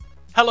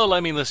Hello,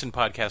 Let Me Listen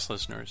podcast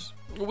listeners.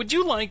 Would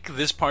you like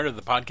this part of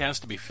the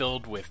podcast to be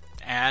filled with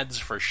ads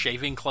for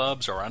shaving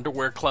clubs or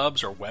underwear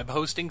clubs or web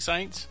hosting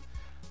sites?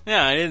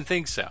 Yeah, I didn't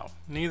think so.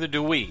 Neither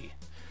do we.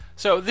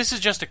 So this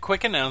is just a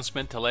quick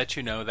announcement to let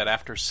you know that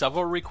after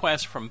several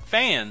requests from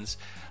fans,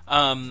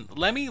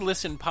 Let Me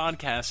Listen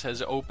podcast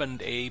has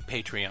opened a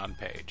Patreon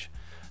page.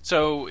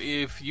 So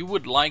if you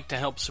would like to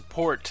help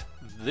support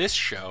this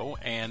show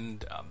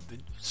and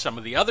some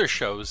of the other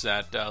shows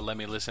that Let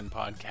Me Listen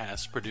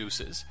podcast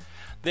produces,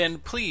 then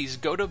please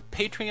go to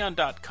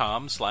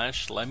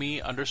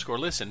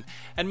patreon.com/lemme_listen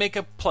and make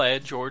a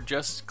pledge, or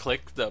just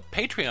click the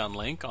Patreon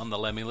link on the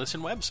Let Me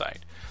Listen website.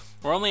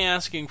 We're only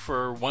asking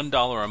for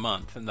 $1 a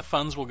month, and the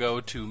funds will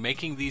go to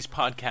making these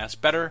podcasts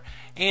better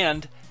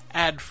and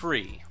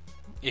ad-free.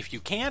 If you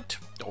can't,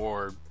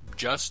 or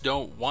just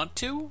don't want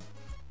to,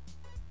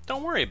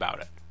 don't worry about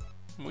it.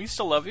 We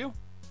still love you.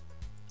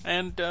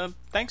 And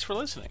thanks for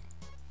listening.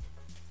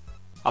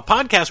 A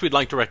podcast we'd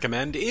like to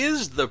recommend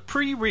is the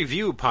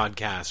Pre-Review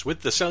Podcast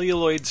with the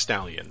Celluloid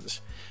Stallions.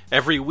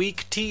 Every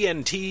week,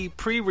 TNT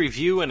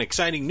pre-review an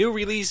exciting new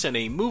release and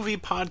a movie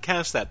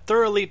podcast that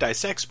thoroughly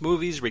dissects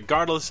movies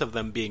regardless of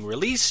them being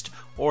released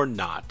or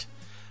not.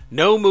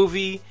 No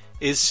movie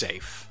is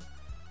safe.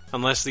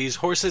 Unless these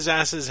horses'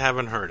 asses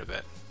haven't heard of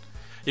it.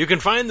 You can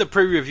find the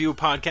Pre-Review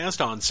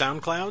Podcast on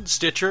SoundCloud,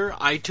 Stitcher,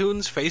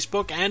 iTunes,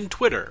 Facebook, and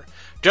Twitter.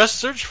 Just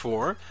search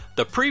for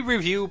the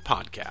Pre-Review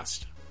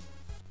Podcast.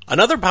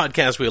 Another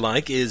podcast we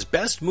like is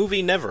Best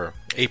Movie Never.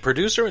 A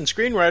producer and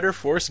screenwriter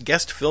force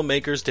guest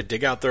filmmakers to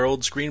dig out their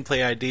old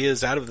screenplay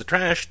ideas out of the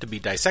trash to be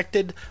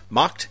dissected,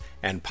 mocked,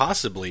 and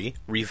possibly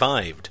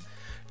revived.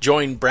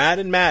 Join Brad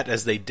and Matt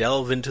as they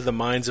delve into the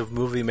minds of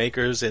movie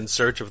makers in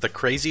search of the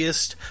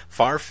craziest,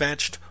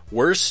 far-fetched,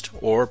 worst,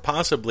 or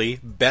possibly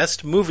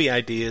best movie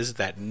ideas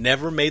that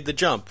never made the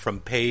jump from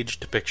page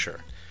to picture.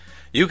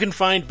 You can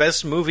find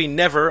Best Movie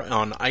Never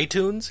on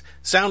iTunes,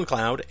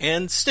 SoundCloud,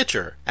 and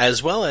Stitcher,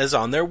 as well as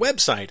on their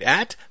website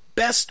at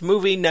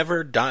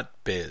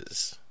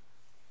bestmovienever.biz.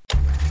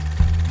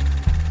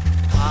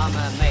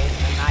 Mama made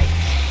tonight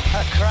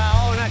a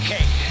crown, a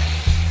cake.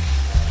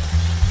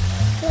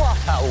 What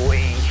a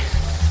wee.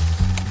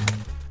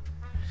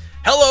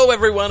 Hello,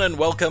 everyone, and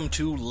welcome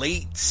to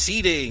Late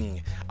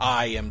Seating.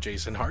 I am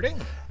Jason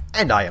Harding.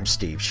 And I am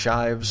Steve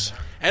Shives.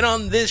 And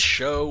on this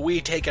show, we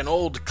take an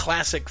old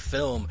classic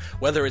film,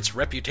 whether its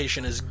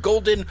reputation is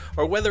golden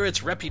or whether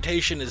its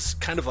reputation is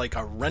kind of like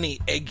a runny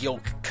egg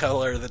yolk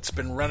color that's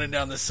been running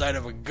down the side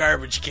of a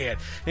garbage can.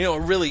 You know, a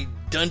really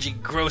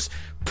dungy, gross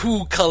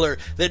poo color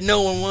that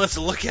no one wants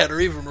to look at or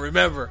even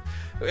remember.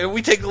 And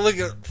we take a look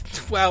at...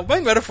 Wow, my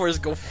metaphors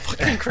go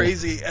fucking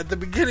crazy at the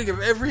beginning of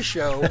every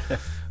show.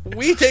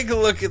 We take a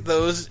look at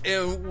those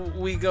and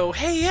we go,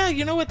 hey, yeah,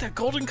 you know what? That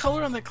golden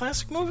color on that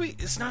classic movie,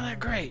 it's not that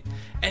great.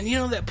 And you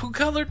know that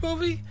poo-colored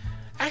movie?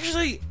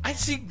 Actually, I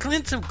see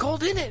glints of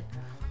gold in it.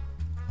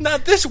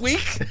 Not this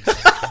week.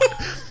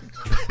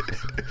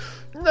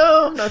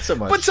 No, not so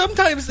much. But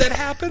sometimes that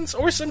happens,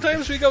 or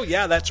sometimes we go,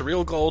 yeah, that's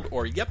real gold,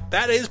 or yep,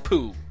 that is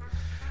poo.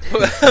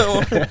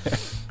 Well,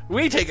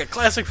 we take a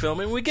classic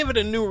film and we give it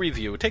a new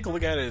review. Take a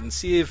look at it and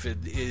see if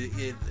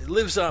it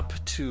lives up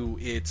to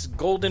its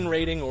golden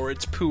rating or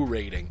its poo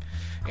rating.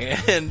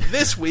 And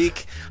this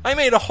week, I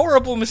made a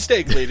horrible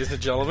mistake, ladies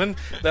and gentlemen,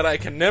 that I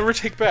can never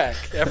take back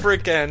ever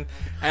again.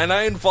 And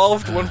I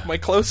involved one of my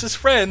closest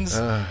friends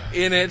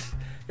in it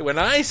when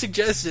I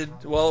suggested,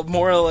 well,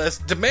 more or less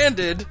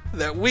demanded,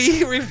 that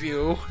we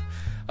review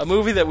a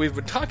movie that we've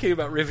been talking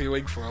about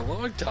reviewing for a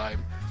long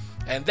time.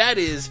 And that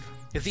is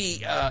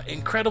the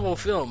incredible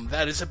film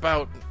that is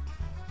about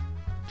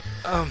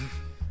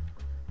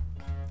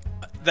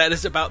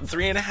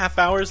 3.5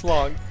 hours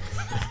long.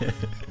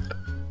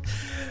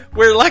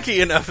 We're lucky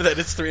enough that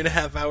it's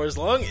 3.5 hours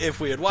long. If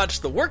we had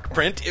watched the work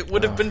print, it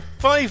would have been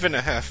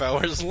 5.5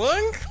 hours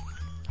long.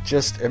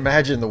 Just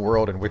imagine the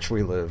world in which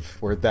we live,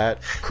 where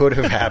that could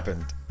have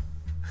happened.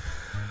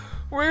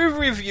 We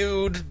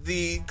reviewed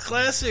the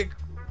classic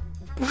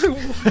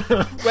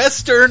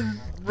Western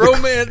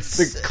romance,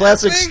 the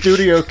classic epic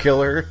studio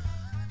killer,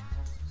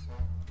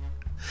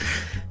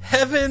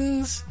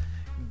 Heaven's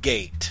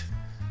Gate.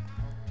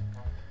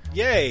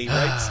 Yay,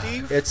 right,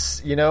 Steve?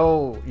 It's,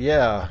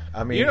 yeah.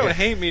 I mean, you don't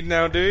hate me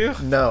now, do you?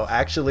 No,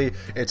 actually,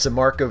 it's a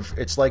mark of,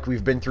 it's like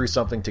we've been through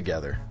something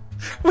together.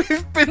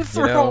 We've been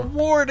through a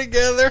war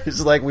together. It's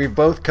like we've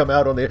both come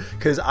out on the,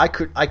 because I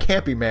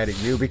can't be mad at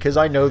you because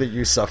I know that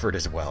you suffered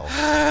as well.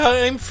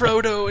 I'm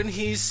Frodo and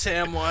he's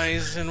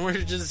Samwise, and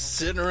we're just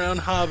sitting around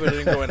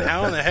hobbiting going,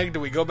 how in the heck do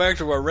we go back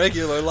to our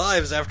regular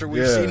lives after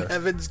we've seen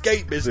Heaven's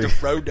Gate, Mr.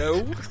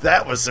 Frodo?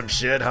 That was some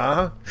shit,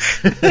 huh?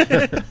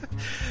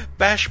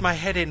 Bash my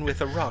head in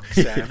with a rock,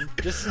 Sam.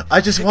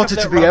 I just want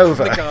it to be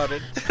over.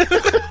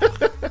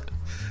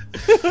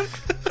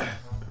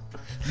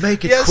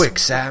 Make it quick,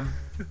 Sam.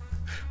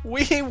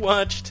 We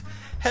watched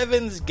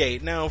Heaven's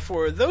Gate. Now,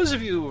 for those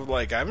of you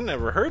like, I've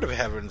never heard of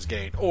Heaven's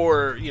Gate,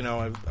 or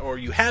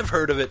you have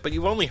heard of it, but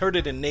you've only heard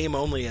it in name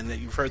only, and that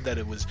you've heard that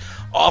it was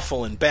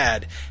awful and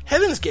bad.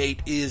 Heaven's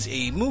Gate is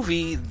a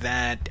movie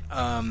that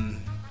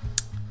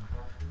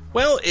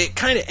Well, it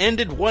kind of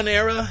ended one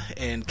era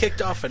and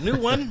kicked off a new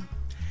one.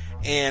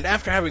 And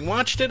after having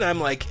watched it, I'm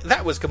like,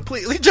 that was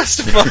completely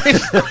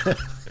justified.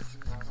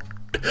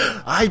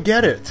 I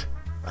get it.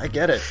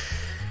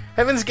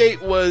 Heaven's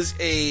Gate was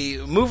a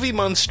movie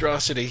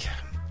monstrosity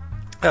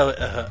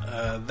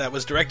that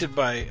was directed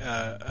by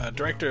a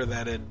director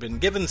that had been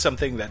given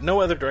something that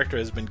no other director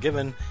has been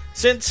given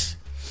since.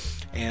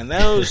 And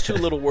those two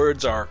little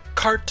words are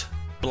carte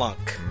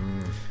blanche,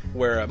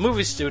 where a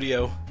movie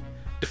studio,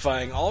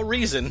 defying all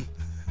reason,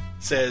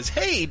 says,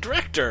 hey,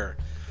 director,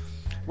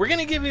 we're going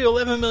to give you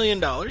 $11 million,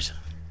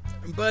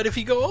 but if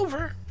you go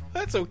over,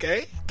 that's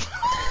okay.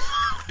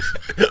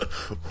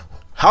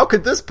 How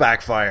could this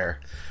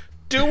backfire?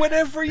 Do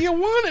whatever you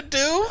want to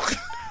do.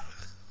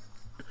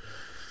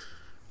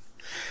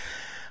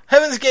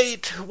 Heaven's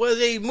Gate was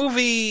a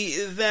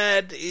movie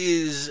that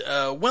is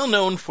well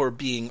known for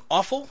being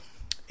awful,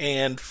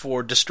 and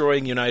for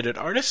destroying United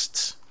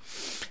Artists,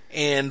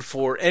 and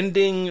for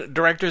ending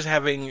directors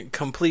having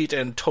complete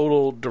and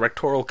total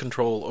directorial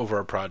control over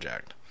a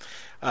project.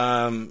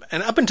 And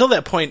up until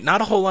that point,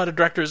 not a whole lot of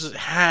directors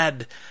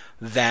had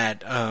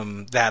that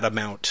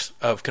amount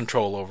of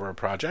control over a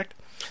project.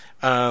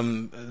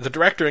 The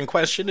director in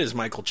question is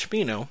Michael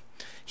Cimino.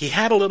 He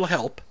had a little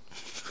help.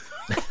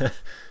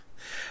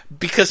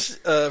 Because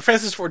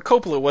Francis Ford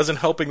Coppola wasn't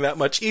helping that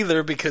much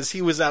either, because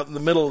he was out in the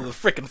middle of the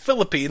frickin'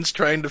 Philippines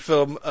trying to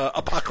film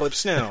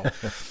Apocalypse Now.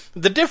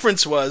 The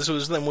difference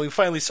was when we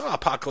finally saw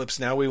Apocalypse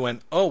Now, we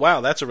went, oh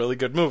wow, that's a really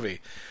good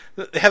movie.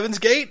 Heaven's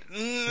Gate?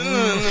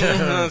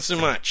 Not so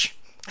much.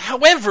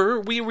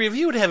 However, we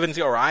reviewed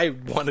I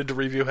wanted to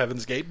review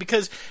Heaven's Gate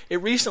because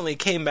it recently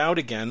came out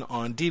again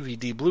on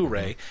DVD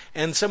Blu-ray,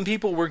 and some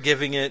people were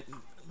giving it,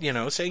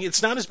 saying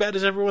it's not as bad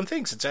as everyone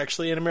thinks. It's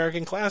actually an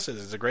American classic.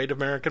 It's a great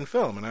American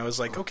film. And I was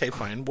like, okay,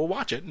 fine, we'll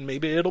watch it, and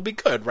maybe it'll be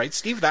good. Right,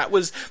 Steve? That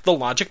was the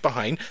logic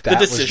behind the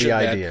decision. That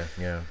was the idea,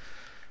 yeah.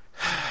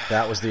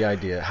 That was the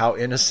idea. How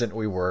innocent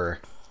we were.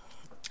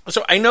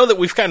 So I know that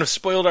we've kind of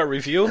spoiled our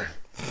review.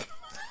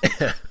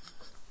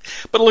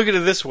 But look at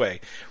it this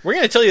way. We're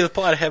going to tell you the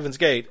plot of Heaven's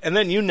Gate, and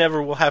then you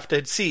never will have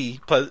to see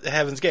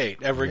Heaven's Gate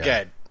ever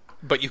again.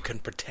 But you can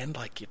pretend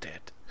like you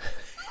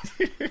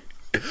did.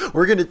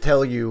 We're going to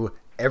tell you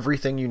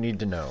everything you need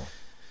to know.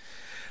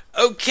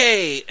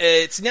 Okay,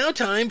 it's now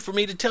time for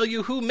me to tell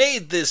you who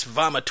made this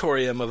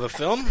vomitorium of a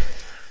film.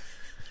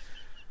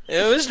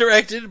 It was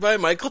directed by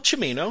Michael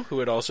Cimino, who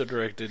had also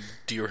directed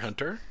Deer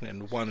Hunter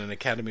and won an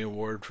Academy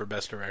Award for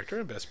Best Director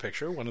and Best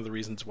Picture, one of the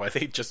reasons why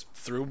they just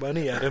threw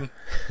money at him.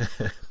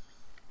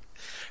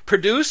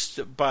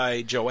 Produced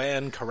by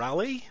Joanne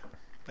Corelli.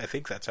 I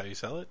think that's how you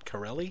sell it,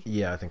 Corelli?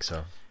 Yeah, I think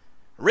so.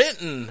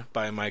 Written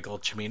by Michael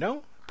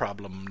Cimino,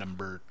 problem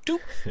number 2.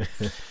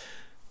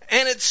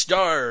 And it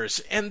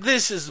stars, and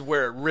this is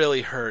where it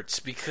really hurts,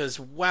 because,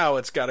 wow,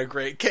 it's got a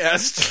great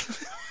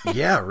cast.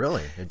 Yeah,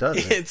 really, it does.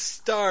 It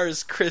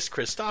stars Chris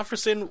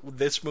Christopherson.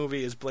 This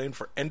movie is blamed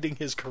for ending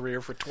his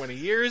career for 20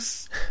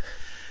 years.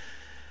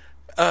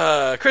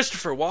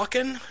 Christopher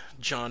Walken,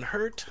 John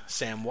Hurt,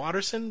 Sam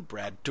Watterson,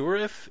 Brad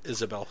Dourif,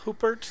 Isabelle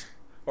Huppert,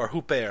 or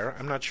Huppert.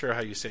 I'm not sure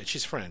how you say it.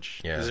 She's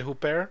French. Yeah. Is it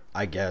Huppert?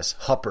 I guess.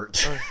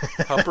 Huppert.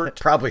 Huppert?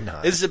 Probably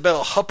not.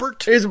 Isabelle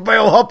Huppert?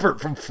 Isabelle Huppert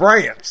from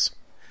France.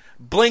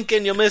 Blink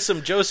and you'll miss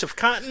him. Joseph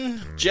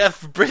Cotton,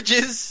 Jeff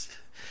Bridges,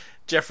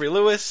 Jeffrey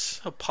Lewis,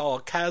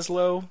 Paul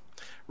Kaslow,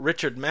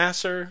 Richard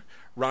Masser,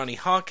 Ronnie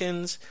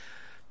Hawkins,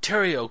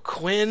 Terry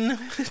O'Quinn,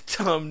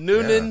 Tom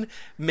Noonan,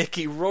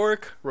 Mickey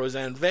Rourke,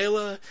 Roseanne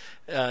Vela,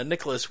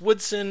 Nicholas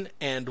Woodson,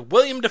 and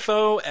William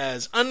Dafoe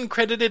as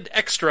uncredited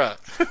extra.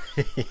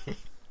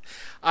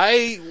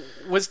 I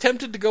was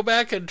tempted to go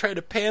back and try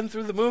to pan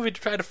through the movie to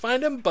try to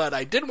find him, but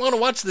I didn't want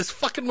to watch this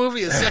fucking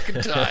movie a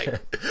second time.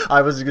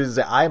 I was going to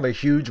say, I'm a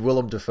huge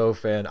Willem Dafoe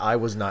fan. I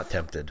was not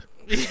tempted.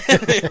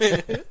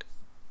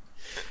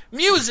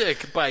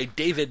 Music by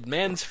David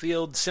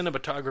Mansfield.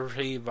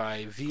 Cinematography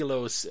by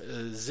Vilos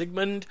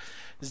Zygmunt.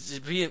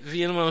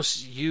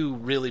 Vienos, you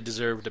really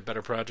deserved a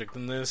better project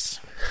than this.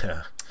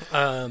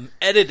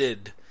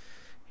 Edited,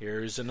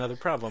 here's another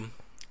problem,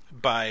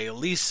 by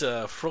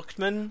Lisa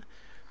Fruchtman,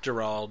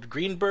 Gerald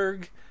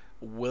Greenberg,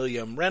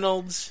 William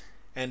Reynolds,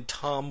 and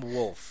Tom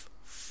Wolfe.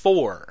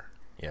 4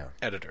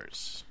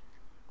 editors.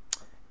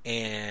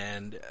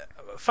 And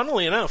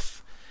funnily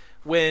enough,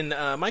 when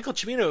Michael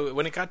Cimino,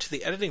 when it got to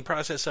the editing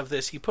process of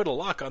this, he put a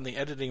lock on the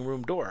editing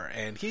room door,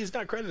 and he's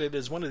not credited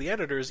as one of the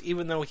editors,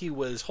 even though he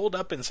was holed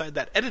up inside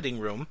that editing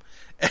room,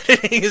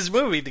 editing his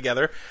movie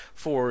together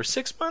for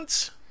 6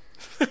 months,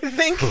 I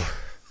think.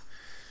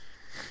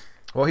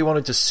 Well, he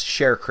wanted to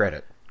share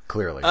credit,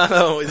 clearly.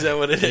 Oh, is that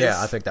what it is? Yeah,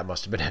 I think that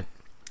must have been it.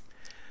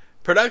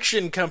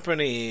 Production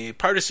company,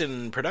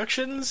 Partisan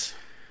Productions,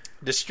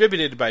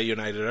 distributed by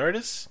United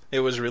Artists. It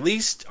was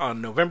released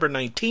on November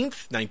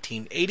 19th,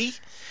 1980.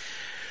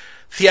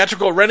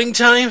 Theatrical running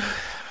time,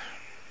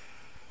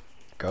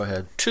 go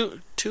ahead.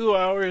 2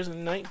 hours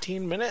and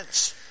 19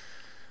 minutes.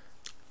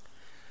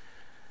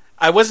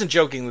 I wasn't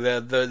joking.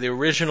 The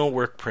original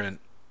work print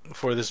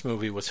for this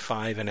movie was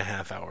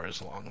 5.5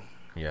 hours long.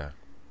 Yeah.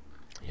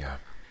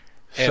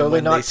 So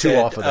they're not too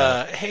off of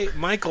that. Hey,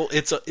 Michael,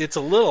 it's a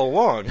little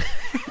long.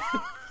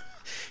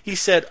 He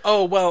said,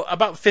 "Oh well,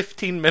 about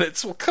 15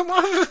 minutes will come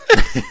off."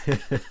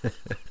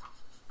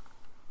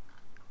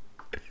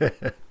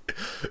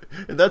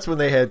 And that's when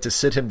they had to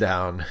sit him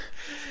down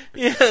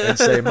Yeah. and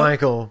say,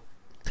 "Michael."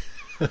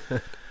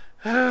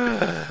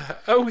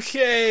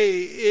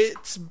 Okay,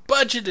 it's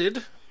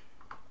budgeted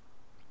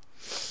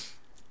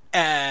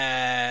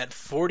at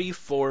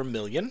 $44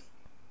 million.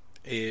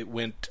 It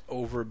went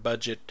over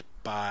budget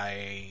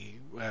by.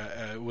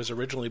 It was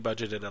originally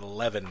budgeted at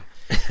 11.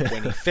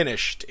 When he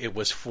finished, it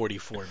was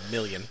 $44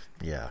 million.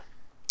 Yeah.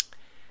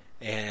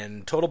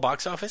 And total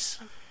box office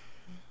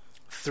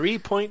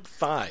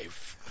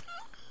 3.5.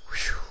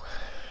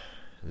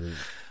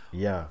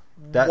 Yeah.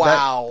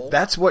 Wow.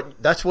 That's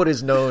what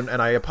is known,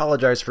 and I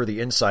apologize for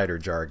the insider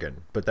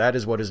jargon, but that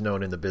is what is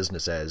known in the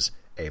business as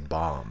a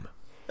bomb.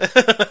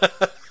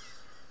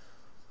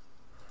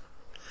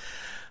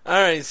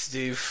 All right,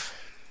 Steve.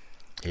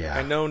 Yeah.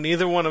 I know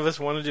neither one of us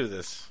want to do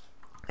this.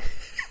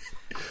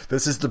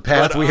 This is the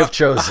path we have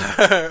chosen.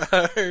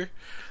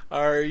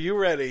 Are you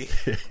ready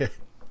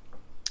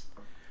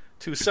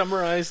to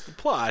summarize the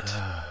plot?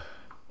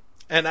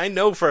 And I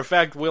know for a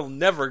fact we'll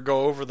never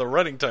go over the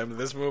running time of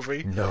this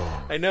movie.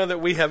 No. I know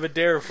that we have a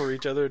dare for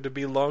each other to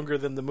be longer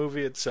than the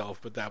movie itself,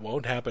 but that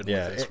won't happen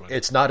with this one.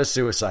 It's not a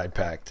suicide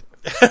pact.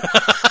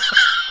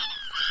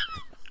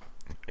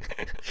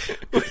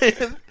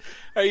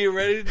 Are you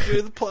ready to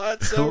do the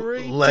plot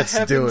summary? Let's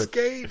to do Heaven's it.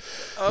 Gate?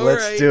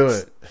 Let's do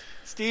it.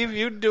 Steve,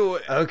 you do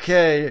it.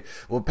 Okay.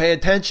 Well, pay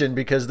attention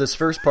because this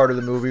first part of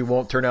the movie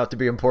won't turn out to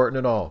be important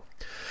at all.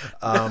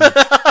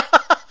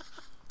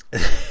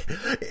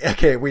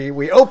 Okay,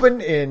 we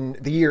open in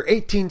the year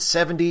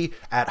 1870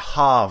 at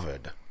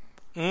Harvard.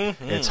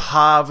 Mm-hmm. It's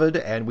Harvard,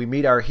 and we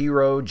meet our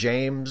hero,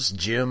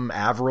 Jim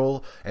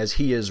Averill, as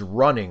he is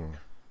running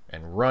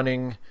and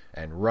running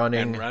and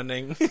running And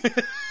running.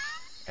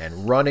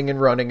 and running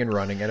and running and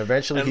running, and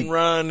eventually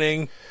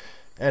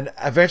and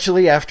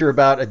eventually, after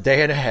about a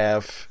day and a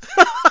half.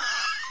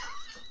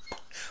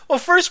 Well,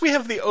 first we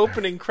have the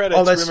opening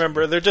credits.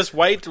 Remember, they're just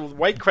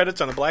white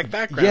credits on a black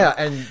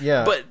background.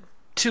 Yeah, but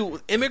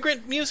to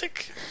immigrant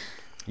music.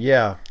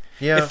 Yeah.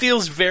 It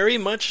feels very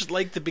much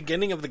like the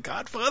beginning of The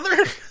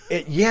Godfather.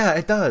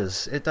 It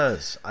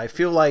does. I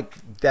feel like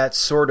that's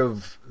sort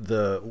of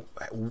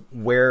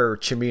where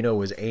Cimino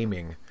was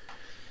aiming,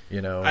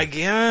 you know. I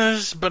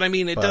guess, but I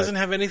mean, it doesn't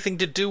have anything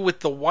to do with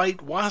the white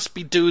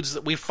waspy dudes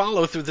that we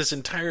follow through this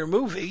entire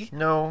movie.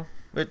 No,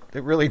 it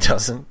really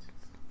doesn't.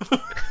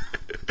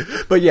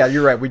 But yeah,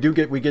 you're right. We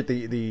get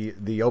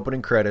the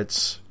opening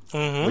credits,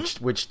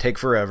 which take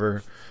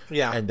forever.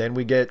 Yeah, and then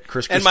we get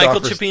Chris and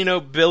Christopherson. Michael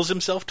Cimino bills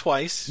himself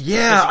twice.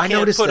 Yeah, I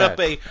noticed that. Put up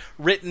a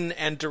written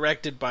and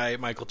directed by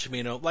Michael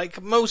Cimino.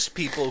 Like most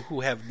people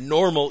who have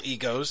normal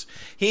egos,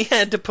 he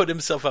had to put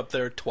himself up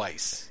there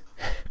twice.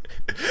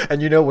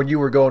 And you know, when you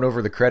were going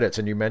over the credits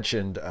and you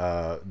mentioned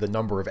the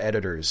number of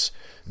editors,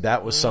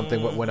 that was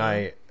something when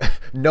I,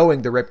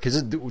 knowing the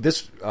because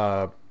this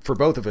for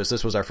both of us,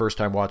 this was our first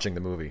time watching the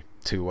movie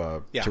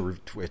to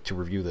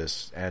review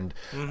this, and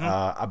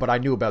but I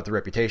knew about the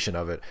reputation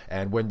of it,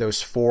 and when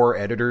those 4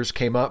 editors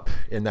came up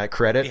in that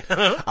credit,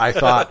 I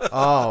thought,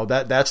 oh,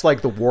 that's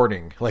like the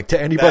warning, like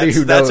to anybody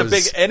who knows.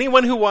 That's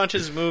anyone who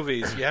watches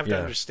movies, you have to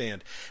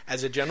understand.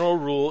 As a general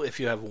rule, if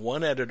you have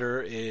one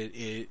editor,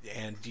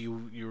 and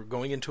you're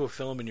going into a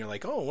film and you're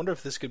like, oh, I wonder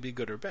if this could be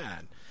good or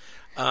bad.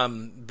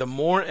 The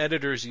more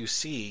editors you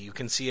see, you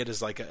can see it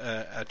as like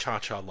a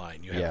cha-cha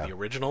line. You have the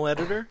original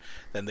editor,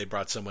 then they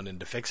brought someone in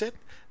to fix it,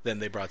 then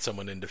they brought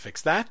someone in to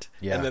fix that,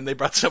 and then they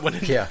brought someone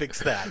in to fix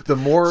that.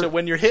 So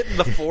when you're hitting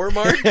the 4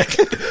 mark...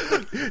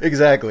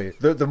 Exactly.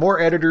 The more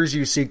editors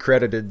you see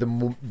credited,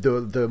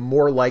 the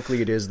more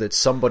likely it is that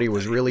somebody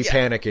was really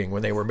panicking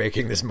when they were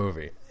making this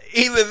movie.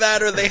 Either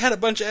that, or they had a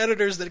bunch of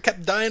editors that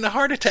kept dying of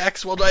heart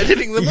attacks while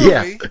editing the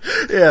movie.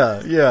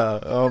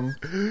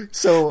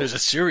 So there's a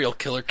serial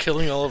killer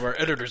killing all of our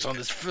editors on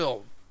this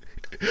film.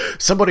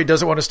 Somebody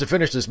doesn't want us to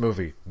finish this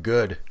movie.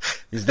 Good.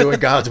 He's doing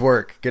God's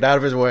work. Get out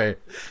of his way.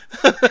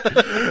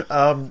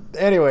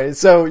 Anyway,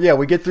 so yeah,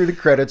 we get through the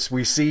credits.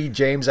 We see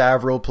James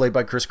Averill, played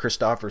by Chris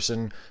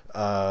Christopherson,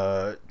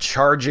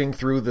 charging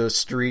through the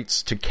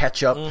streets to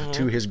catch up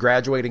to his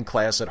graduating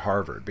class at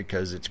Harvard,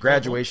 because it's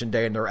graduation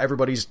day and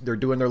they're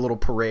doing their little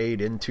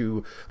parade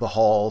into the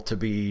hall to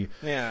be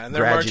and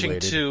they're marching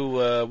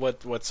to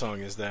what song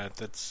is that?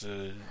 That's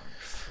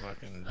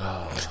fucking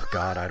oh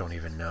God, I don't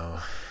even know.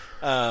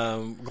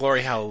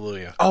 Glory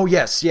Hallelujah. Oh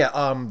yes, yeah.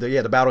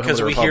 The Battle Hymn of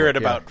the Republic. Because we hear it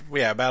about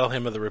Battle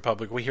Hymn of the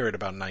Republic. We hear it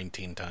about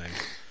 19 times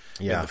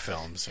in the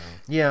film. So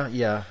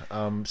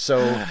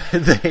so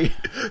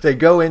they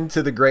go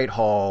into the Great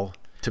Hall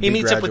to be graduated.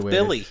 He meets up with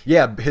Billy.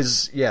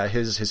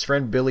 His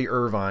friend Billy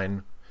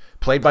Irvine,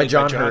 played by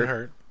John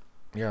Hurt.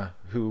 Yeah,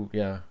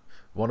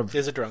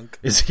 is a drunk.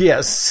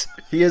 Yes,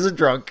 he is a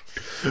drunk.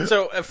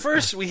 So at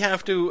first we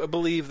have to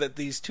believe that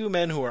these two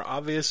men who are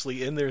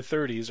obviously in their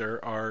 30s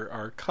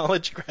are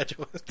college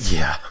graduates.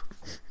 Yeah.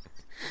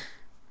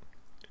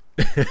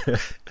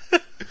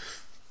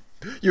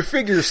 You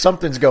figure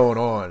something's going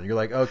on. You're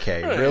like,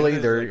 okay, really?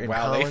 They're in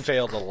wow, college? they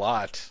failed a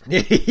lot.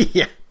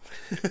 Yeah.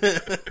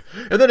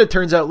 And then it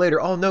turns out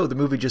later, oh no, the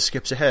movie just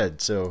skips ahead,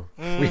 so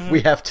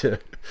we have to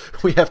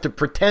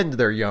pretend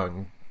they're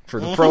young for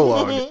the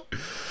prologue.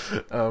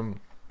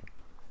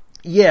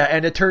 Yeah,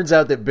 and it turns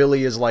out that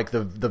Billy is like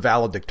the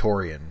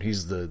valedictorian.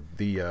 He's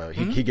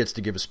he gets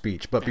to give a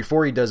speech, but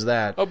before he does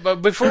that,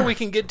 but before we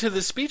can get to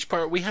the speech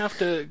part, we have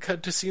to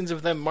cut to scenes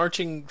of them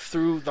marching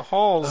through the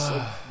halls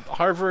of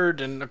Harvard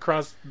and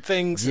across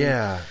things.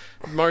 Yeah.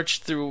 And march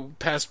through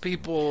past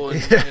people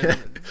and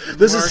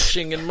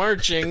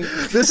marching.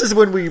 This is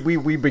when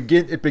we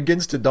begin. It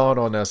begins to dawn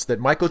on us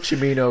that Michael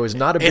Cimino is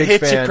not a big fan.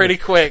 It hits you pretty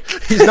quick.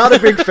 He's not a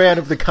big fan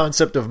of the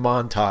concept of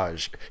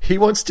montage. He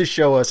wants to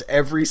show us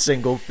every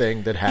single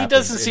thing that happens. He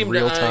doesn't seem in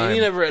real to. time. He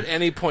never at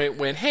any point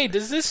went, "Hey,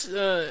 does this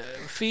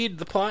feed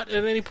the plot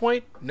at any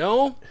point?"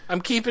 No,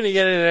 I'm keeping it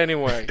in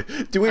anyway.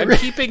 I'm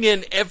keeping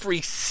in every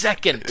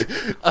second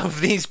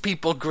of these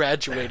people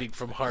graduating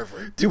from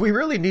Harvard. Do we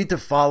really need to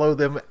follow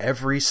them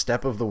every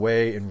step of the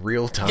way in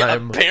real time? Yeah,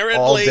 apparently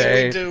all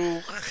day? we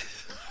do.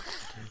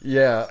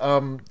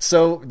 Yeah.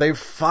 So they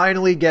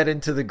finally get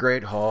into the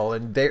Great Hall,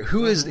 and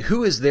who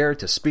is there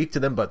to speak to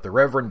them but the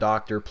Reverend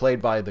Doctor,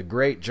 played by the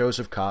great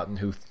Joseph Cotton,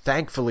 who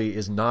thankfully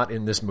is not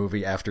in this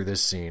movie after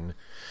this scene.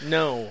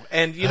 No,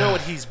 and you know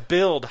what? He's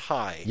billed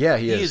high. Yeah,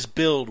 he is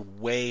billed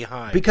way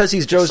high because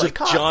he's Joseph like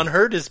Cotton. John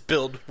Hurt is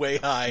billed way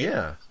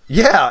high.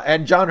 Yeah,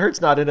 and John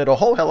Hurt's not in it a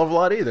whole hell of a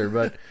lot either,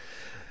 but.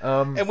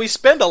 And we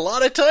spend a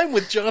lot of time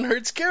with John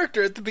Hurt's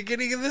character at the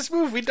beginning of this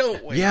movie,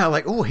 don't we? Yeah,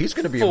 like, oh, he's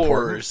going to be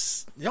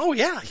important. Oh,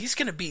 yeah, he's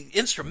going to be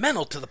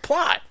instrumental to the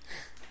plot.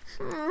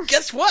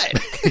 Guess what?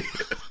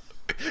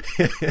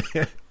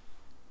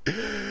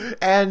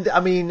 And I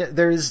mean,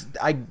 there's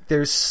I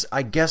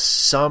guess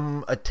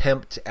some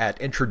attempt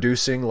at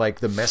introducing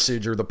like the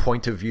message or the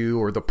point of view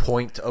or the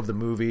point of the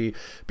movie,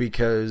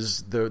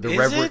 because the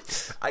Reverend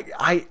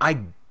I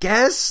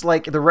guess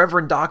like the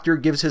Reverend Doctor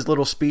gives his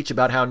little speech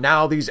about how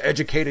now these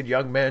educated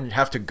young men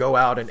have to go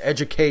out and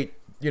educate,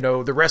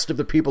 the rest of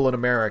the people in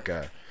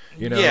America.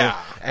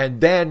 Yeah.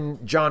 And then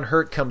John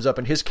Hurt comes up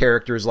and his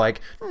character is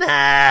like,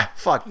 nah,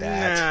 fuck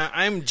that. Nah,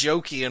 I'm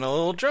jokey and a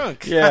little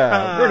drunk.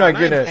 Yeah, we're not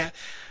gonna.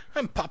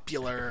 I'm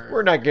popular.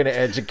 We're not gonna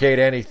educate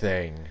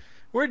anything.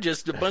 We're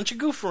just a bunch of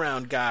goof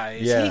around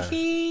guys. Yeah.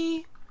 Hee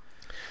hee.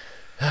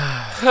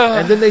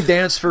 And then they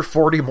dance for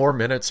 40 more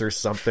minutes or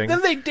something.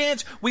 Then they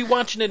dance. We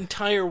watch an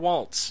entire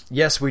waltz.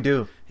 Yes, we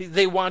do.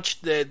 They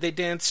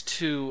dance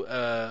to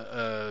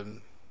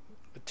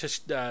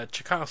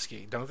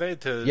Tchaikovsky, don't they?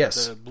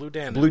 Yes. The Blue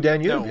Danube. Blue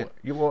Danube.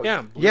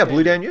 No.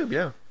 Blue Danube.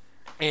 Yeah.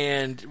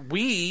 And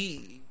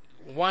we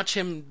watch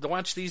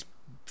these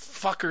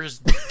fuckers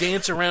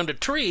dance around a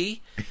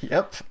tree.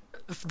 Yep.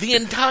 The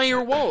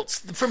entire waltz,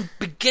 from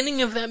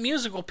beginning of that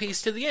musical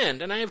piece to the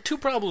end. And I have two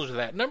problems with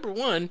that. Number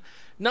one,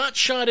 not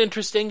shot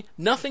interesting.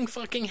 Nothing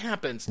fucking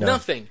happens. No.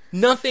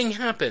 Nothing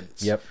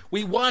happens. Yep.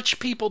 We watch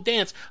people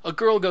dance. A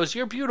girl goes,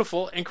 "You're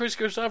beautiful," and Chris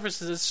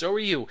Christopherson says, "So are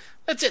you."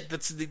 That's it.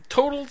 That's the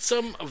total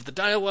sum of the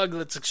dialogue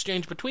that's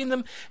exchanged between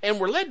them, and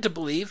we're led to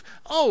believe,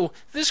 oh,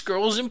 this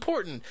girl is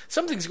important.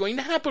 Something's going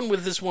to happen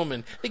with this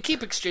woman. They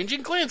keep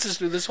exchanging glances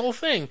through this whole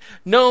thing.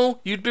 No,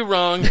 you'd be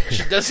wrong.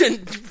 She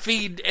doesn't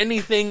feed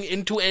anything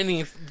into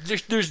any.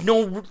 There's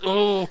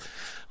no.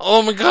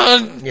 Oh my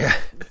God! Yeah,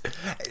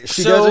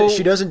 she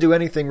doesn't do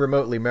anything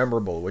remotely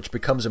memorable, which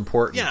becomes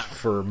important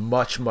for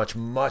much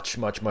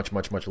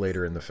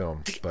later in the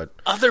film. But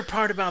other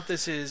part about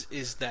this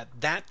is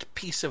that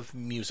piece of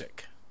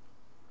music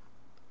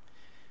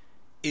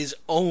is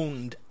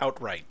owned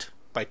outright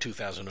by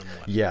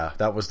 2001. Yeah,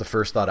 that was the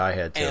first thought I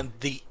had too. And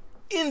the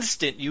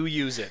instant you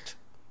use it,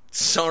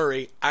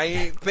 sorry, I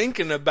ain't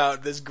thinking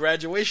about this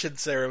graduation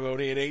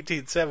ceremony in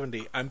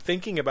 1870. I'm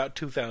thinking about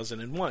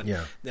 2001.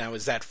 Yeah. Now,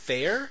 is that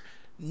fair?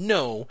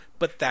 No,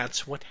 but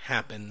that's what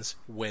happens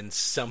when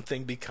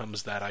something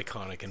becomes that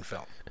iconic in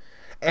film.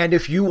 And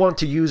if you want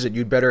to use it,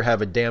 you'd better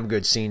have a damn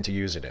good scene to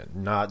use it in,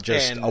 not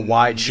just a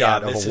wide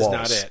shot of a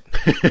waltz.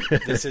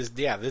 This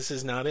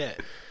is not it.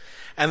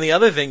 And the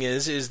other thing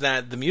is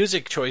that the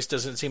music choice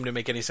doesn't seem to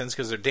make any sense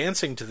because they're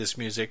dancing to this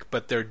music,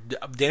 but they're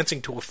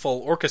dancing to a full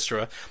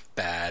orchestra.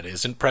 That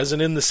isn't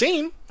present in the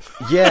scene.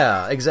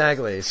 Yeah,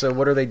 exactly. So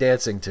what are they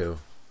dancing to?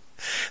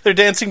 They're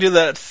dancing to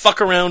that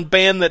fuck-around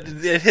band that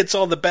hits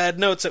all the bad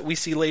notes that we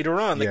see later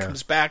on. That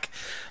comes back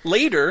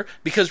later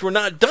because we're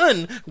not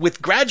done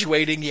with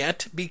graduating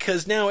yet,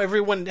 because now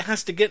everyone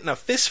has to get in a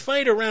fist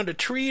fight around a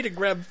tree to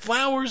grab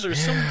flowers or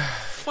some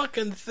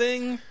fucking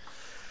thing.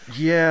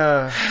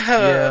 Yeah.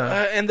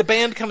 And the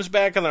band comes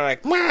back and they're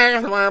like, is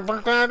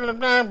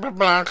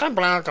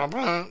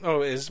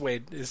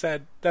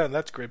that... No,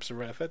 that's Grapes of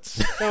Wrath. That's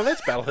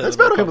Battlefield That's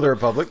Battlefield of the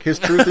Republic. His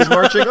truth is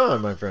marching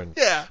on, my friend.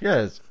 Yeah.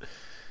 Yes.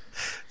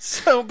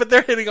 So, but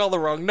they're hitting all the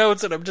wrong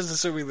notes, and I'm just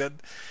assuming that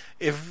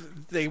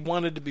if they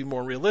wanted to be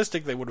more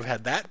realistic, they would have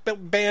had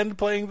that band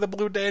playing the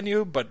Blue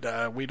Danube,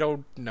 but we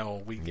don't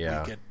know. We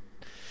get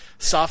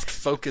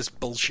soft-focused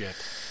bullshit.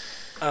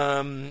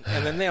 And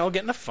then they all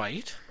get in a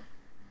fight.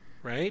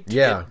 right? To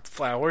Yeah. get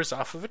flowers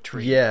off of a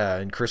tree. Yeah,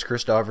 and Chris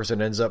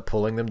Christopherson ends up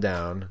pulling them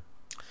down.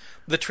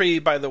 The tree,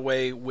 by the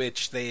way,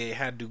 which they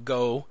had to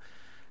go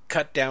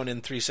cut down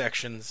in 3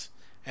 sections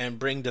and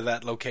bring to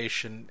that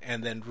location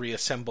and then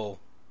reassemble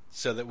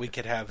so that we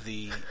could have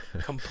the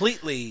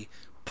completely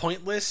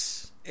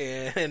pointless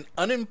and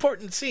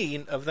unimportant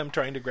scene of them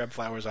trying to grab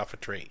flowers off a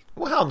tree.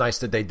 Well, how nice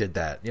that they did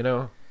that, you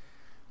know?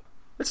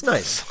 It's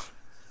nice.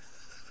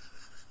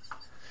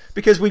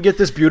 Because we get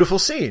this beautiful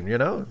scene, you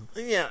know?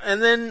 Yeah,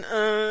 and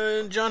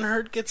then John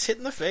Hurt gets hit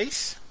in the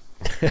face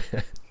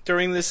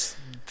during this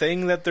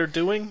thing that they're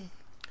doing.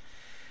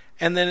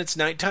 And then it's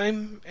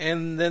nighttime,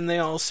 and then they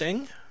all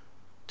sing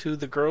to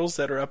the girls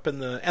that are up in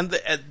the... And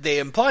they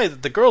imply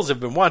that the girls have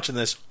been watching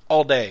this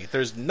all day.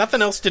 There's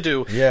nothing else to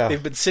do. Yeah.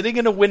 They've been sitting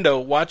in a window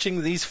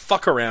watching these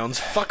fuck-arounds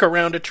fuck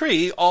around a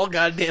tree all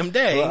goddamn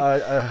day.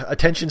 Well,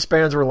 attention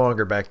spans were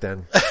longer back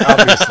then,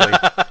 obviously.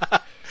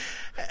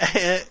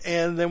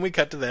 And then we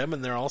cut to them,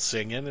 and they're all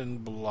singing,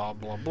 and blah,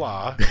 blah,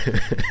 blah.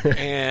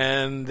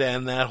 And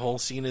then that whole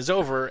scene is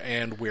over,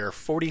 and we're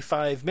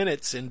 45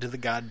 minutes into the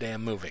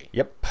goddamn movie.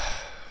 Yep.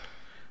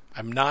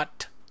 I'm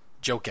not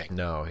joking.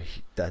 No,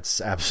 that's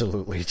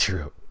absolutely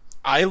true.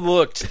 I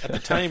looked at the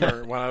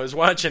timer when I was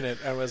watching it.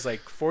 I was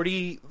like,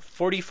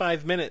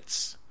 45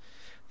 minutes.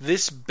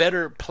 This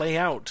better play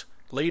out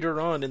later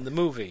on in the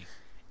movie.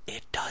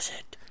 It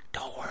doesn't.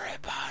 Don't worry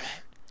about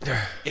it.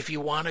 If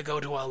you want to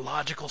go to a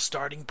logical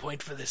starting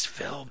point for this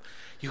film,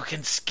 you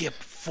can skip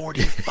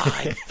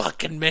 45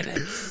 fucking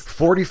minutes.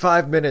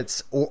 45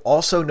 minutes,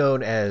 also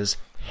known as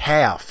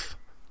half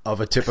of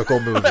a typical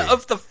movie.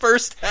 Of the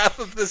first half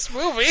of this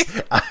movie.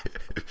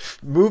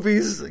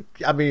 Movies,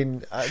 I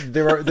mean,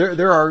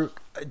 there are,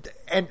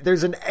 and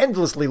there's an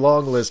endlessly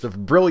long list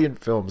of brilliant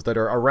films that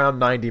are around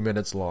 90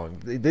 minutes long.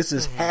 This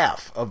is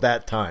half of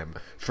that time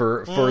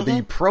for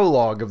the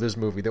prologue of this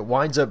movie that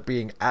winds up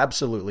being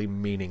absolutely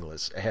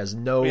meaningless. It has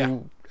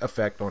no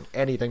effect on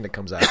anything that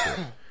comes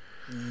after it.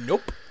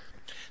 Nope.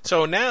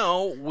 So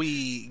now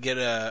we get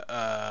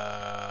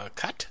a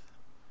cut,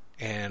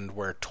 and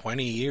we're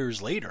 20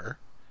 years later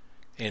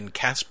in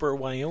Casper,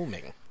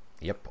 Wyoming.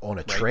 Yep, on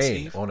a Right, train.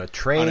 Steve? On a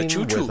train On a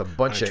choo-choo. with a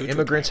bunch On of a choo-choo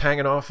immigrants train.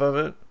 hanging off of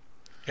it.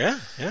 Yeah,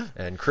 yeah.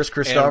 And Chris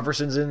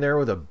Christopherson's in there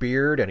with a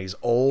beard, and he's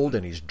old,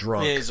 and he's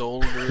drunk. He's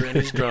older and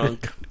he's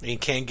drunk. And he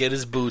can't get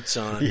his boots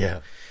on. Yeah.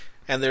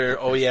 And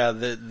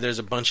there's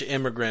a bunch of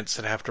immigrants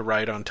that have to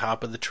ride on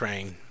top of the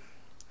train.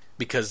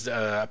 Because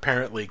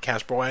apparently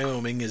Casper,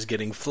 Wyoming is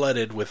getting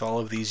flooded with all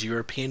of these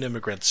European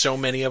immigrants. So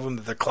many of them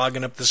that they're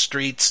clogging up the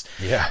streets.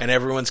 Yeah. And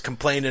everyone's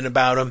complaining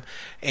about them.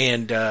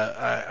 And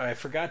I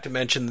forgot to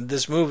mention that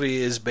this movie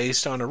is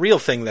based on a real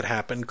thing that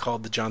happened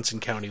called the Johnson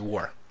County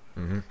War.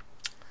 Mm-hmm.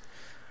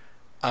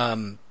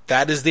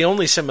 That is the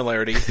only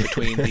similarity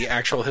between the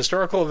actual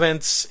historical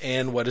events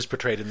and what is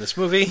portrayed in this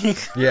movie.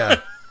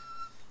 Yeah.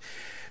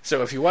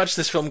 So if you watch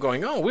this film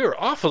going, oh, we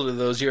were awful to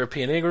those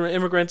European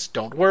immigrants,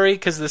 don't worry,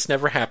 because this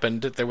never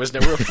happened. There was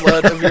never a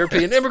flood of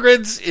European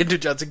immigrants into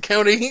Johnson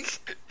County.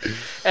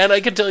 And I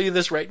can tell you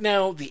this right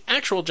now, the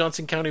actual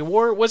Johnson County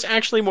War was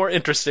actually more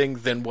interesting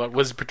than what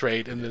was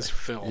portrayed in this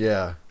film.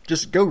 Yeah.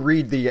 Just go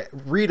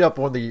read up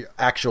on the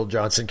actual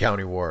Johnson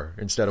County War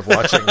instead of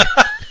watching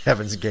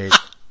Heaven's Gate.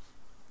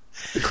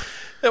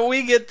 Then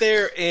we get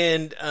there,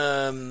 and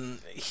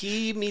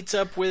he meets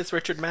up with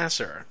Richard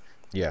Masur.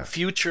 Yeah.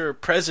 Future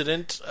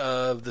president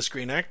of the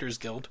Screen Actors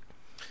Guild,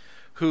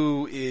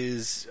 who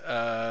is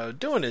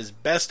doing his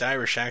best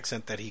Irish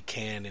accent that he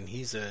can, and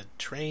he's a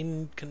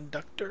train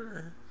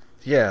conductor.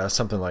 Yeah,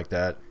 something like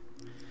that.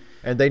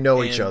 And they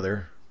know each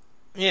other.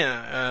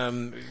 Yeah,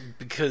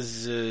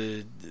 because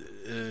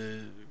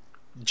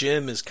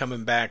Jim is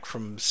coming back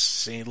from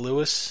St.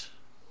 Louis.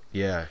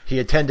 Yeah, he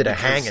attended a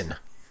hanging.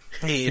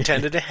 He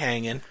attended a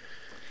hanging,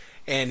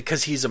 and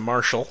because he's a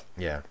marshal.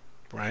 Yeah.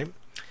 Right?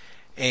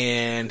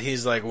 And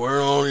he's like, where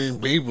all these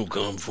people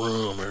come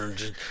from? Or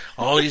just,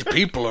 all these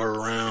people are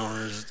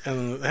around.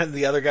 And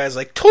the other guy's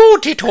like,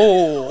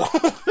 Tootito!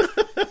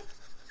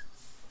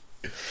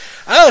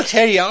 I'll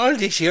tell you all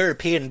this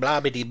European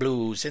blobbity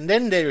blues. And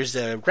then there's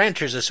the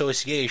Ranters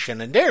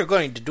Association, and they're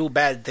going to do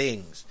bad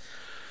things.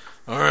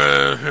 All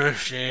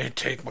right,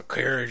 take my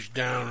carriage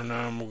down, and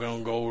I'm going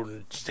to go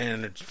and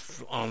stand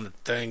on the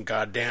thing,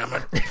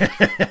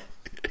 goddammit.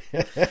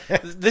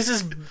 This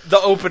is the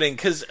opening,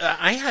 because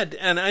I had,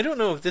 and I don't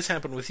know if this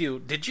happened with you,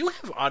 did you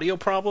have audio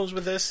problems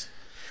with this?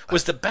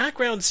 Was the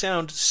background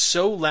sound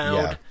so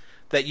loud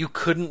that you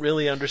couldn't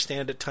really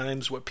understand at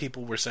times what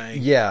people were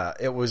saying? Yeah,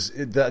 it was.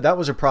 That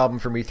was a problem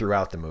for me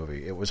throughout the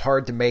movie. It was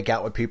hard to make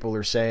out what people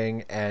are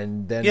saying,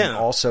 and then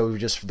also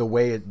just the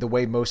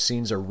way most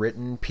scenes are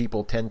written,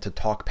 people tend to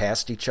talk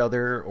past each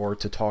other or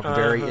to talk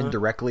very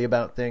indirectly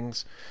about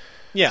things.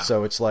 Yeah.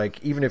 So it's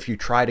like, even if you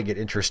try to get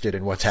interested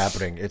in what's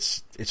happening,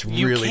 it's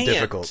really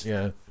difficult.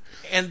 Yeah.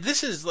 And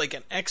this is like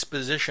an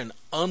exposition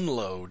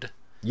unload.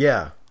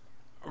 Yeah.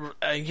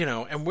 And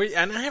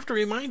I have to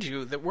remind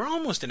you that we're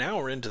almost an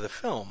hour into the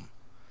film,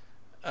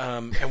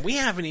 and we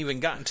haven't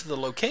even gotten to the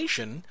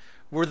location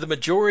where the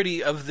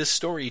majority of this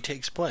story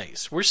takes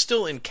place. We're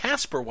still in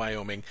Casper,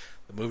 Wyoming.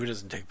 The movie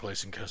doesn't take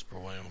place in Casper,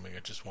 Wyoming.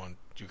 I just want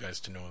you guys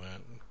to know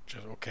that.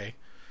 Okay.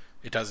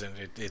 It doesn't.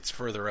 It's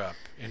further up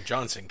in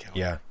Johnson County.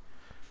 Yeah.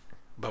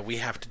 But we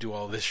have to do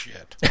all this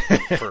shit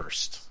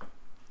first.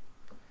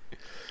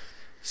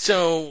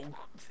 So,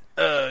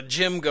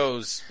 Jim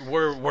goes,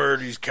 where are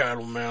these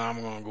cattle, man?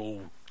 I'm going to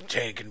go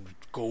take and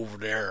go over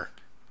there.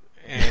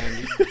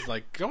 And he's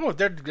like, oh,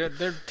 they're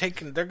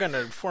going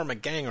to form a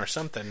gang or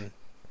something.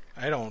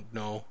 I don't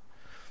know.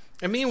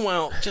 And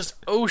meanwhile, just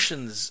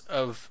oceans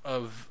of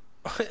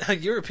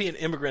European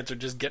immigrants are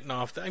just getting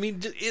off.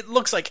 It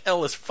looks like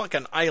Ellis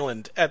fucking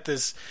Island at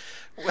this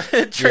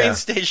train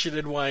station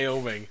in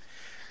Wyoming.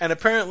 And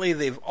apparently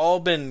they've all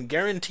been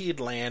guaranteed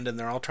land, and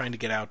they're all trying to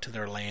get out to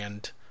their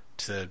land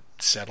to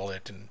settle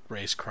it and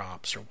raise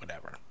crops or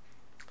whatever.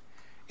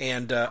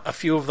 And a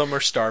few of them are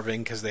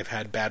starving because they've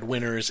had bad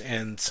winters,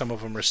 and some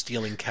of them are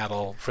stealing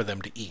cattle for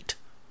them to eat.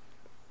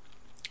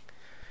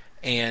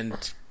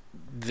 And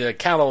the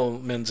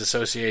Cattlemen's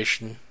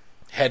Association,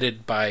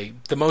 headed by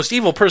the most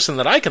evil person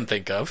that I can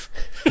think of.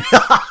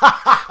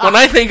 When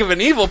I think of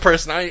an evil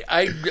person,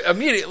 I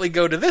immediately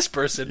go to this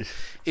person,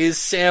 is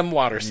Sam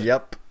Watterson.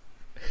 Yep.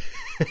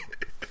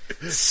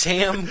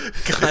 Sam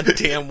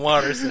goddamn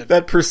Watterson.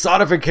 That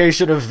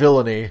personification of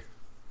villainy.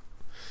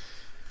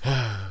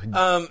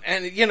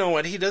 And you know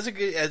what? He does a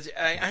good.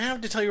 I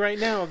have to tell you right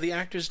now, the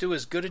actors do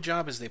as good a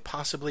job as they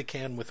possibly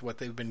can with what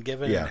they've been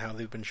given and how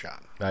they've been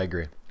shot. I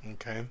agree.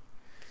 Okay.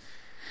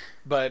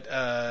 But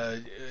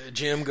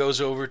Jim goes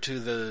over to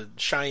the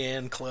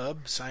Cheyenne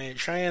Club,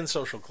 Cheyenne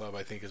Social Club,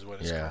 I think is what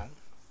it's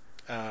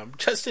called.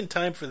 Just in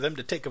time for them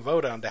to take a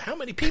vote on to how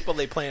many people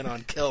they plan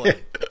on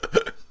killing.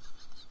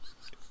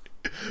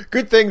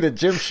 Good thing that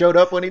Jim showed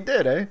up when he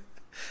did, eh?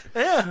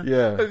 Yeah.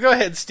 Yeah. Go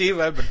ahead, Steve.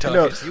 I've been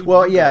talking.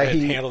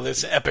 He handle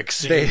this epic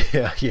scene.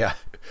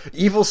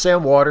 Evil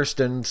Sam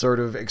Waterston sort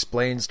of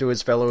explains to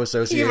his fellow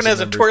association He even has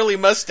members, a twirly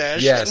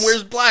mustache yes, and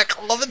wears black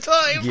all the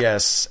time.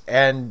 Yes,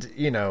 and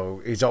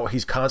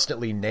he's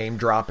constantly name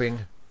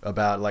dropping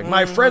about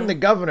my friend the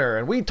governor,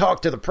 and we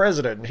talked to the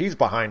president, and he's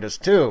behind us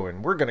too,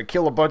 and we're going to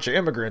kill a bunch of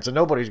immigrants, and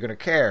nobody's going to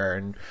care,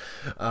 and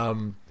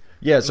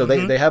so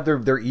they have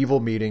their evil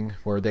meeting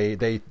where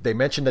they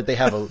mention that they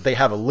have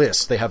a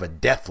list, they have a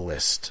death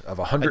list of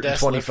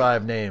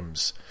 125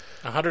 names.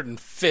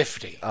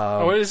 150. Is it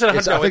 100?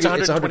 It's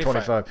It's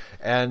 125.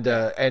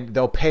 And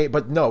they'll pay,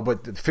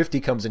 but 50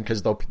 comes in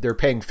because they're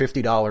paying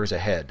 $50 a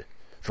head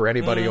for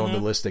anybody on the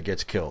list that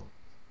gets killed.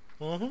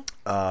 And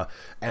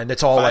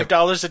it's all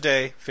 $5 a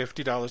day,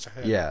 $50 a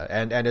head. Yeah,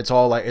 and it's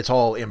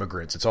all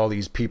immigrants. It's all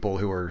these people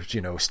who are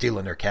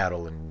stealing their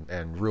cattle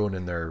and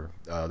ruining their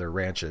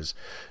ranches.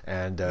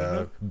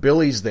 And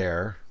Billy's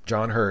there,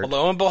 John Hurt.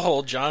 Lo and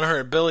behold, John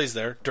Hurt, Billy's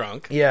there,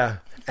 drunk. Yeah.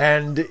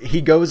 And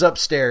he goes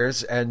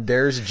upstairs, and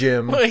there's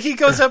Jim. Well, he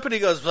goes up and he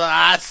goes,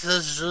 and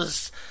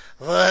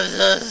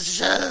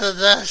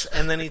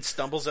then he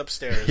stumbles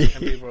upstairs, and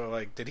people are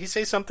like, "Did he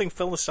say something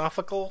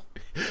philosophical?"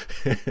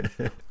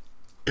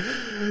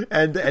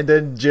 and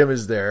then Jim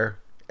is there,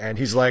 and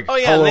he's like, "Oh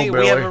yeah, hello, Billy.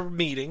 We have a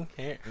meeting."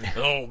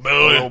 Oh,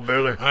 Billy. Hello,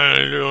 Billy. How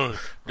you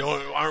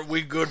doing? Aren't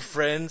we good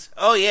friends?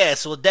 Oh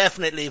yes, well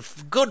definitely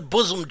good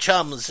bosom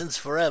chums since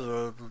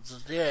forever.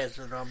 Yes,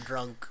 and I'm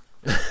drunk.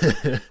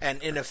 And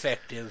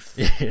ineffective.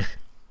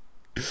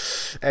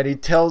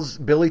 And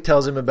Billy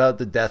tells him about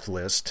the death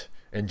list,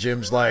 and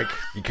Jim's like,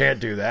 "You can't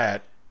do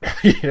that.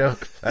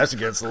 That's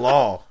against the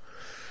law.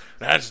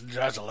 That's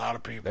a lot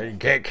of people. You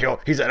can't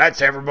kill." He said,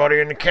 "That's everybody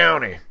in the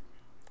county."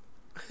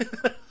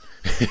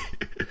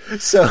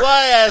 So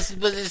yes,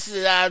 but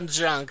I'm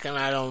drunk and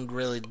I don't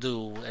really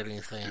do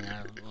anything.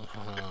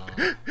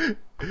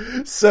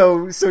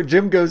 So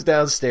Jim goes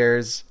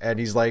downstairs, and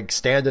he's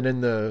standing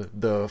in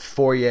the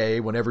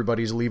foyer when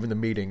everybody's leaving the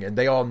meeting, and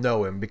they all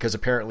know him because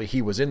apparently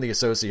he was in the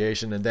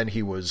association and then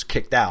he was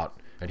kicked out,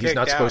 and he's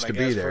not supposed to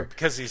be there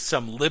because he's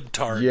some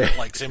libtard that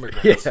likes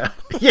immigrants.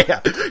 Yeah.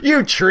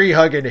 You tree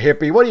hugging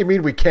hippie! What do you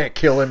mean we can't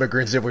kill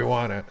immigrants if we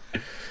want to?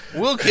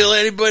 We'll kill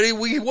anybody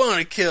we want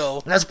to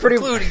kill,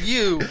 including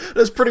you.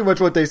 That's pretty much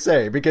what they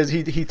say, because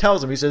he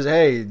tells him, he says,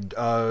 "Hey,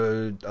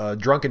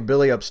 drunken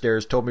Billy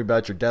upstairs told me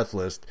about your death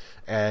list,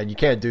 and you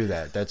can't do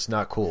that. That's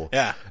not cool."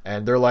 Yeah.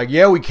 And they're like,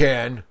 "Yeah, we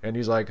can." And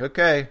he's like,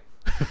 "Okay."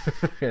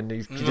 And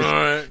he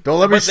just, "Don't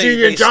let me see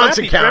you in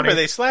Johnson County." Remember,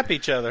 they slap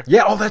each other.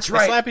 Yeah, oh, that's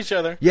right. They slap each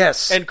other.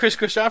 Yes. And Chris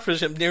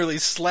Christopherson nearly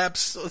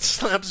slaps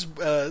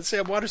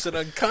Sam Waterston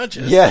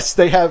unconscious. Yes,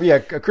 they have. Yeah,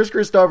 Chris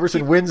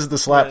Christopherson wins the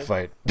slap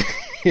fight.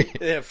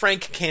 Yeah,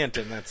 Frank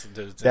Canton. That's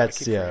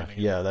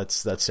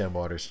Sam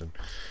Waterston.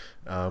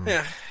 And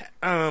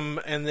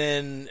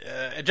then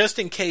just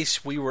in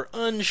case we were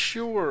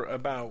unsure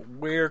about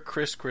where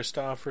Chris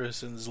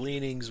Christopherson's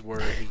leanings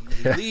were,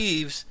 he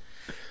leaves,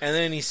 and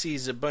then he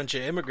sees a bunch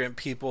of immigrant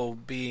people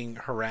being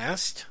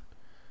harassed,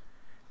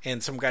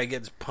 and some guy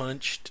gets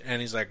punched,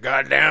 and he's like,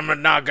 "God damn it,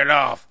 knock it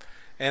off!"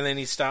 And then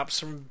he stops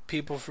some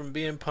people from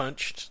being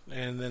punched,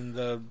 and then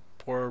the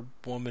poor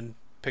woman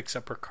picks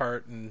up her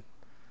cart and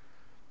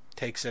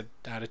takes it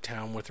out of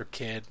town with her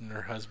kid and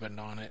her husband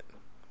on it.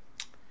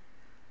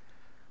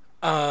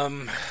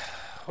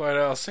 What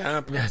else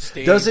happened,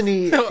 Steve? Doesn't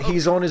he?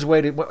 He's on his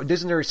way to.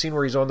 Isn't there a scene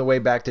where he's on the way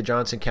back to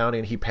Johnson County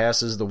and he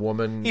passes the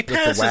woman with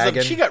the wagon?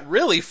 Them. She got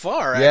really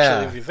far,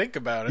 actually, if you think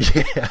about it.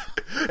 Yeah,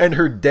 and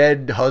her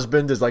dead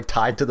husband is like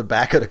tied to the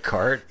back of the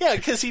cart. Yeah,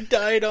 because he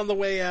died on the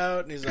way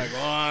out, and he's like,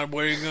 "Oh,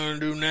 what are you gonna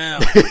do now?"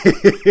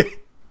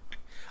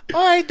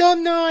 I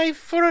don't know.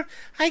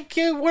 I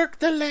can't work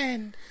the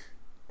land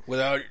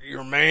without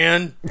your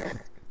man.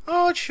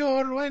 Oh,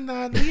 sure, why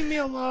not? Leave me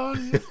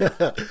alone. All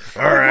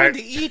I right. want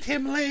to eat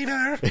him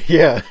later.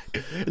 Yeah.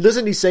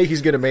 Doesn't he say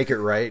he's going to make it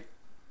right?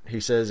 He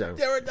says... I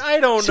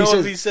don't know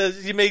if he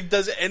says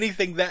does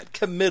anything that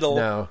committal.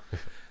 No.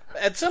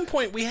 At some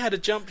point, we had a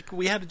jump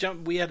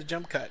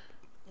cut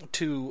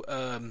to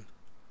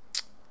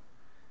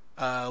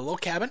a little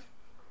cabin,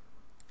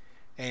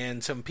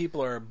 and some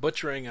people are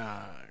butchering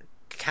a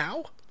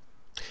cow.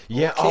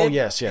 Yeah. Oh,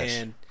 yes.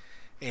 And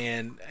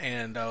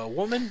a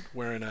woman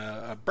wearing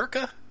a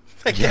burqa,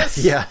 I guess.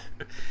 Yeah.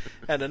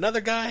 And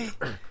another guy,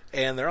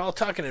 and they're all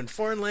talking in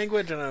foreign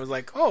language, and I was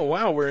like, "Oh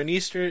wow, we're in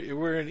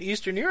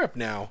Eastern Europe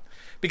now,"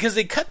 because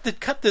they cut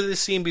to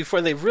this scene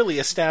before they've really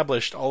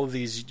established all of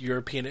these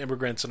European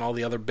immigrants and all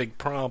the other big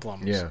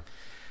problems. Yeah.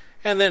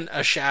 And then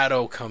a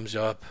shadow comes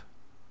up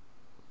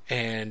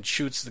and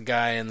shoots the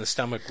guy in the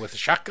stomach with a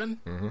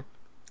shotgun,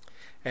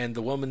 and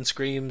the woman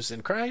screams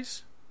and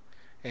cries,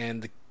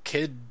 and the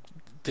kid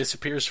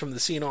disappears from the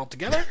scene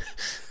altogether.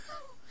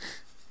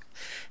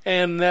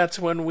 And that's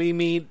when we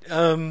meet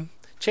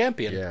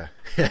Champion. Yeah.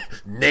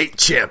 Nate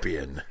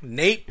Champion.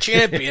 Nate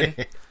Champion,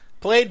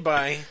 played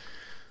by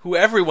who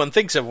everyone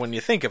thinks of when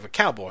you think of a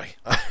cowboy.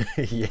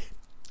 Yeah.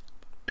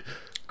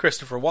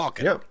 Christopher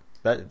Walken. Yep.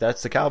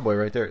 That's the cowboy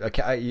right there.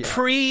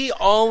 Pre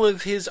all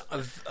of his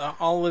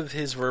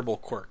verbal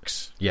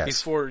quirks. Yes.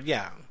 Before,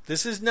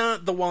 this is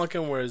not the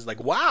Walken where it's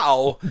like,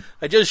 "Wow,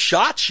 I just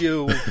shot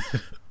you.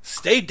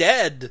 Stay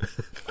dead.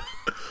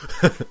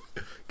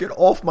 Get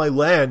off my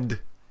land."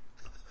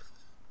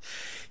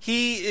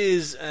 He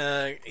is,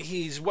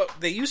 he's what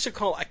they used to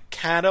call a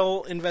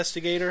cattle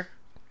investigator.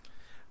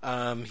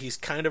 He's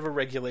kind of a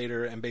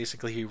regulator, and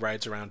basically he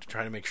rides around to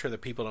try to make sure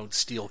that people don't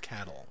steal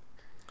cattle.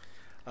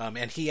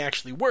 And he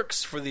actually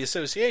works for the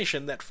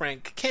association that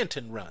Frank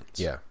Canton runs.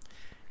 Yeah.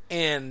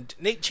 And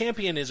Nate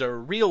Champion is a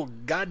real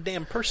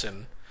goddamn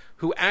person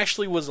who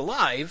actually was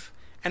alive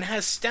and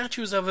has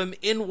statues of him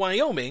in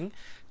Wyoming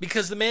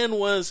because the man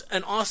was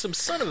an awesome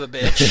son of a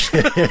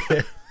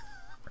bitch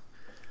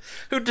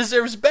who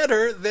deserves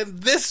better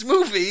than this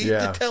movie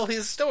to tell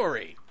his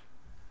story.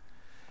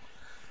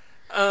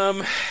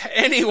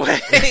 Anyway,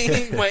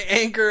 my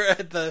anger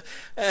at the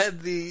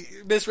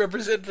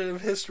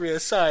misrepresentative history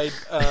aside,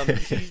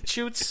 he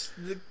shoots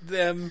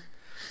them.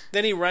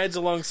 Then he rides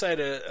alongside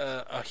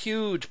a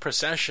huge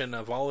procession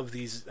of all of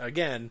these.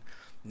 Again,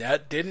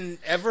 that didn't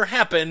ever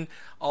happen.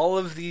 All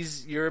of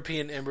these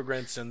European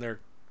immigrants and their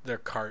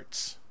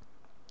carts,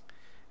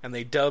 and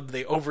they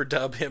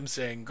overdub him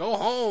saying, "Go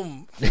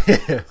home."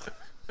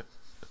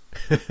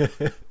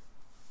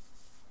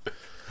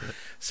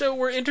 So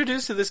we're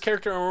introduced to this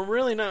character, and we're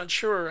really not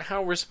sure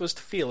how we're supposed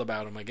to feel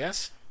about him, I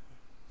guess.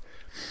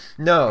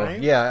 No,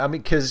 right? Yeah, I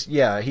mean, because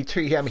he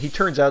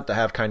turns out to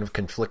have kind of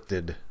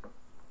conflicted.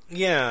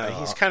 Yeah,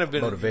 he's kind of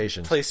been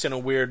motivations. Placed in a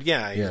weird.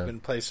 Yeah, he's been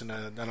placed in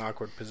an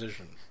awkward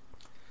position.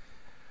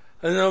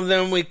 And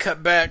then we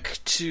cut back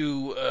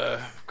to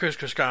Chris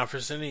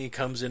Christopherson. He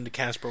comes into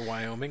Casper,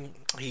 Wyoming.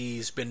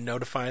 He's been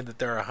notified that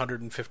there are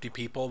 150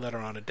 people that are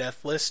on a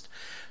death list.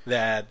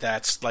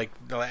 That's like,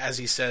 as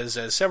he says,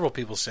 as several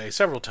people say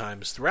several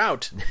times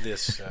throughout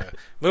this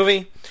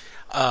movie,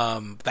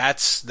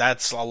 that's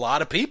a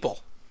lot of people.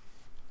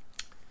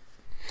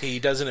 He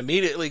doesn't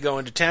immediately go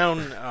into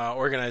town,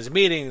 organize a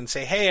meeting, and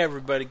say, "Hey,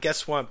 everybody,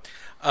 guess what?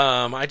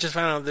 I just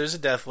found out there's a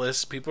death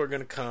list. People are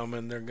going to come,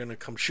 and they're going to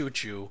come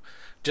shoot you.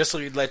 Just so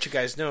we'd let you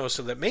guys know,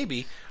 so that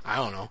maybe, I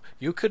don't know,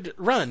 you could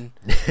run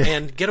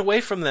and get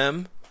away from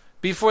them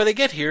before they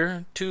get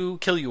here to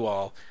kill you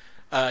all."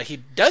 He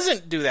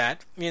doesn't do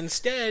that.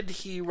 Instead,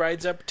 he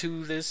rides up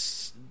to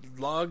this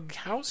log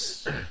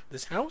house.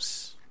 This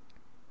house?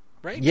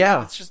 Right?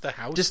 Yeah. It's just a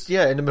house. Just,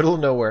 in the middle of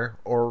nowhere,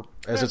 or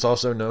as it's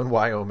also known,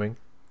 Wyoming.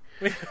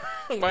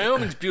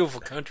 Wyoming's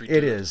beautiful country, too.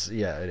 It is.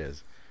 Yeah, it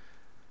is.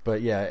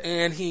 But, yeah.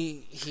 And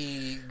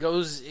he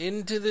goes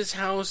into this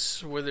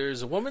house where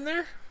there's a woman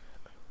there.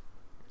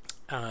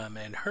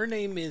 And her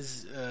name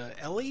is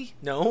Ellie?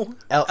 No?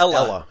 Ella.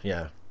 Ella,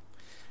 yeah.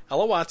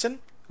 Ella Watson,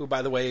 who,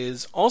 by the way,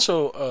 is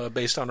also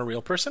based on a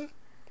real person.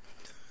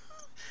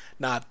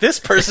 Not this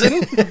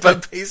person,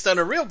 but based on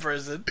a real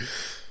person.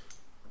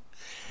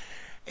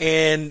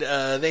 And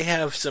they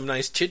have some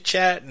nice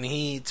chit-chat, and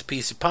he eats a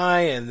piece of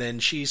pie, and then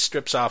she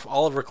strips off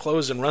all of her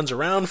clothes and runs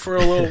around for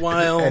a little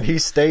while. And he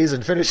stays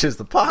and finishes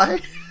the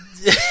pie.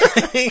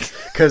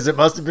 Because it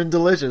must have been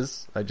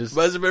delicious. Must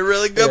have been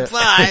really good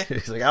pie.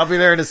 He's like, "I'll be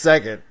there in a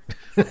second."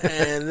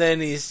 And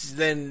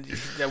then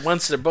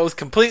once they're both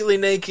completely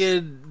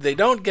naked, they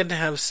don't get to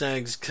have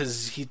sex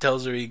because he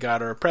tells her he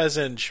got her a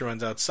present. She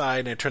runs outside,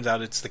 and it turns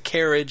out it's the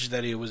carriage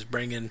that he was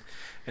bringing,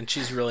 and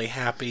she's really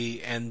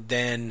happy. And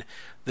then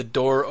the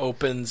door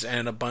opens,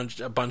 and a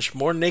bunch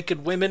more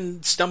naked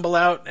women stumble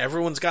out.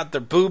 Everyone's got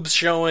their boobs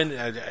showing.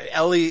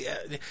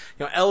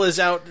 Ella's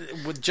out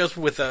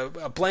with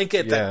a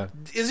blanket that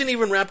isn't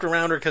even wrapped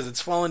around her because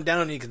it's fallen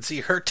down. And you can see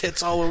her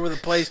tits all over the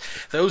place.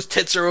 Those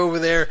tits are over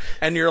there,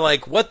 and you're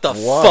like, "What the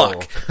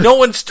fuck?" No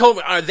one's told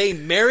me. Are they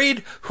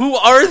married? Who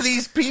are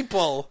these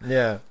people?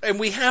 Yeah, and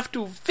we have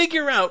to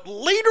figure out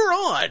later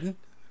on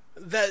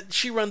that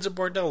she runs a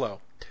bordello.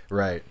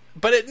 Right.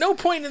 But at no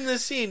point in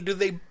this scene do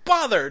they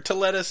bother to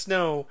let us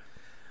know,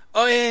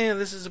 oh, yeah,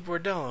 this is a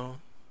bordello.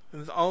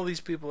 And all these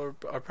people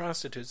are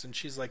prostitutes, and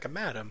she's like a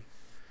madam.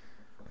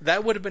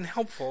 That would have been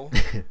helpful,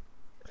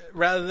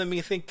 rather than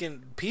me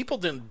thinking, people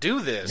didn't do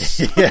this.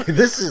 Yeah,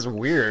 this is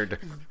weird.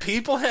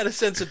 People had a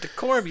sense of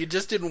decorum. You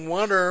just didn't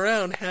wander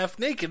around half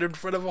naked in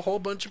front of a whole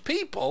bunch of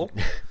people.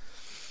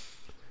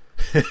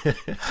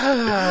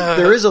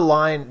 There is a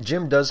line,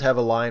 Jim does have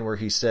a line where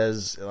he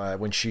says,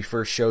 when she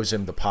first shows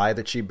him the pie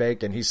that she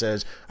baked, and he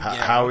says,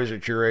 how is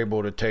it you're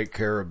able to take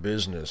care of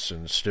business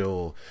and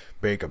still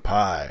bake a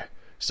pie?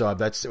 So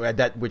that's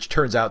that, which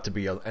turns out to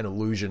be an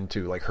allusion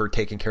to like her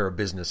taking care of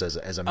business as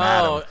a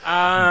madam.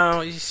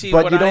 Oh, you see,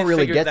 but what you don't I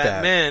really figured get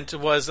that meant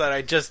was that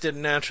I just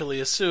didn't naturally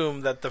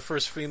assume that the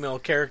first female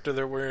character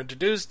that we're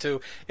introduced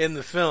to in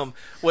the film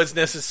was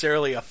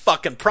necessarily a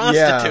fucking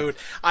prostitute.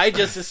 Yeah. I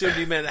just assumed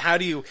he meant how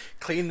do you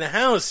clean the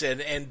house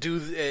and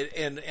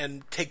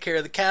take care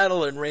of the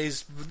cattle and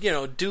raise,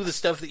 do the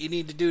stuff that you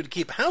need to do to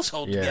keep a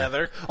household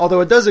together. Although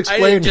it does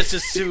explain, I didn't just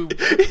assume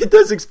it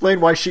does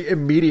explain why she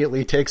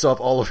immediately takes off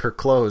all of her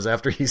clothes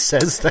after he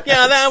says that.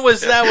 Yeah, that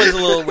was a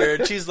little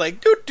weird. She's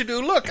like,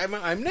 look,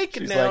 I'm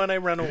naked now, and I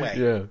run away.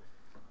 Yeah,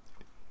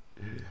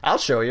 I'll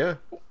show you.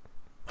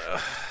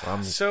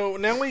 So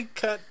now we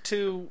cut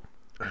to.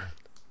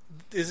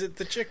 Is it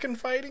the chicken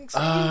fighting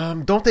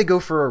scene? Don't they go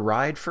for a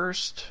ride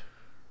first?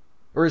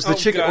 Or is the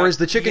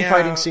chicken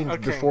fighting scene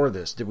before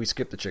this? Did we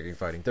skip the chicken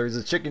fighting? There's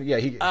a chicken. Yeah,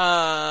 he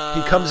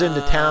comes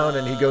into town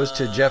and he goes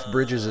to Jeff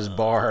Bridges'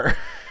 bar.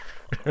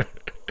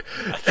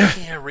 I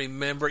can't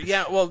remember.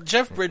 Yeah, well,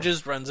 Jeff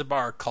Bridges runs a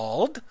bar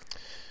called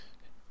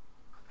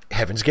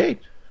Heaven's Gate.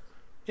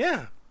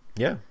 Yeah.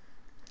 Yeah.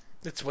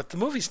 It's what the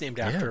movie's named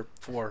after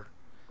for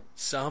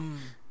some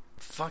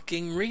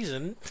fucking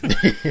reason.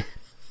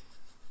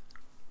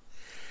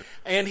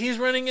 And he's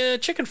running a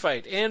chicken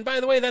fight. And by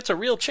the way, that's a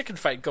real chicken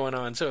fight going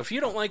on. So if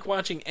you don't like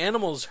watching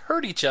animals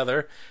hurt each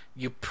other,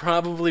 you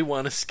probably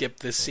want to skip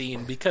this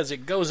scene because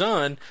it goes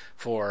on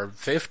for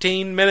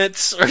 15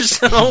 minutes or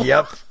so.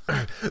 Yep.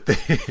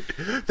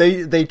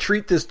 They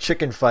treat this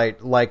chicken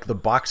fight like the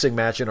boxing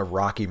match in a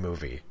Rocky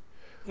movie.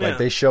 Like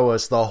they show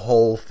us the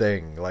whole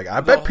thing. Like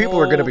I bet people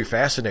are going to be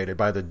fascinated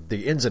by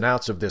the ins and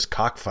outs of this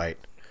cockfight.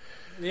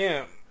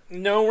 Yeah.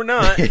 No, we're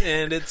not,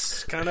 and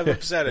it's kind of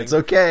upsetting. It's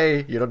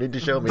okay. You don't need to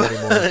show me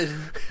anymore.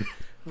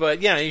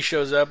 But yeah, he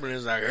shows up and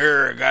he's like,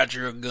 "Here, I got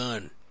you a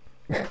gun."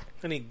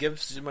 And he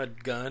gives him a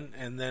gun,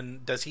 and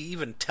then does he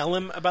even tell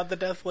him about the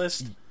death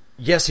list?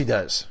 Yes, he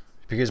does.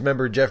 Because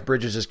remember, Jeff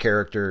Bridges'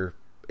 character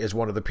is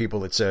one of the people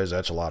that says,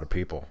 that's a lot of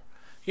people.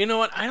 You know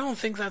what? I don't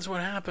think that's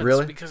what happens.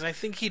 Really? Because I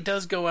think he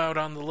does go out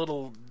on the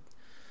little...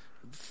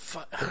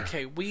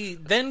 Okay, we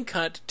then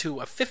cut to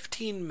a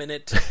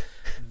 15-minute...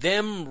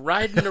 them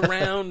riding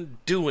around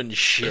doing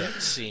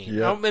shit scene.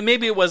 Yep.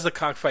 Maybe it was the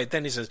cockfight.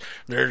 Then he says,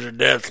 "There's a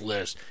death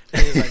list."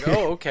 And he's like,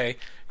 "Oh, okay.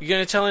 You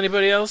gonna tell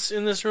anybody else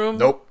in this room?"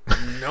 Nope.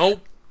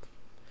 Nope.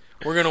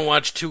 We're gonna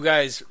watch two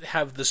guys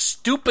have the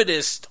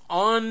stupidest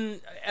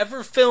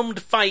ever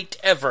filmed fight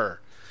ever,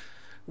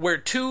 where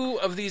two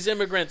of these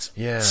immigrants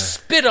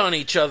spit on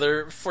each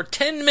other for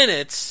 10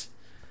 minutes,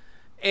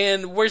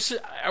 and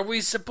are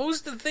we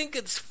supposed to think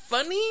it's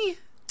funny?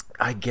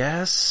 I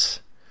guess.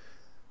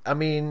 I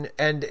mean,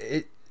 and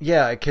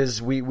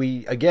because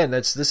we again,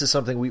 this is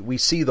something we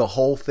see the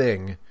whole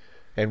thing,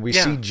 and we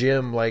see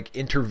Jim like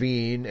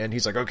intervene, and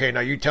he's like, "Okay,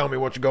 now you tell me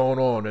what's going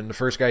on." And the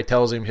first guy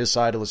tells him his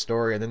side of the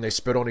story, and then they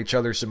spit on each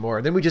other some more,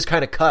 and then we just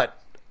kind of cut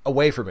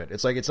away from it.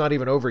 It's like it's not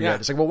even over yet.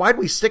 It's like, well, why did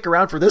we stick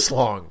around for this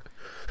long?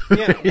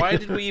 Yeah, why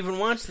did we even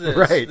watch this?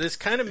 Right. This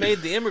kind of made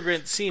the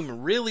immigrant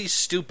seem really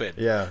stupid.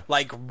 Yeah,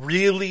 like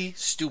really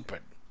stupid.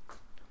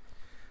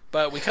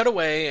 But we cut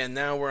away, and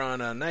now we're on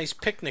a nice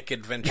picnic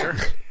adventure.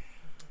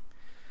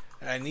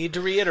 I need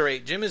to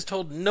reiterate, Jim has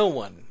told no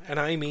one, and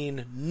I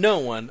mean no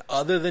one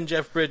other than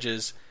Jeff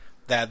Bridges,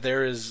 that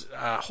there is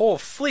a whole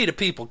fleet of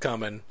people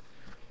coming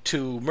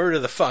to murder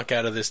the fuck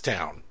out of this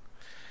town.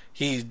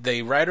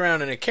 They ride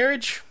around in a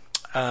carriage.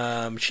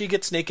 She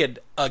gets naked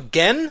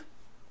again.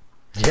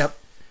 Yep.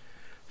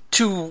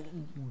 To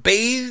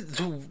bathe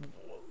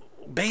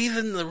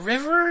in the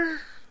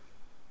river.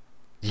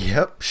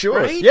 Yep, sure.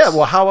 Right? Yeah,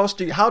 well,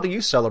 how do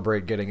you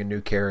celebrate getting a new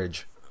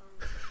carriage?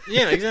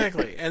 Yeah,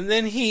 exactly. And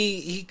then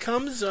he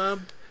comes up,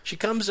 she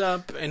comes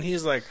up, and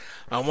he's like,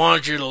 "I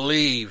want you to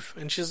leave."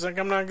 And she's like,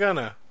 "I'm not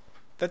gonna."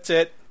 That's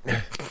it.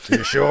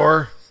 You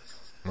sure?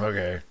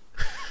 Okay.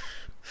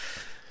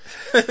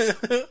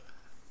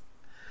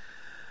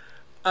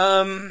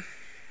 I'm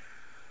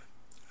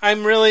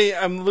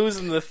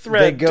losing the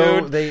thread,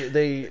 dude.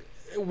 They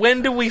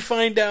When do we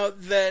find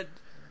out that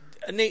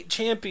Nate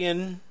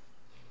Champion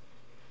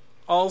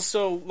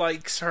also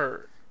likes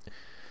her?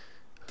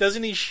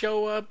 Doesn't he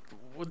show up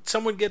when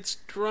someone gets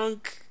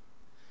drunk?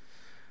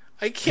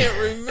 I can't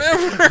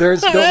remember.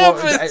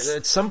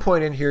 At some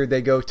point in here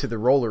they go to the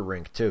roller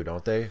rink too,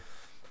 don't they?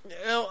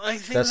 Well, I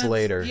think that's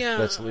later.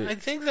 Yeah, I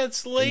think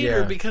that's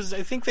later because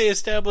I think they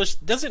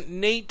established. Doesn't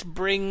Nate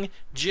bring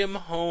Jim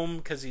home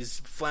because he's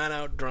flat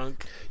out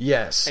drunk?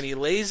 Yes, and he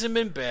lays him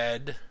in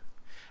bed,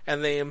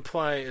 and they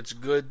imply it's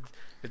good.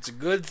 It's a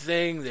good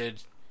thing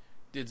that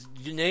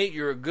Nate,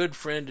 you're a good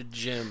friend of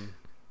Jim,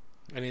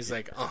 and he's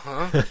like,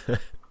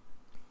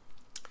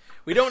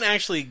 We don't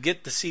actually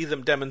get to see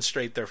them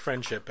demonstrate their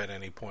friendship at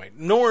any point,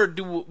 nor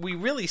do we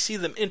really see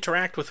them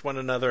interact with one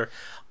another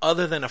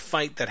other than a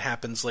fight that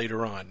happens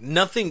later on.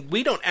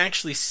 We don't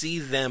actually see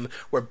them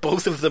where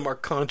both of them are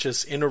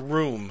conscious in a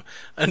room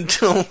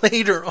until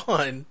later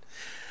on.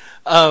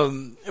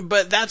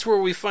 But that's where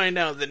we find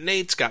out that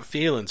Nate's got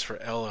feelings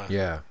for Ella.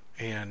 Yeah.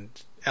 And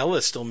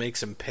Ella still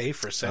makes him pay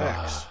for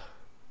sex.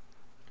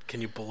 Can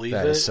you believe it?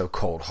 That is so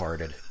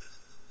cold-hearted.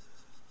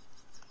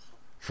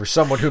 For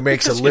someone who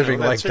makes a living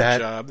like that.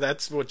 Job.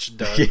 That's what she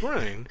does,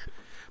 right?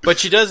 But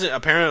she doesn't.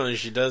 Apparently,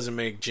 she doesn't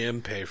make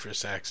Jim pay for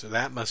sex, so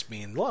that must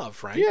mean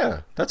love, right?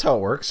 Yeah, that's how it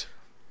works.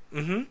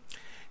 Mm-hmm.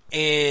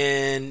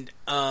 And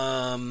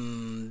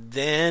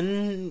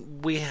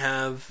then we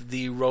have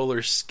the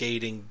roller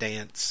skating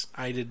dance.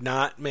 I did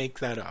not make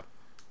that up.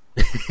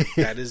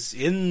 That is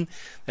in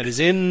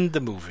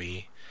the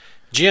movie.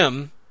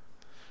 Jim,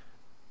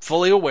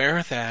 fully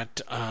aware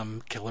that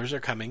killers are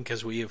coming,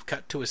 because we have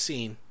cut to a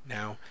scene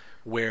now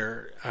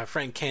where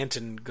Frank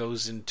Canton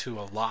goes into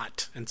a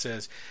lot and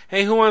says,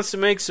 "Hey, who wants to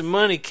make some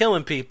money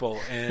killing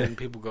people?" And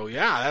people go,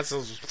 "Yeah, that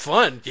sounds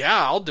fun.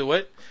 Yeah, I'll do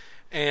it."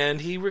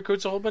 And he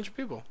recruits a whole bunch of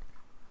people.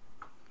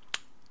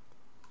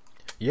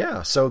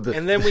 Yeah,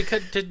 and then we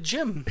cut to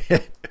Jim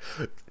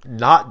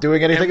not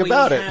doing anything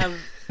about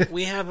it.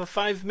 We have a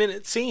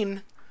 5-minute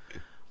scene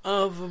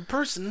of a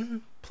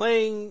person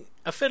playing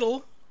a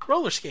fiddle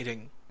roller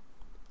skating.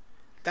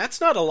 That's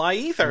not a lie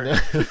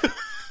either.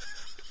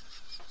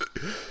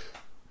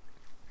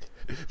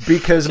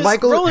 Because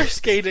Michael roller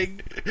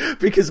skating.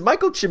 Because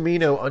Michael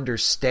Cimino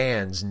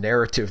understands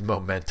narrative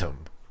momentum.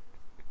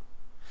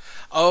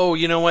 Oh,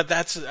 you know what?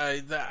 That's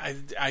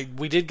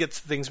we did get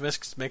things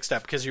mixed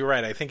up, because you're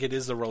right. I think it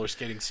is the roller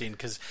skating scene,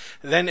 because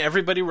then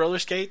everybody roller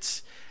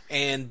skates,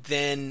 and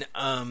then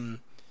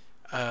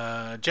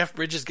Jeff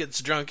Bridges gets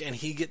drunk and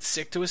he gets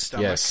sick to his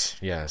stomach.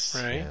 Yes,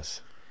 right?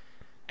 Yes.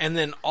 And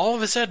then all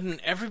of a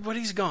sudden,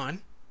 everybody's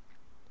gone,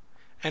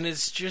 and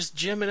it's just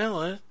Jim and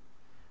Ella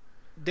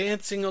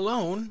dancing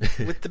alone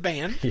with the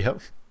band.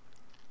 Yep.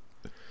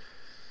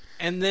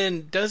 And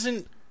then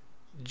doesn't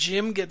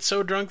Jim get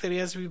so drunk that he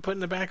has to be put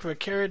in the back of a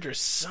carriage or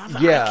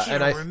something? Yeah, I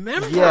can't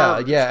remember.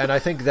 Yeah, and I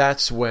think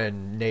that's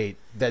when Nate.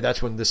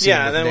 That's when the scene.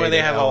 Yeah, with then Nate when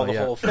they have Ella, all the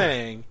whole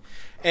thing,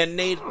 and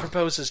Nate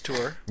proposes to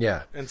her.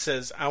 Yeah, and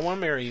says, "I want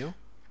to marry you."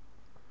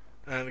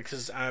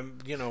 Because I'm,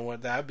 you know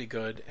what, that'd be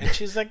good. And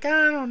she's like,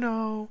 "I don't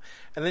know."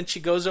 And then she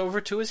goes over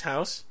to his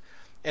house,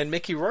 and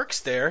Mickey Rourke's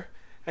there.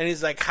 And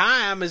he's like,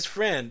 "Hi, I'm his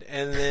friend."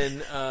 And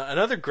then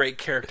another great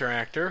character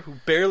actor who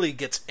barely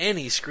gets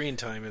any screen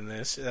time in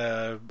this.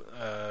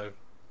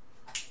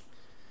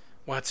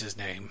 What's his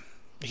name?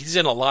 He's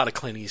in a lot of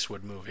Clint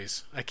Eastwood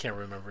movies. I can't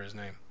remember his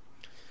name.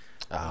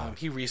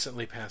 He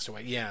recently passed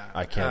away. Yeah.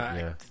 I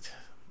can't,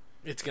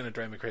 It's going to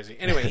drive me crazy.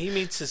 Anyway, he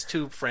meets his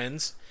two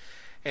friends,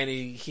 and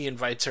he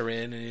invites her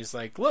in, and he's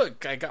like,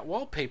 "Look, I got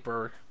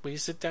wallpaper. Will you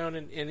sit down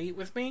and eat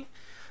with me?"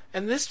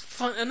 And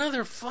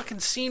another fucking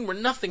scene where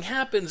nothing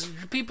happens.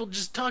 People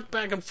just talk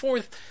back and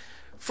forth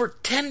for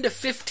 10 to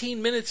 15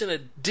 minutes in a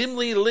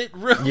dimly lit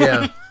room.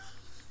 Yeah.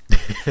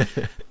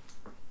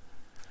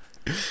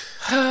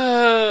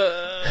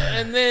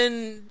 And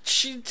then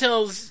she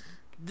tells,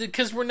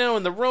 because we're now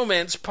in the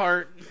romance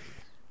part,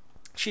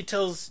 she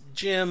tells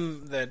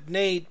Jim that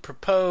Nate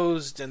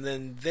proposed, and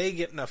then they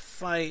get in a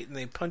fight and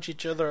they punch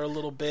each other a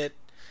little bit.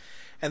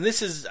 And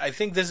I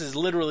think this is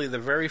literally the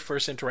very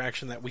first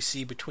interaction that we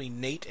see between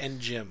Nate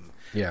and Jim.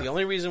 Yeah. The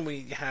only reason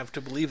we have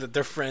to believe that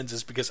they're friends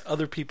is because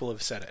other people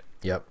have said it.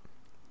 Yep.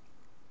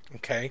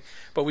 Okay?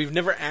 But we've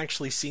never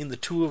actually seen the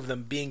two of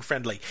them being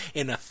friendly.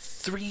 In a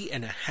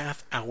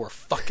 3.5-hour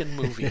fucking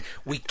movie,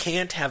 we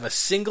can't have a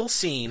single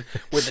scene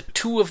where the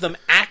two of them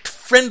act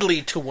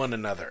friendly to one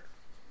another.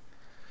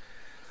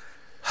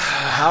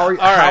 How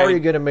are you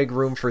going to make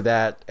room for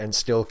that and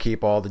still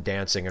keep all the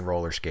dancing and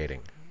roller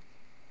skating?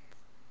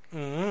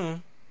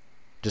 Mm-hmm.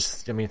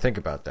 Just, think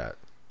about that.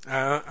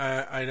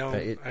 I don't.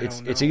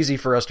 It's easy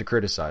for us to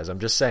criticize. I'm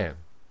just saying.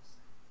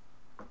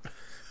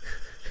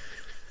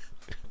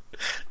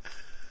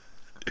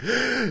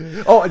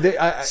 Oh,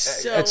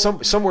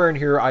 somewhere in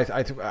here, I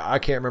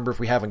can't remember if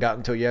we haven't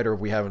gotten to it yet, or if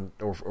we haven't,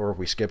 or if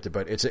we skipped it.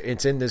 But it's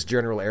in this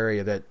general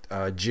area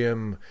that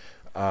Jim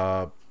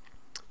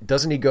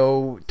doesn't he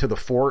go to the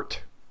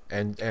fort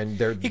and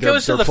they're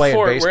goes to the playing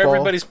fort baseball, where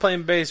everybody's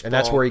playing baseball, and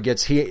that's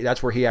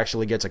where he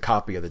actually gets a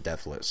copy of the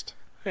death list.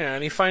 Yeah,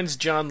 and he finds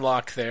John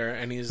Locke there,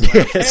 and he's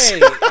like, Yes.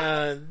 "Hey,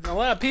 a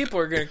lot of people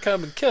are going to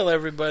come and kill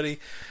everybody.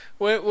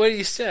 What do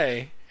you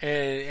say?"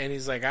 And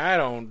he's like, "I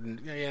don't.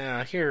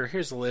 Yeah,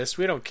 here's the list.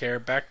 We don't care.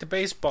 Back to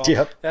baseball."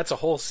 Yep. That's a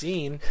whole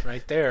scene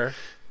right there.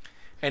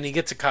 And he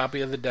gets a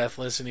copy of the death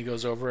list, and he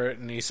goes over it,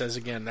 and he says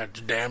again,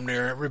 "That's damn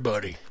near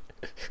everybody."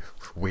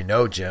 We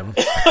know, Jim.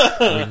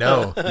 We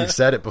know. You've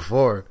said it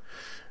before.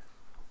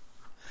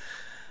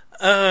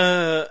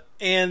 And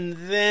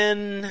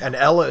then... And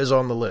Ella is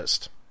on the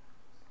list.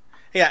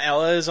 Yeah,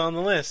 Ella is on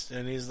the list,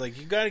 and he's like,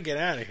 "You got to get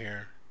out of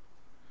here."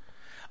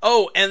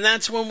 Oh, and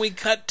that's when we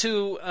cut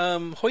to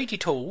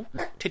Hoity-To,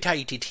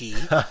 Titi,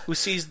 who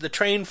sees the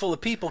train full of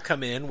people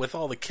come in with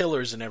all the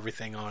killers and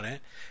everything on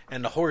it,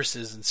 and the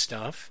horses and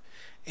stuff.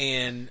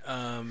 And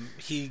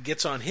he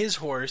gets on his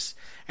horse,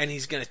 and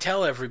he's going to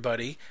tell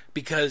everybody,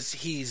 because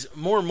he's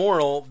more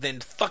moral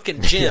than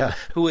fucking Jim, Yeah.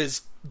 who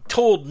has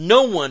told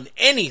no one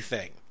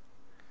anything.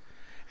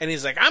 And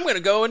he's like, "I'm going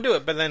to go and do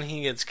it," but then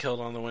he gets killed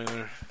on the way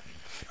there.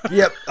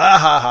 Yep. Ah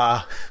ha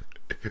ha.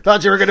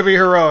 Thought you were going to be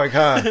heroic,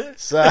 huh?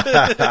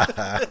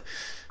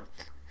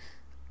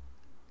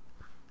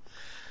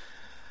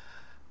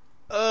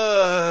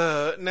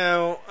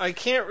 Now, I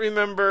can't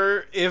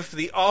remember if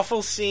the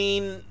awful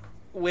scene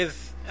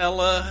with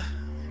Ella...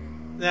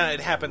 No,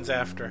 it happens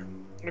after.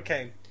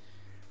 Okay.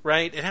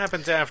 Right? It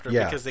happens after,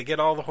 Yeah. because they get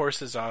all the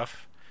horses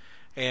off.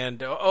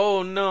 And,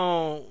 oh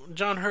no,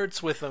 John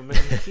Hurt's with them, and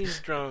he's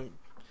drunk.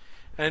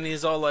 And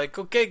he's all like,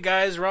 "Okay,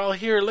 guys, we're all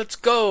here, let's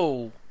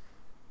go."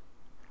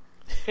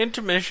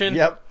 Intermission.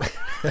 Yep.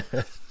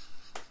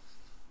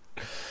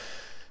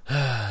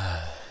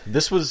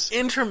 This was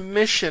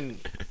Intermission.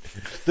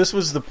 This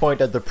was the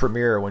point at the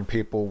premiere when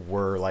people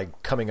were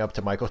like coming up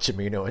to Michael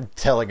Cimino and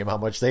telling him how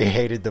much they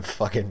hated the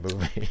fucking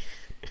movie.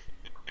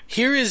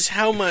 Here is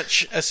how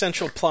much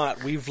essential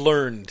plot we've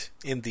learned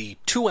in the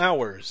 2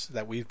 hours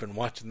that we've been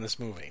watching this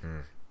movie.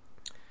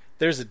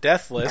 There's a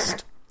death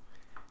list,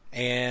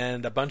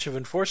 and a bunch of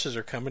enforcers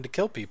are coming to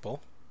kill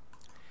people.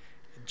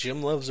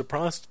 Jim loves a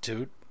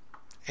prostitute,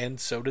 and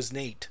so does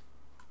Nate.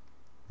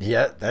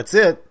 Yeah, that's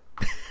it.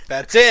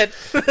 That's it.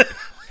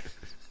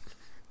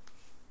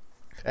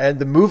 And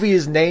the movie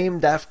is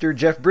named after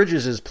Jeff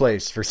Bridges'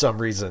 place for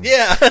some reason.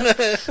 Yeah.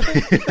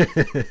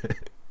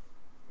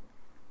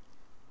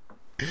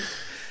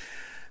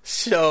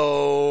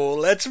 So,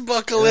 let's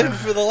buckle in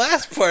for the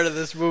last part of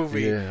this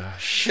movie. Yeah.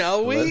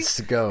 Shall we?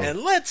 Let's go. And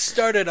let's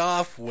start it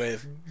off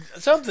with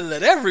something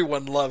that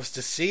everyone loves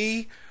to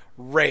see: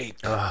 rape.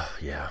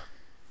 Yeah.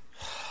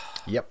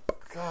 Yep.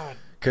 God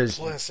Because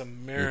bless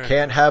America. you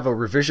can't have a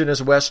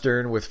revisionist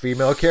Western with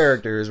female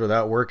characters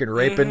without working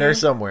rape in there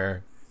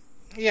somewhere.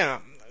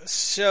 Yeah.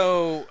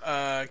 So,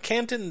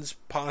 Canton's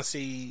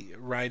posse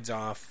rides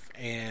off,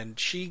 and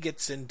she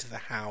gets into the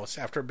house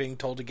after being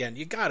told again,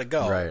 "You gotta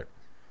go." Right.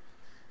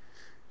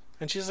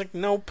 And she's like,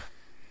 "Nope."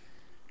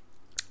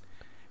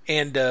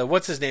 And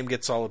what's his name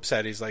gets all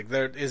upset. He's like,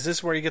 "Is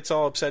this where he gets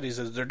all upset?" He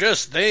says, "They're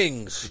just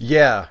things.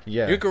 Yeah,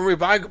 yeah. You can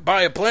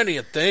buy plenty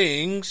of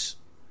things."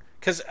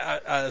 Because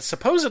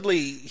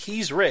supposedly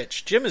he's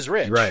rich. Jim is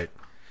rich. Right.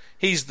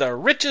 He's the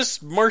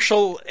richest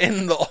marshal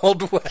in the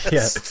Old West.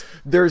 Yeah.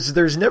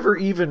 There's never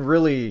even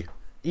really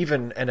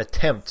even an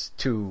attempt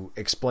to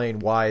explain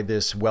why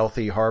this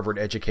wealthy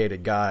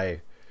Harvard-educated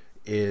guy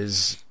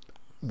is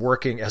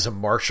working as a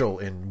marshal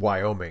in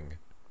Wyoming.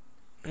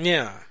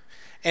 Yeah.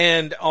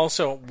 And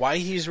also why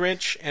he's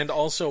rich, and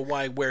also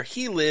why where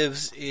he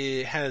lives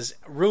it has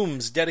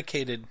rooms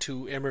dedicated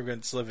to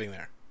immigrants living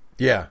there.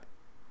 Yeah.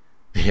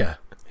 Yeah.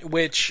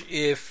 Which,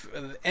 if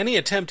any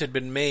attempt had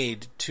been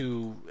made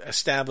to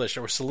establish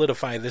or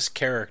solidify this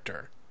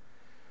character,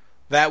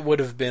 that would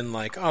have been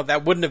like, oh,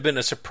 that wouldn't have been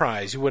a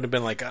surprise. You would have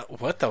been like,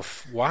 what the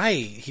why?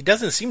 He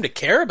doesn't seem to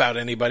care about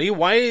anybody.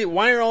 Why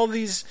are all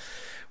these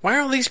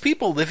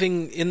people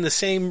living in the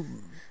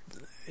same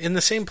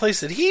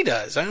place that he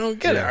does? I don't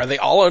get it. Are they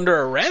all under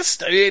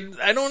arrest? I mean,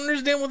 I don't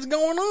understand what's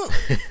going on.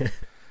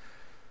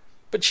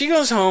 But she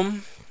goes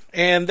home,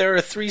 and there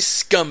are 3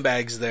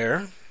 scumbags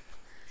there.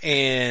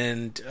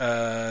 And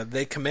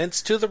they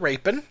commence to the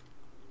raping.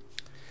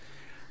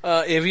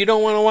 If you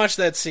don't want to watch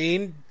that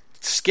scene,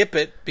 skip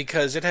it,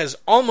 because it has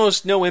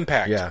almost no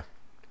impact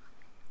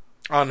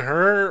on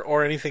her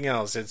or anything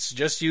else. It's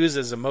just used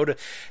as a motive.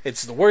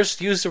 It's the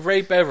worst use of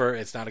rape ever.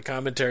 It's not a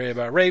commentary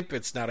about rape.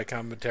 It's not a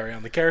commentary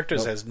on the characters.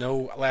 Nope. It has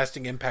no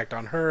lasting impact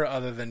on her,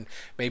 other than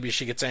maybe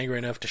she gets angry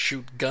enough to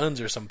shoot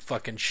guns or some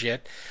fucking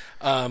shit.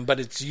 But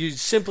it's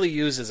simply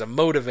used as a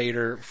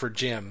motivator for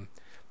Jim.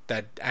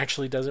 that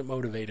actually doesn't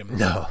motivate him.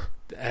 No.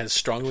 As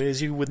strongly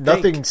as you would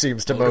Nothing think.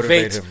 seems to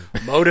motivate him.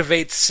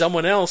 Motivates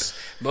someone else.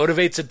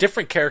 Motivates a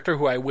different character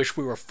who I wish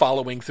we were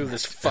following through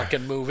this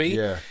fucking movie.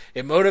 Yeah.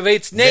 It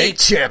motivates Nate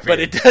Champion. but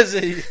it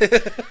doesn't.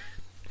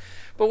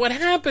 But what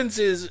happens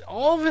is,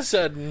 all of a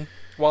sudden,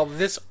 while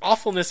this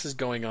awfulness is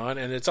going on,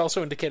 and it's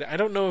also indicated, I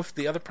don't know if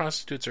the other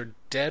prostitutes are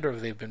dead or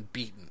if they've been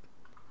beaten.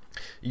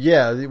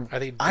 Yeah. Are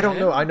they dead? I don't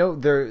know. I know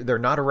they're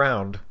not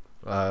around.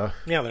 Yeah,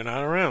 they're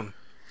not around.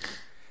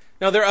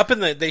 No, they're up in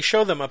the... They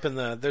show them up in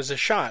the... There's a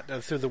shot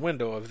through the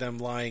window of them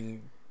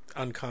lying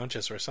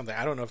unconscious or something.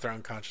 I don't know if they're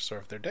unconscious or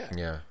if they're dead.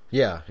 Yeah.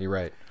 Yeah, you're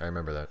right. I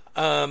remember that.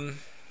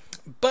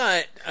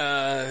 But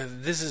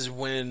this is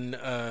when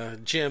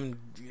Jim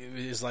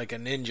is like a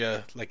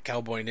ninja, like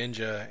cowboy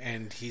ninja,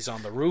 and he's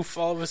on the roof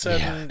all of a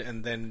sudden,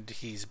 and then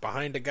he's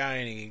behind a guy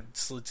and he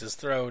slits his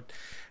throat,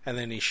 and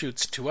then he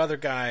shoots 2 other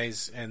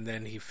guys, and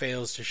then he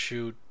fails to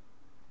shoot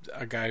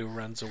a guy who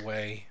runs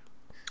away.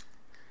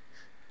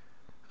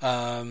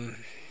 And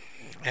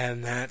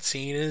that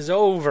scene is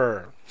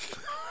over.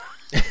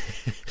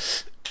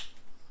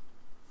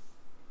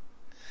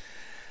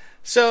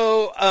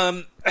 So,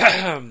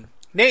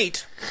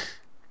 Nate,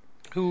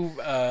 who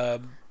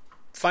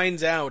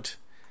finds out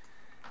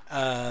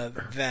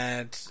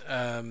that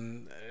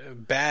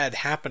bad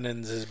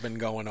happenings has been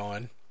going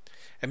on,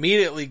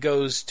 immediately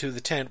goes to the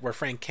tent where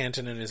Frank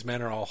Kenton and his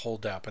men are all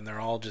holed up, and they're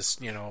all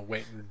just,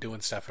 waiting, doing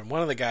stuff. And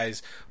one of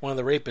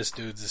the rapist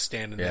dudes is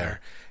standing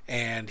there,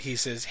 and he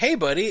says, "Hey,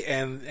 buddy,"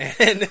 and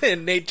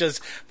Nate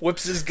just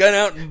whips his gun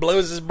out and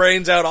blows his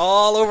brains out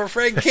all over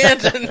Frank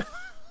Kenton.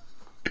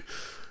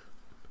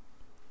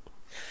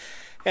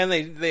 And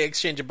they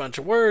exchange a bunch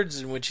of words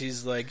in which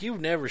he's like,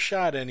 "You've never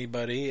shot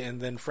anybody," and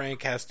then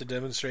Frank has to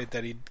demonstrate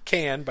that he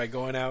can by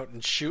going out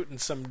and shooting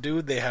some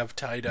dude they have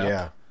tied up.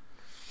 Yeah.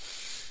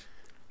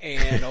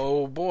 And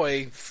oh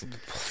boy,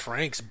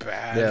 Frank's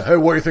bad. Yeah. Hey,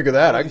 what do you think of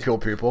that? I can kill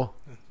people.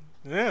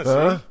 Yeah,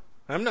 see?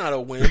 I'm not a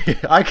wimp.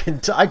 I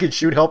can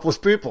shoot helpless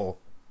people.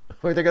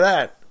 What do you think of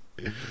that?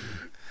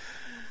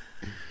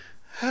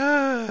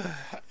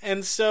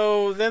 And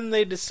so then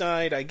they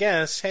decide, I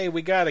guess, hey,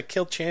 we gotta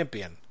kill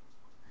Champion.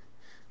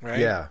 Right?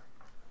 Yeah.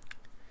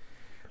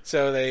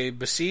 So they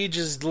besiege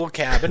his little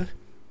cabin.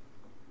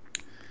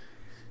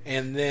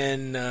 And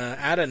then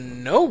out of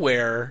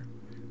nowhere,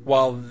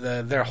 while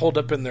they're holed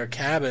up in their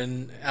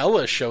cabin,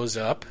 Ella shows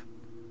up.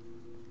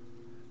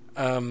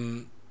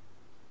 And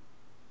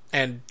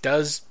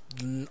does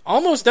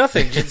almost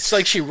nothing. It's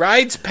like she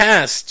rides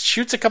past,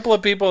 shoots a couple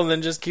of people, and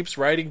then just keeps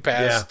riding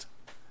past.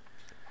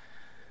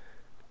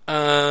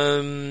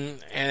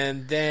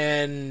 And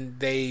then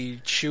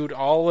they shoot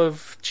all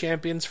of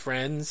Champion's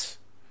friends,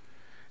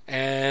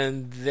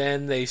 and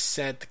then they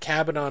set the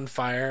cabin on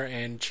fire,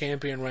 and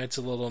Champion writes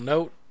a little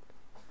note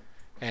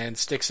and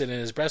sticks it in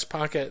his breast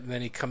pocket, and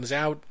then he comes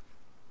out,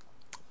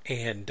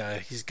 and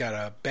he's got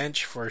a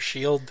bench for a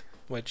shield,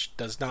 which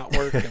does not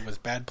work. It was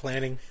bad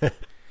planning.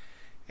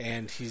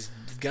 And his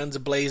guns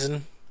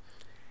a-blazing,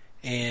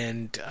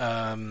 and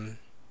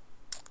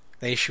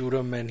they shoot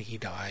him, and he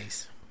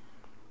dies.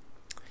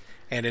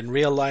 And in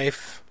real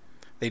life,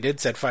 they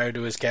did set fire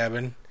to his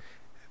cabin.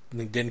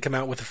 He didn't come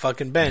out with a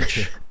fucking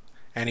bench.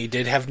 And he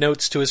did have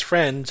notes to his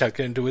friend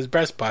tucked into his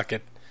breast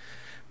pocket.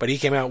 But he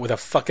came out with a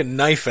fucking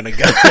knife and a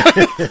gun.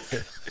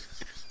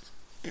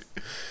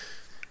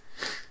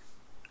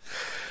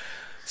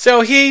 So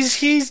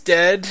he's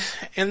dead.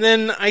 And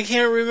then I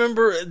can't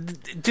remember.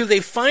 Do they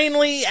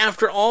finally,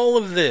 after all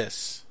of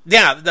this...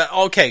 Yeah,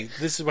 okay,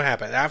 this is what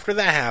happened. After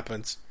that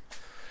happens,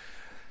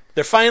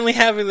 they're finally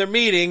having their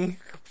meeting...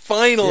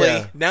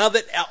 Finally, now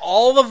that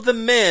all of the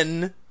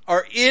men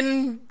are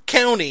in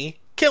county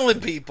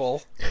killing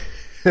people,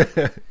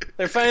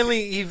 he's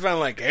finally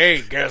like,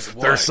 "Hey, guess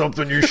what? There's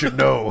something you should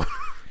know.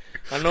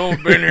 I know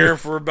I've been here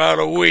for about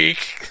a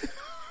week.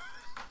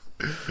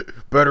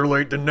 Better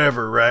late than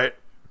never, right?"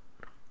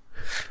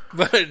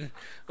 But,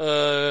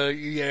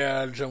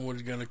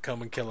 someone's gonna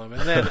come and kill him.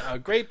 And then a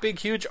great big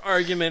huge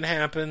argument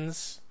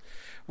happens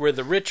where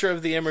the richer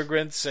of the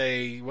immigrants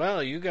say,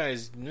 "Well, you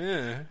guys,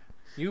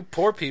 you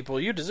poor people,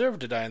 you deserve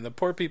to die." And the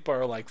poor people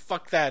are like,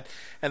 "Fuck that."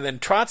 And then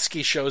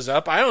Trotsky shows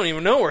up. I don't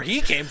even know where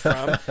he came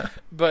from.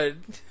 But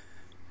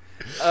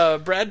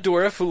Brad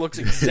Dourif, who looks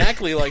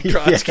exactly like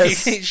Trotsky,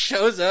 he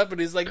shows up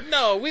and he's like,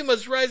 "No, we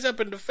must rise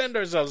up and defend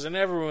ourselves." And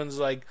everyone's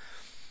like,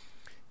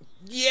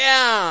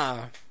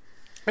 "Yeah."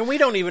 And we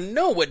don't even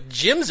know what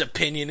Jim's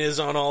opinion is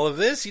on all of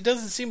this. He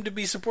doesn't seem to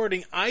be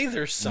supporting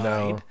either side.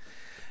 No.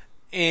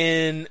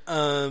 And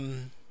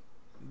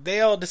they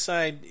all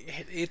decide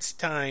it's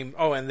time.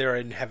 Oh, and they're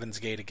in Heaven's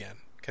Gate again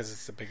because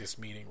it's the biggest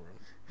meeting room,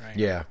 right?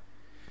 Yeah.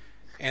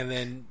 And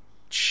then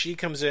she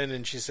comes in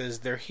and she says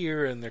they're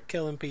here and they're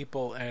killing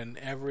people, and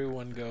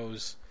everyone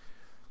goes,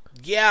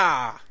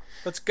 "Yeah,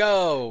 let's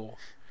go."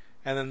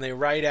 And then they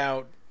ride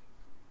out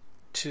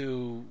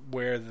to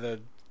where the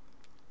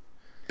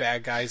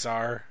bad guys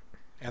are,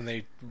 and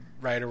they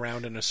ride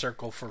around in a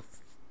circle for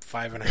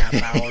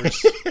 5.5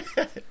 hours.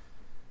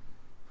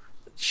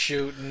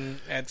 shooting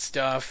at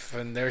stuff,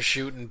 and they're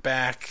shooting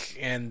back,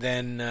 and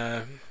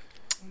then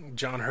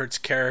John Hurt's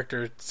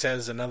character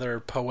says another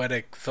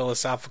poetic,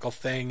 philosophical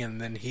thing, and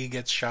then he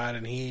gets shot,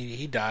 and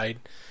he died.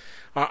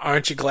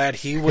 Aren't you glad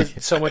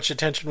so much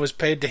attention was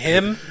paid to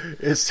him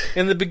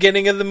in the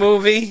beginning of the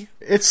movie?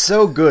 It's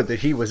so good that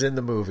he was in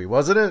the movie,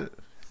 wasn't it?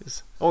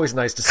 It's always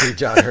nice to see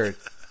John Hurt.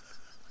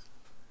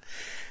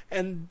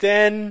 And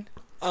then,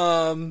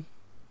 what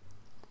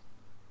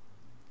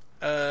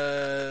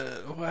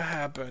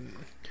happened?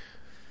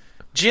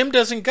 Jim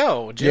doesn't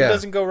go. Jim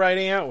doesn't go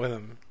riding out with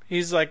him.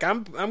 He's like,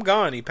 I'm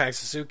gone. He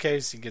packs a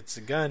suitcase. He gets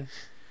a gun.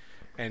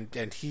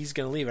 And he's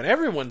going to leave. And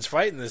everyone's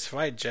fighting this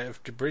fight.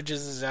 Jeff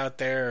Bridges is out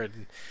there,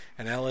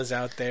 and Ella's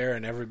out there,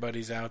 and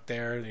everybody's out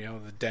there. You know,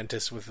 the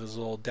dentist with his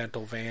little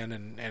dental van,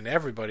 and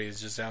everybody is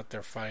just out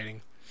there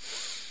fighting.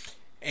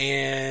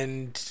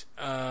 And,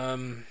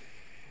 and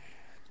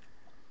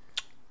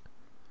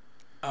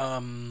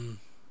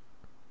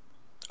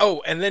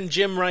then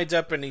Jim rides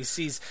up and he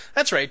sees...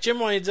 That's right, Jim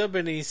rides up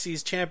and he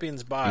sees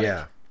Champion's body.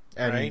 Yeah,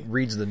 and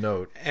reads the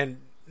note.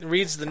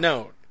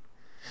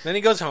 Then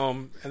he goes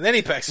home, and then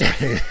he packs up.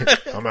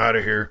 I'm out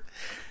of here.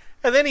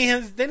 And then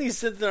he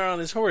sits there on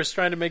his horse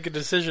trying to make a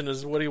decision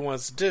as to what he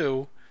wants to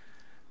do.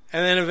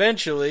 And then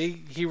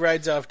eventually he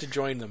rides off to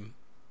join them.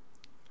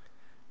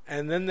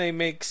 And then they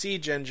make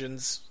siege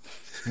engines.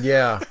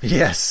 Yeah,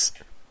 yes.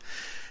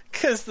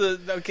 Because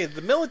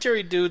the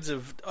military dudes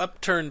have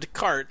upturned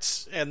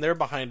carts, and they're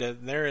behind it,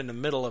 and they're in the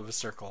middle of a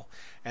circle.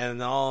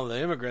 And all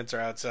the immigrants are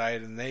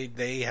outside, and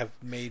they have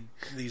made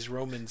these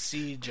Roman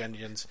siege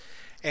engines.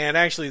 And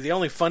actually, the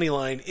only funny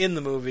line in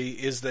the movie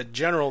is that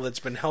general that's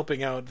been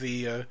helping out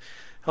the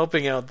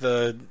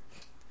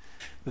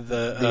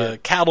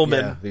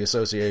cattlemen. Yeah, the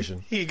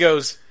association. He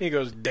goes,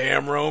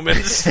 "Damn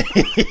Romans."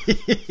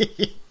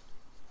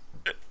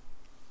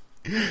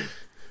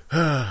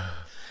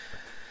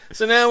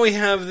 So now we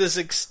have this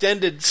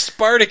extended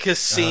Spartacus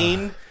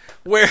scene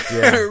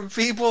where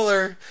people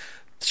are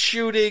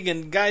shooting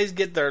and guys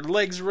get their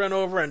legs run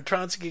over and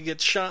Trotsky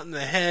gets shot in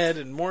the head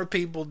and more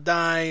people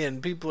die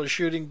and people are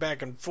shooting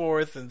back and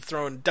forth and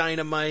throwing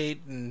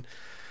dynamite and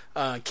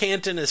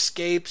Canton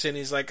escapes and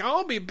he's like,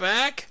 "I'll be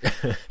back."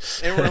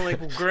 And we're like,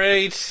 well,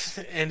 great.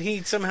 And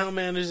he somehow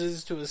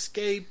manages to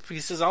escape. He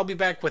says, "I'll be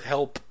back with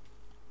help."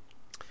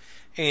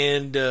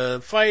 And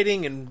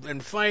fighting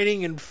and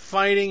fighting and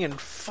fighting and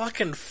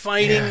fucking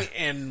fighting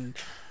and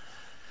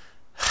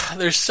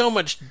there's so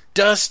much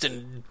dust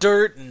and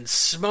dirt and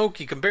smoke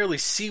you can barely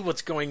see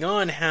what's going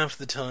on half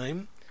the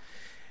time.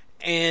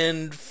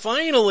 And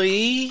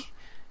finally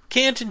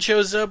Canton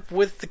shows up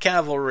with the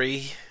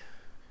cavalry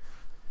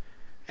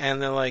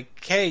and they're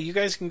like, "Hey, you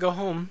guys can go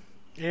home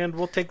and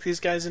we'll take these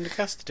guys into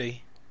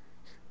custody."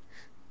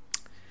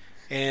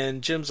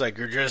 And Jim's like,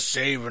 "You're just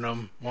saving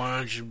them. Why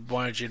don't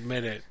you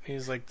admit it?"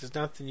 He's like, "There's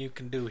nothing you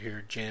can do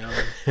here, Jim."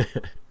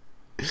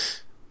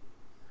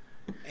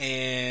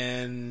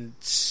 And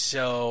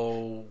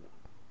so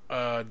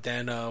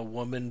then a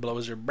woman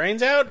blows her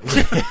brains out.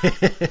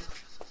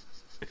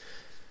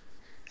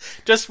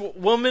 Just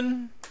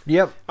woman.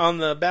 Yep. On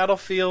the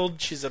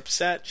battlefield, she's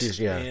upset.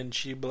 And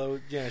she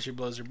blows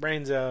her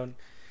brains out.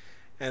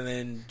 And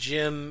then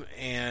Jim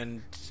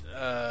and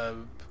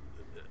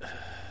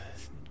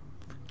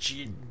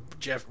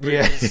Jeff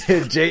Bridges,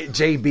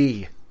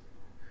 JB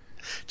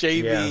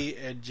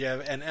and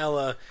Jeff and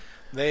Ella,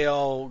 they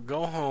all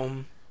go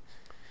home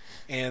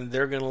and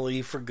they're going to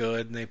leave for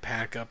good and they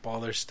pack up all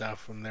their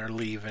stuff and they're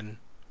leaving.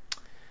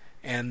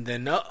 And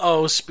then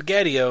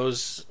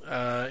SpaghettiOs,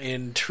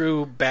 in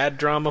true bad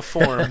drama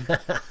form,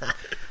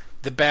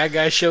 the bad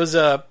guy shows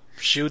up,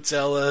 shoots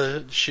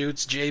Ella,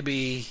 shoots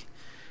JB,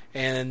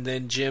 and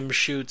then Jim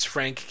shoots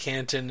Frank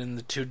Canton and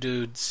the two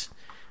dudes,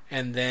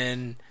 and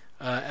then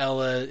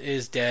Ella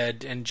is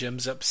dead and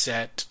Jim's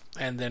upset,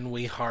 and then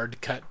we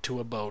hard cut to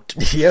a boat.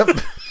 Yep.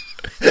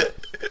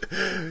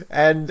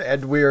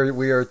 and we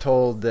are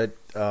told that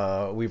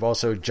we've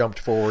also jumped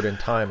forward in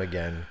time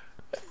again.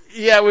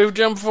 Yeah, we've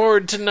jumped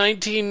forward to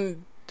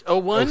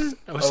 1901?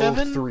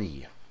 07?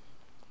 03.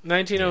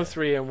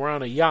 1903, and we're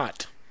on a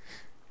yacht.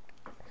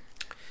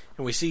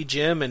 And we see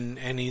Jim,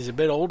 and he's a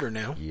bit older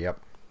now. Yep.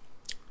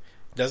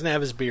 Doesn't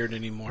have his beard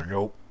anymore.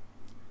 Nope.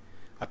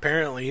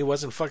 Apparently, he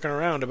wasn't fucking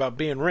around about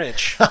being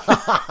rich.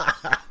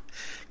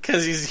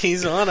 Because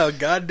he's on a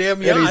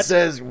goddamn yacht. And he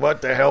says,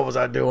 "What the hell was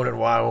I doing in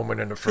Wyoming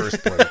in the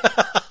first place?"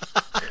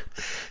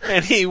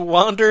 And he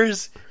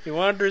wanders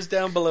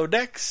down below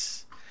decks.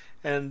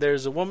 And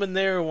there's a woman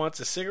there who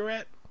wants a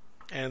cigarette,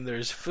 and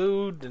there's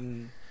food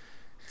and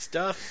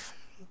stuff,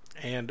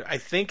 and I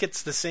think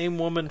it's the same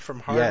woman from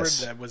Harvard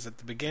that was at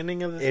the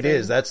beginning of the thing. It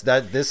is. That's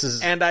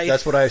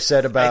what I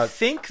said about. I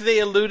think they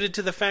alluded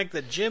to the fact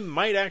that Jim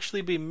might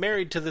actually be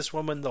married to this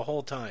woman the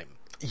whole time.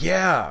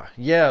 Yeah,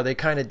 they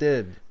kind of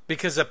did.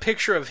 Because a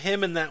picture of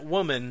him and that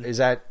woman is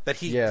that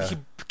he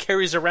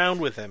carries around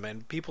with him,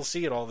 and people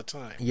see it all the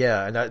time.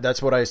 Yeah, and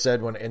that's what I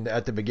said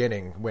at the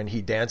beginning when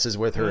he dances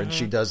with her and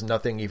she does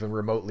nothing even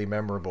remotely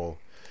memorable.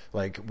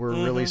 Like, we're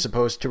really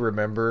supposed to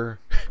remember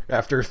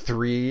after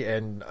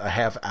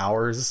 3.5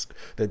 hours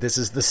that this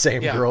is the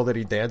same girl that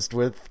he danced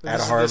with at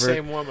Harvard. This is the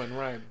same woman,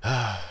 right?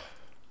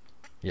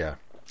 Yeah.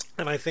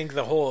 And I think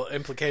the whole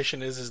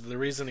implication is the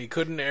reason he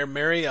couldn't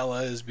marry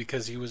Ella is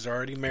because he was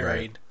already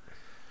married.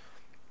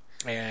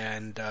 Right.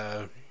 And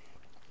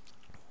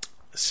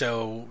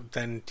so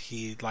then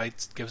he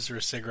gives her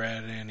a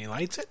cigarette, and he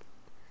lights it.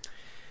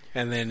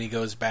 And then he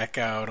goes back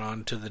out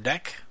onto the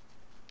deck.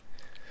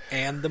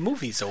 And the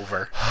movie's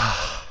over.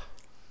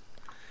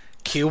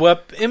 Cue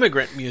up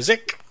immigrant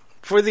music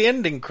for the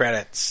ending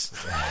credits.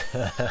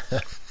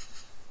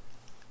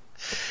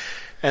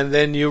 And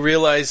then you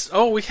realize,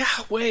 oh yeah,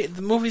 wait,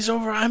 the movie's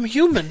over. I'm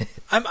human.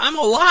 I'm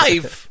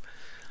alive.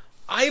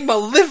 I'm a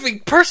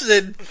living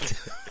person.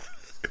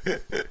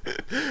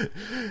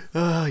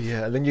 Oh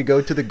yeah, and then you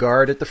go to the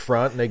guard at the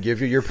front, and they give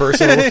you your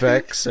personal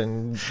effects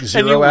and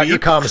zero out your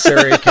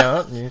commissary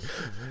account. And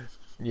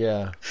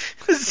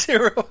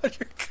Zero out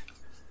your.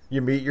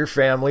 You meet your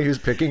family who's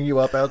picking you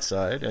up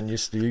outside, and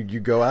you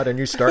go out and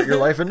you start your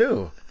life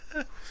anew.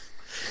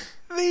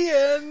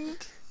 The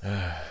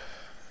end.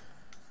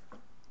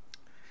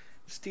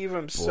 Steve,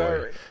 I'm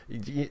sorry.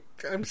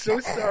 I'm so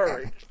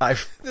sorry.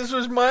 This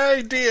was my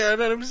idea,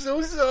 and I'm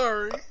so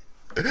sorry.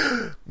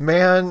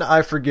 Man,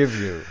 I forgive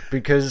you,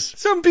 because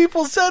some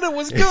people said it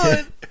was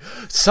good.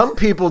 Some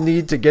people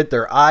need to get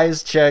their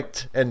eyes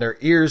checked and their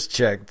ears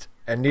checked,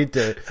 and need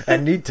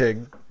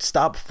to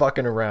stop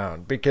fucking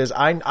around, because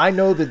I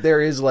know that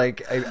there is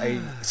like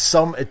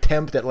some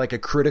attempt at like a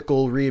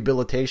critical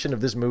rehabilitation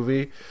of this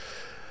movie.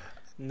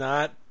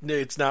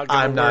 It's not gonna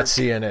I'm work. not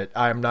seeing it.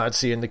 I'm not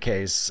seeing the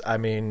case. I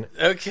mean,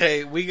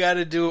 okay, we got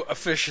to do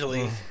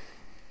officially.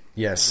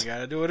 Yes, we got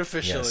to do it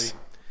officially.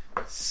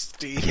 Yes.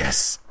 Steve,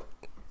 yes.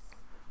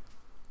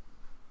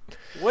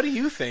 What do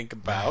you think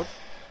about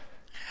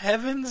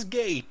Heaven's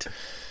Gate?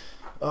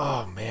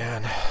 Oh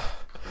man,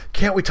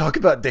 can't we talk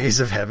about Days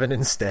of Heaven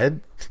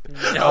instead?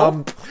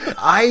 No.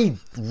 I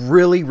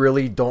really,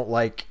 really don't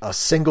like a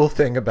single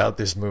thing about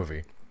this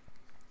movie,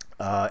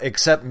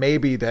 except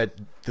maybe that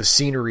the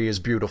scenery is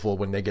beautiful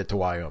when they get to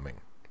Wyoming.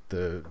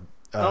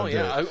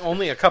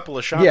 Only a couple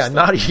of shots.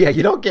 Yeah,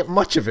 you don't get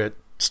much of it,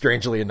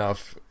 strangely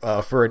enough,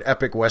 for an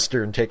epic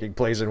western taking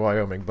place in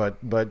Wyoming.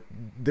 But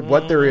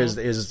what there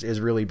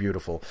is really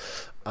beautiful.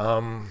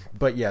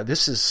 But yeah,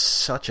 this is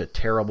such a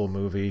terrible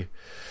movie.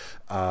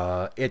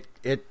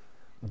 It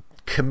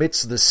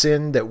commits the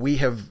sin that we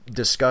have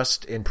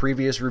discussed in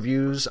previous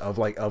reviews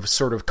of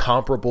sort of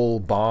comparable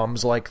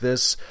bombs like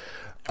this.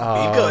 Be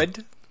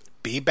good,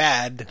 be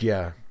bad.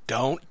 Yeah.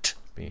 Don't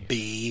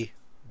be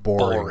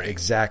boring.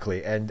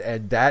 Exactly. And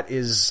that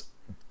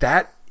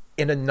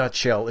in a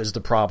nutshell is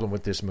the problem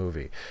with this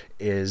movie.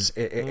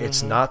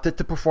 It's not that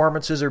the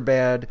performances are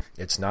bad,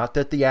 it's not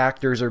that the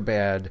actors are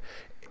bad,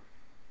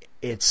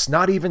 it's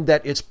not even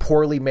that it's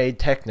poorly made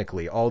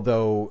technically,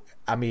 although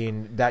I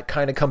mean that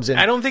kind of comes in.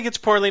 I don't think it's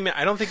poorly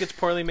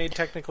made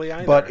technically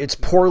either. But it's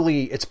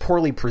poorly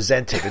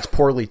presented. It's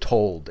poorly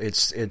told.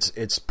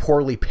 It's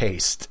poorly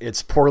paced.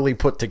 It's poorly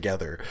put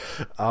together.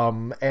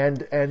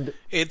 And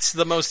it's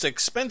the most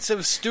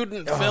expensive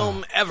student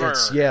film ever.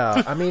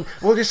 I mean,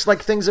 well, just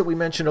like things that we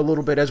mentioned a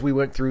little bit as we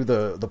went through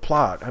the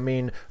plot. I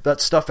mean,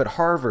 that stuff at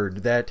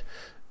Harvard that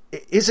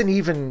isn't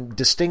even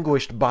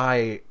distinguished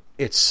by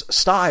its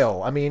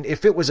style. I mean,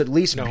 if it was at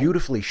least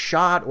beautifully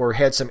shot or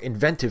had some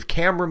inventive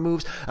camera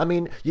moves. I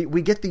mean,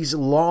 we get these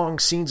long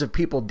scenes of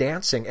people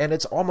dancing, and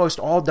it's almost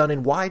all done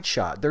in wide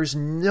shot. There's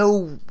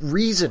no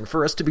reason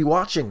for us to be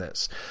watching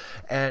this.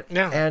 And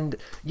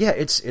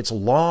it's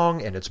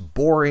long, and it's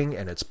boring,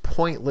 and it's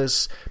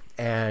pointless.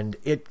 And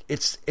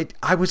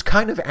I was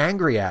kind of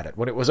angry at it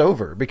when it was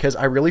over, because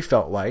I really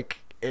felt like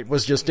it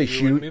was just a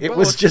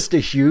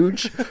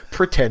huge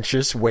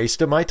pretentious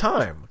waste of my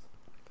time.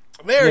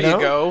 There you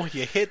go.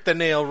 You hit the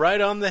nail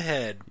right on the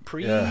head.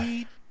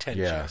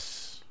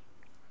 Pretentious.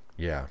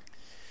 Yeah.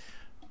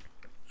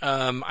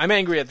 I'm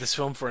angry at this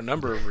film for a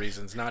number of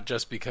reasons, not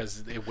just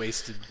because it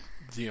wasted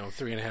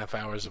 3.5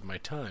 hours of my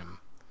time.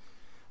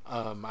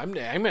 I'm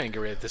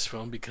angry at this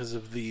film because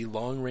of the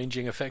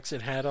long-ranging effects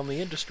it had on the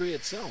industry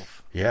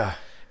itself. Yeah.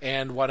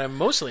 And what I'm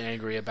mostly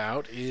angry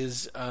about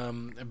is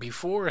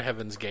before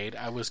Heaven's Gate,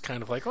 I was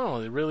kind of like,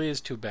 oh, it really is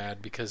too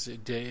bad, because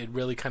it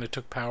really kind of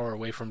took power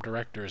away from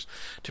directors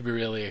to be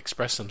really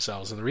express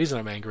themselves. And the reason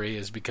I'm angry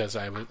is because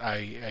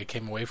I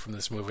came away from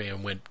this movie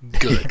and went,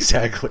 good.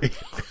 Exactly.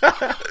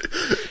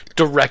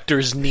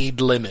 Directors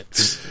need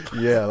limits.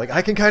 Yeah, like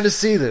I can kind of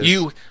see this.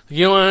 You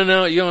want to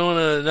know? You want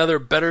another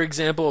better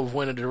example of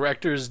when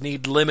directors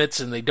need limits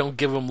and they don't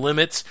give them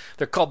limits?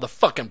 They're called the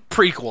fucking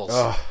prequels.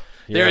 Oh.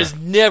 Yeah. There has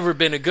never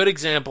been a good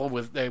example,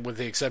 with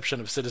the exception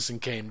of Citizen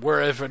Kane,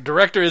 where if a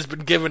director has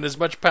been given as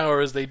much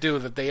power as they do,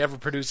 that they ever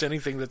produce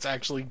anything that's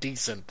actually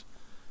decent.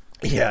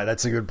 Yeah,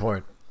 that's a good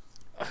point.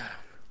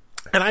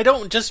 And I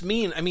don't just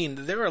mean,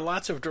 there are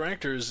lots of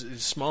directors,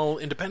 small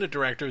independent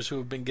directors who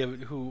have been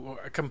given, who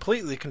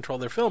completely control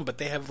their film, but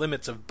they have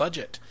limits of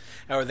budget,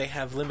 or they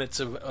have limits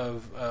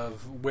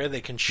of where they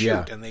can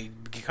shoot, and they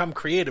become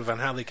creative on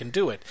how they can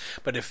do it.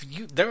 But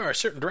there are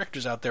certain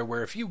directors out there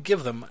where if you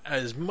give them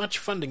as much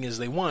funding as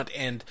they want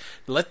and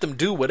let them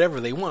do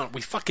whatever they want,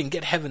 we fucking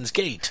get Heaven's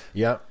Gate.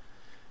 Yep.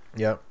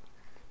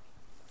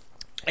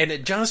 And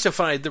it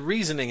justified the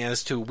reasoning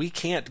as to we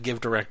can't give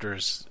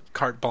directors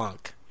carte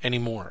blanche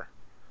anymore.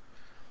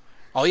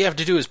 All you have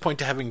to do is point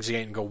to Heaven's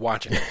Gate and go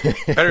watch it.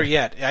 Better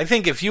yet, I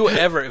think if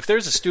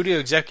there's a studio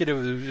executive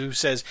who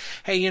says,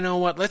 hey, you know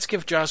what, let's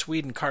give Joss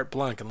Whedon carte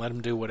blanche and let him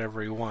do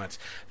whatever he wants,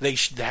 they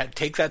should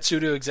take that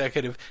studio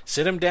executive,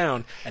 sit him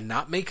down, and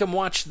not make him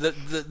watch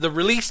the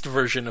released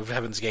version of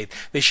Heaven's Gate.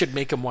 They should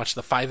make him watch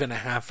the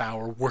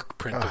 5.5-hour work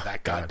print of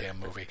that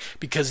goddamn movie.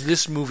 Because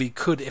this movie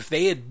could, if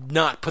they had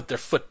not put their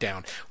foot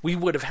down, we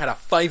would have had a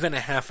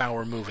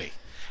 5.5-hour movie.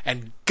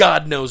 And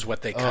God knows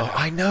what they could have.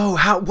 I know.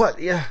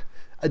 Yeah.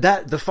 The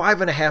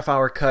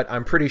 5.5-hour cut,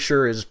 I'm pretty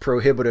sure, is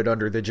prohibited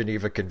under the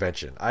Geneva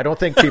Convention. I don't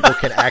think people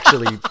can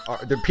actually.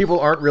 People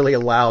aren't really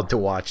allowed to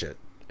watch it.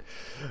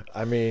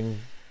 I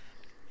mean,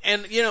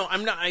 and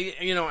I'm not.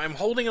 I'm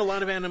holding a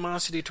lot of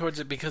animosity towards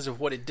it because of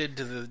what it did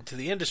to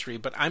the industry.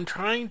 But I'm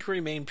trying to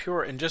remain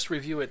pure and just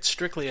review it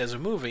strictly as a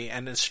movie.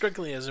 And as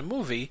strictly as a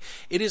movie,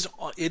 it is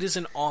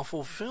an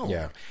awful film.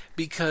 Yeah.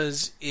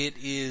 Because it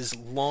is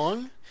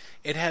long.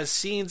 It has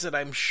scenes that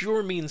I'm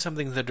sure mean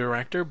something to the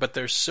director, but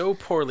they're so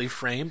poorly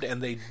framed,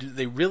 and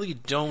they really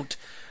don't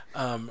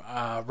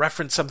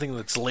reference something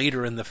that's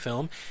later in the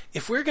film.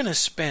 If we're going to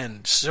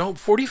spend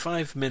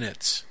 45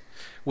 minutes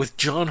with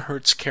John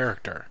Hurt's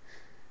character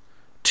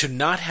to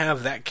not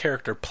have that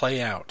character play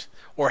out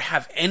or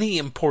have any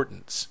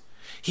importance,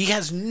 he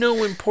has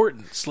no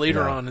importance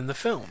later on in the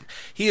film.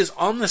 He is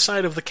on the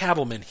side of the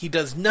cattleman. He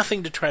does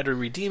nothing to try to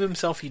redeem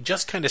himself. He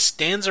just kind of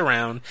stands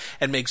around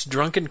and makes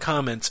drunken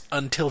comments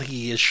until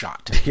he is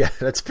shot. Yeah,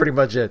 that's pretty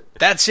much it.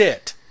 That's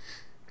it.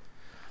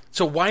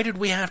 So why did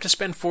we have to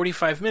spend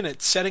 45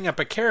 minutes setting up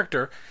a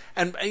character,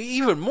 and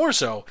even more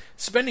so,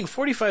 spending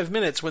 45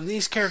 minutes when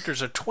these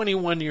characters are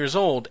 21 years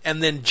old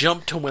and then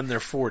jump to when they're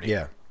 40?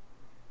 Yeah.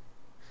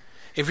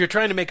 If you're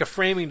trying to make a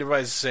framing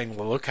device saying,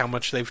 well, look how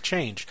much they've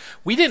changed.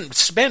 We didn't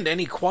spend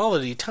any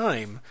quality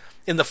time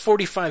in the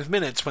 45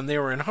 minutes when they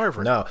were in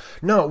Harvard.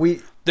 No,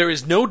 There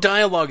is no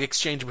dialogue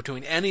exchange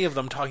between any of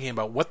them talking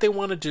about what they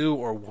want to do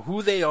or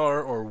who they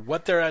are or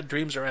what their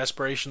dreams or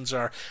aspirations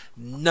are.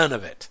 None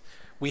of it.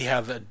 We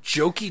have a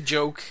jokey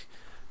joke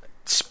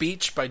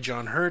speech by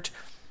John Hurt.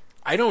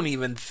 I don't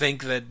even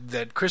think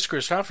that Chris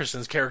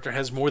Christopherson's character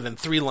has more than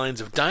 3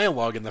 lines of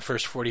dialogue in the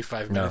first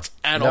 45 minutes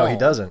at all. No, he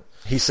doesn't.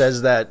 He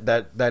says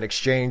that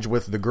exchange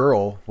with the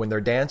girl when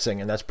they're dancing,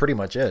 and that's pretty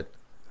much it.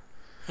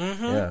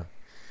 Mm-hmm.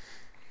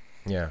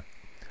 Yeah.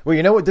 Well,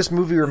 you know what this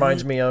movie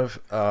reminds me of?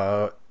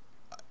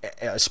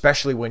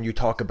 Especially when you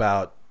talk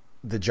about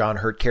the John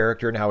Hurt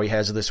character and how he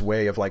has this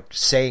way of like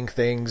saying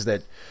things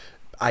that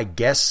I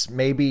guess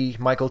maybe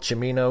Michael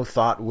Cimino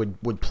thought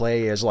would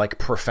play as like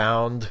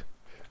profound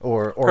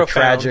or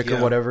tragic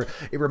or whatever.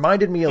 It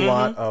reminded me a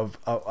lot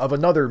of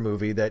another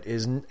movie that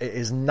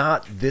is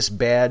not this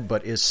bad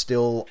but is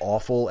still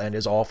awful and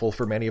is awful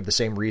for many of the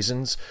same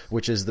reasons,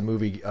 which is the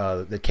movie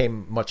that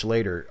came much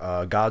later,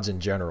 Gods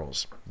and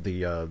Generals,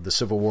 the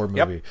Civil War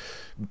movie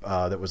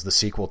that was the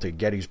sequel to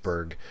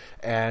Gettysburg.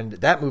 And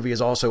that movie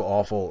is also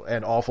awful,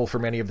 and awful for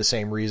many of the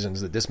same reasons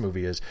that this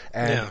movie is.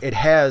 And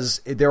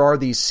there are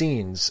these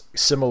scenes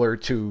similar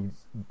to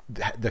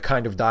the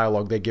kind of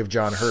dialogue they give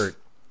John Hurt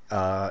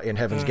in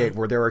Heaven's Gate,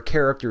 where there are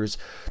characters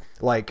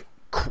like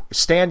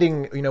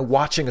standing,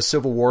 watching a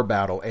Civil War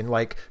battle and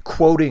like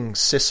quoting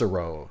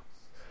Cicero,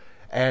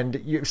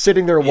 and you're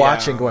sitting there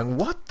watching going,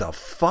 what the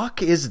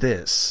fuck is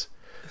this?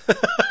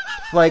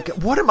 Like,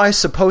 what am I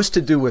supposed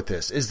to do with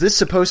this? Is this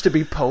supposed to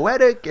be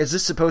poetic? Is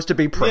this supposed to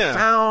be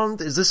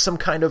profound? Is this some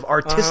kind of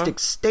artistic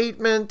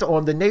statement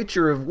on the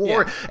nature of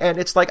war? And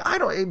it's like,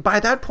 by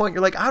that point,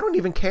 you're like, I don't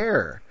even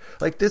care.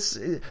 Like this,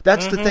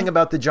 that's the thing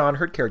about the John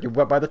Hurt character.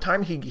 But by the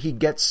time he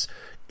gets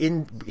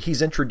in,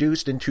 he's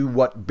introduced into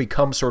what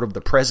becomes sort of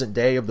the present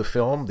day of the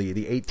film, the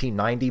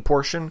 1890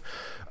 portion.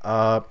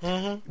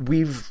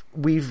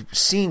 We've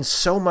seen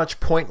so much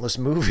pointless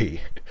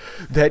movie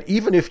that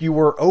even if you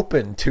were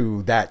open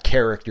to that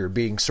character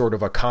being sort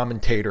of a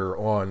commentator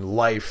on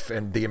life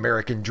and the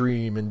American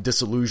dream and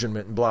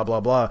disillusionment and blah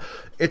blah blah,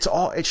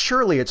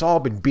 surely it's all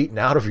been beaten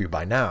out of you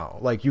by now.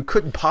 Like, you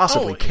couldn't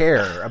possibly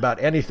care about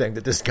anything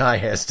that this guy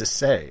has to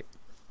say.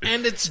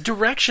 And it's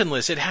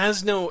directionless. It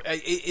has no.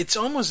 It's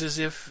almost as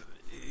if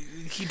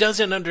he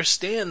doesn't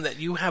understand that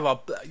you have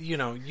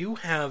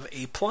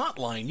a plot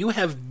line. You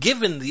have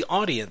given the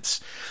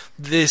audience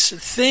this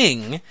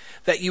thing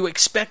that you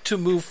expect to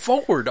move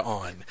forward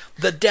on,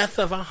 the death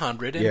of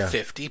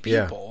 150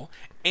 people,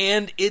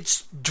 and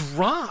it's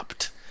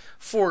dropped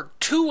for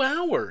 2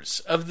 hours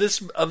of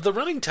the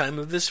running time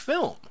of this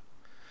film.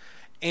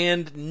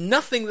 And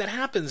nothing that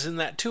happens in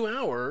that 2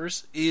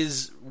 hours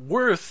is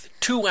worth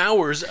 2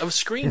 hours of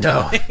screen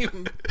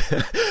time.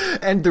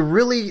 And the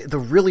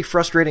really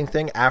frustrating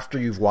thing after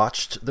you've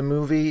watched the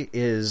movie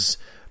is,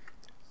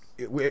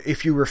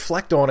 if you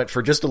reflect on it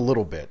for just a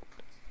little bit,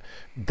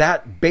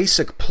 that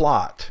basic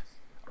plot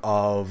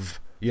of,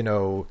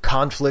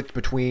 conflict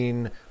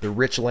between the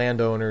rich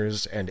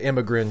landowners and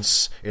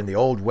immigrants in the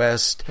Old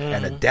West,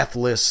 and a death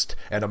list,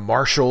 and a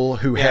marshal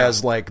who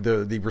has like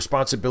the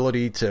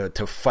responsibility to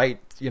fight,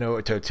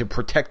 to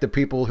protect the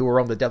people who are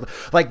on the death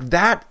list. Like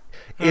that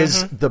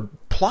is the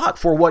plot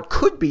for what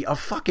could be a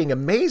fucking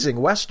amazing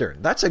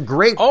Western. That's a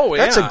great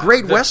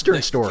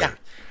Western story. Yeah.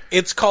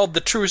 It's called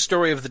The True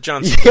Story of the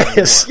Johnson.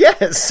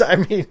 Yes. I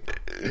mean,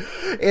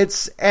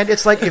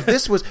 it's like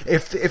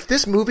if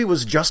this movie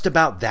was just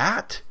about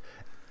that,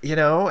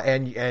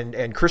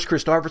 and Chris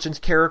Christopherson's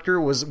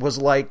character was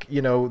like,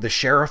 the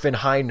sheriff in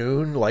High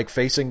Noon, like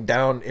facing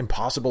down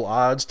impossible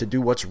odds to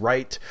do what's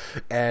right,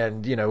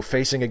 and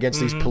facing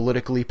against these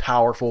politically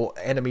powerful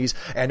enemies,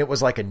 and it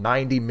was like a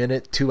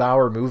 90-minute,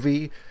 2-hour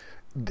movie.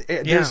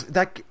 It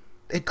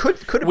could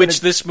have been,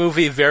 this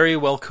movie very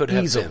well could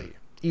have been.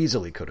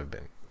 Easily could have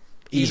been.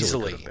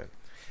 Easily.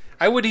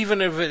 I would even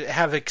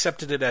have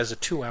accepted it as a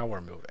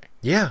 2-hour movie.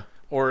 Yeah.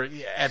 Or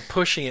at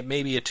pushing it,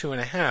 maybe a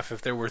 2.5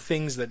 if there were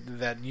things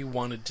that you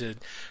wanted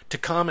to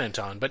comment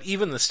on. But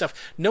even the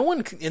stuff, no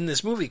one in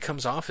this movie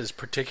comes off as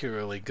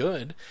particularly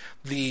good.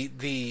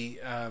 The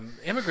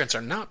immigrants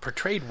are not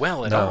portrayed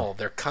well at all.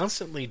 They're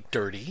constantly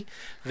dirty.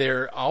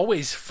 They're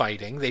always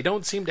fighting. They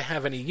don't seem to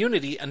have any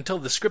unity until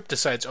the script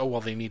decides,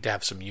 they need to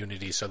have some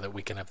unity so that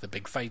we can have the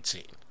big fight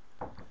scene.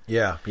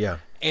 Yeah.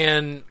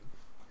 And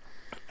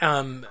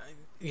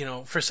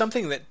for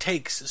something that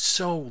takes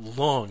so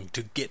long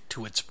to get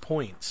to its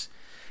points,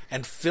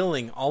 and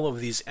filling all of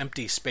these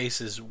empty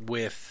spaces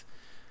with,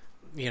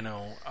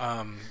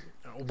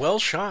 well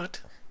shot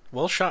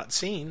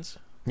scenes.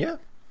 Yeah.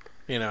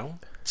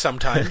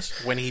 Sometimes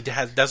when he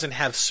doesn't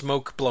have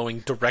smoke blowing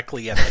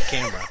directly at the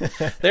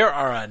camera. There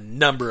are a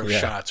number of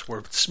shots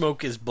where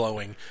smoke is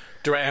blowing.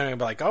 And I'm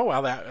like, oh,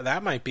 well,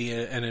 that might be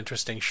an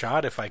interesting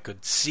shot if I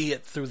could see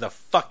it through the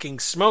fucking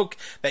smoke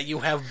that you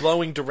have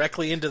blowing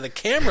directly into the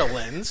camera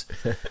lens.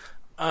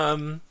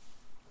 A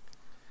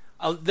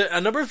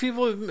number of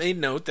people have made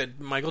note that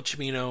Michael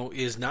Cimino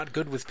is not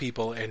good with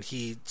people, and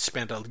he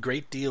spent a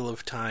great deal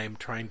of time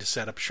trying to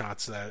set up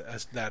shots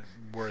that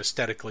were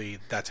aesthetically,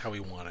 that's how he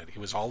wanted. He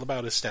was all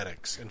about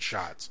aesthetics and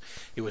shots.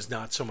 It was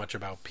not so much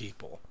about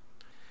people.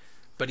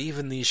 But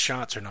even these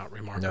shots are not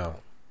remarkable. No.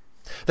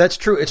 That's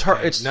true. It's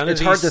hard. It's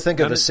hard to think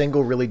of a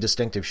single really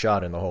distinctive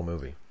shot in the whole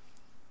movie.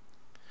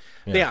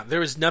 Yeah,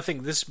 there is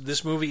nothing.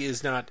 This movie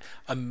is not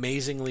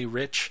amazingly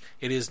rich.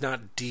 It is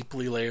not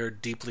deeply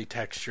layered, deeply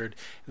textured.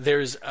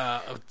 There's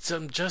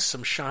some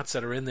shots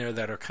that are in there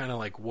that are kind of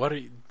like,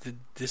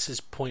 this is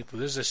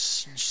pointless. There's a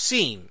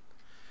scene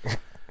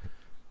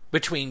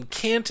between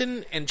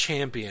Canton and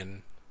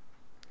Champion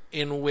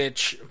in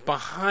which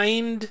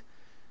behind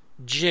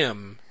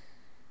Jim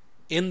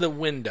in the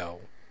window,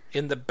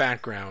 in the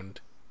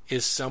background,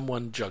 is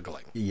someone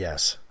juggling.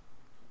 Yes.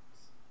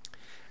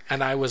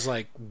 And I was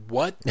like,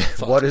 what the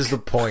fuck? What is the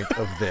point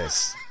of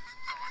this?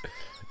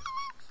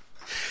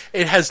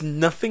 It has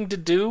nothing to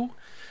do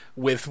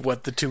with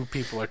what the two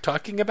people are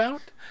talking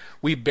about.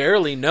 We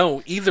barely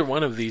know either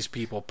one of these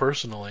people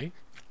personally.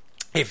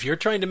 If you're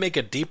trying to make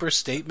a deeper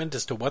statement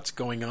as to what's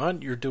going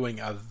on, you're doing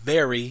a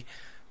very,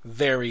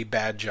 very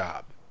bad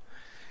job.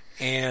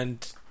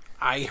 And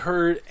I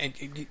heard...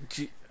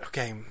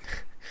 Okay...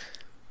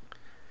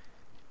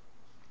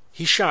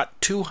 He shot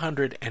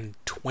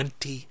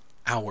 220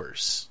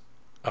 hours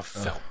of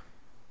film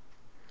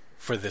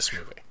for this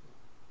movie.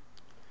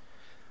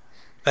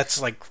 That's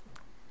like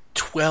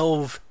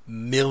 12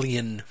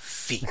 million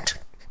feet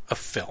of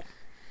film.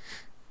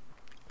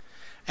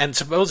 And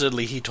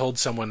supposedly he told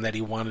someone that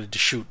he wanted to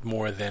shoot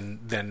more than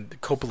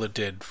Coppola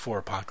did for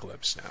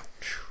Apocalypse Now.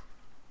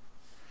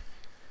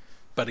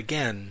 But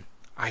again,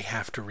 I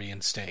have to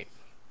reinstate.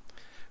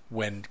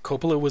 When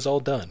Coppola was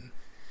all done,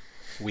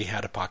 we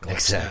had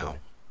Apocalypse Now.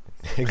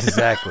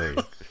 Exactly.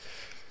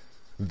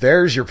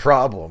 There's your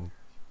problem.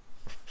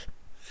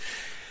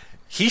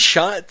 He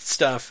shot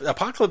stuff.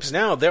 Apocalypse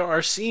Now, there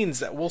are scenes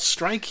that will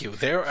strike you.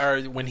 There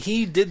are when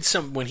he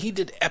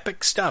did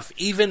epic stuff,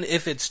 even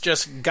if it's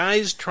just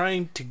guys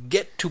trying to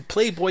get to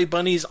Playboy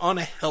bunnies on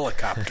a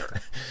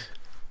helicopter.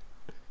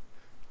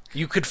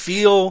 You could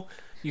feel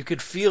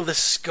the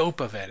scope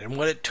of it and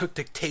what it took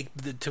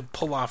to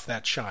pull off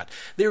that shot.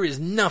 There is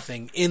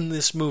nothing in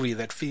this movie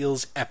that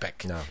feels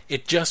epic. No.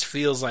 It just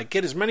feels like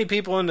get as many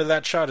people into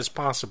that shot as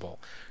possible.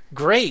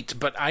 Great,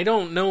 but I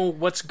don't know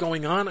what's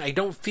going on. I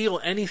don't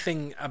feel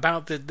anything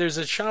about the... There's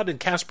a shot in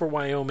Casper,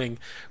 Wyoming,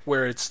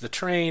 where it's the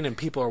train and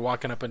people are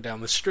walking up and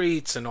down the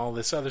streets and all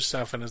this other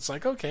stuff, and it's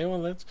like, okay,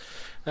 well,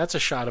 that's a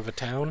shot of a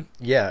town.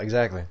 Yeah,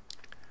 exactly.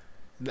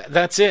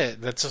 That's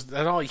it. That's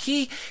all.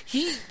 He.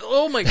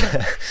 Oh my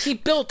God! He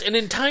built an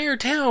entire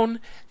town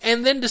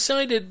and then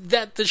decided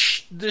that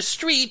the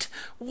street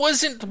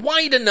wasn't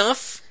wide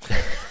enough,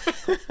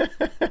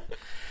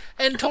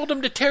 and told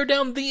him to tear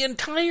down the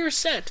entire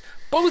set,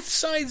 both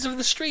sides of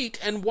the street,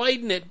 and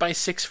widen it by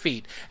 6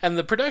 feet. And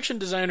the production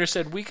designer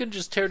said, "We could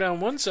just tear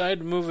down one side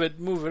and move it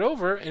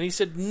over." And he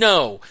said,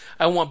 "No,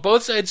 I want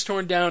both sides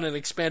torn down and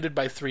expanded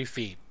by 3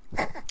 feet."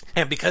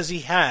 And because he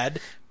had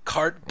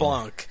carte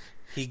blanche.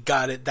 He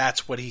got it.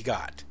 That's what he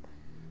got.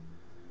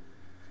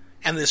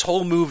 And this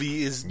whole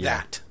movie is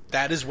that.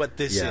 That is what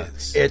this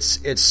is.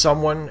 It's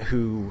someone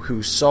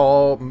who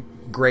saw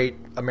great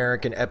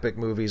American epic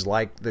movies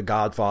like The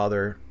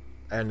Godfather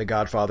and The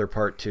Godfather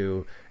Part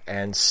 2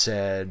 and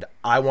said,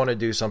 I want to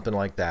do something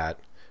like that.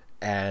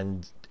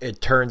 And it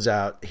turns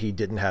out he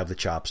didn't have the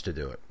chops to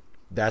do it.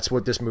 That's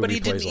what this movie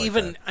plays like.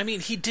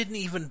 He didn't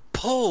even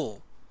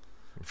pull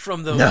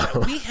from those.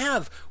 No. We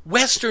have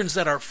westerns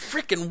that are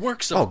freaking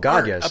works of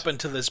art up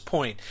until this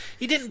point.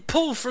 He didn't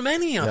pull from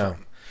any of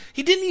them.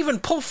 He didn't even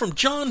pull from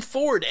John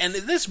Ford, and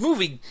this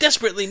movie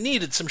desperately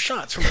needed some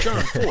shots from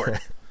John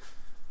Ford.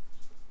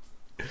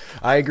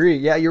 I agree.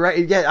 Yeah, you're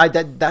right. Yeah,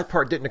 that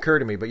part didn't occur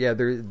to me, but yeah,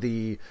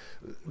 there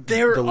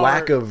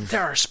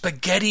are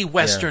spaghetti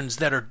westerns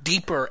that are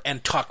deeper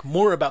and talk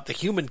more about the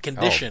human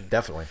condition,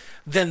 definitely,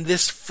 than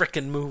this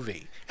frickin'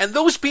 movie. And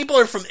those people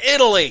are from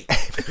Italy.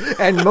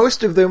 And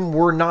most of them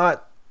were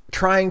not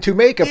trying to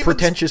make a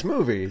pretentious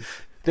movie.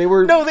 They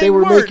were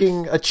weren't.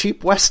 making a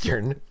cheap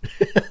western.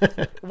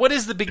 What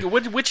is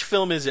which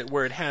film is it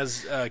where it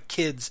has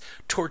kids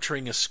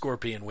torturing a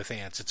scorpion with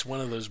ants? It's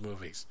one of those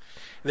movies.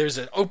 There's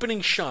an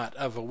opening shot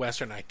of a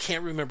western. I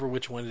can't remember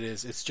which one it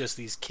is. It's just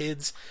these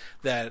kids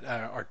that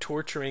are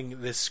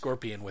torturing this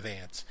scorpion with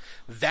ants.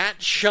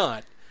 That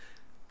shot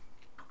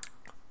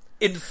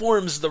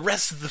informs the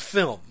rest of the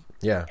film.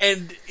 Yeah.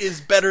 And is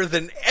better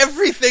than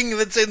everything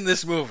that's in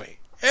this movie.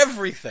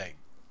 Everything.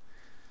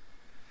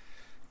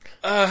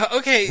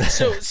 Okay,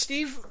 so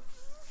Steve...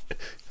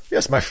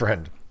 Yes, my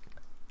friend.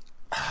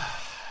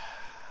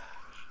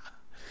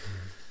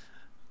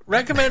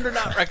 Recommend or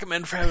not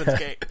recommend for Heaven's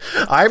Gate?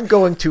 I'm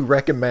going to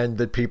recommend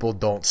that people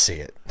don't see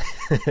it.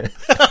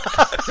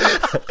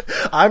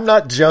 I'm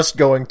not just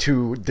going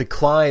to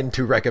decline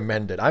to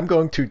recommend it. I'm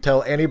going to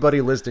tell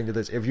anybody listening to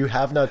this, if you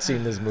have not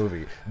seen this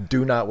movie,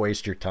 do not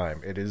waste your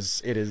time. It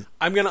is.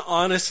 I'm going to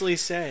honestly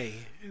say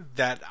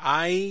that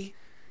I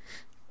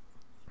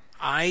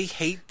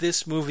hate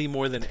this movie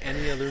more than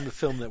any other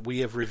film that we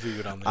have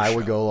reviewed on this show. I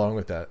would go along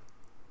with that.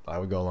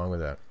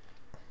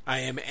 I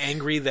am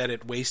angry that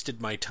it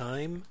wasted my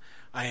time.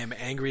 I am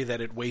angry that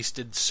it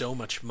wasted so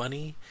much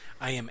money.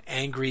 I am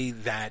angry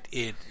that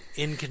it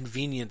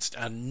inconvenienced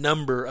a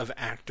number of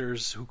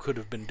actors who could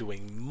have been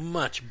doing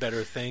much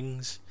better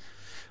things.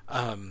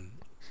 I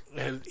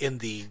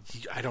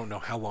don't know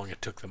how long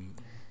it took them.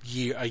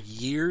 A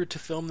year to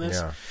film this.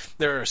 Yeah.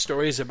 There are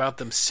stories about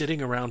them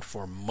sitting around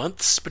for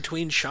months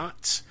between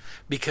shots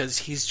because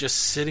he's just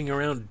sitting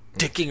around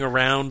dicking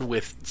around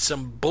with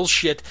some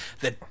bullshit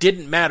that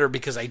didn't matter,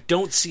 because I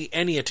don't see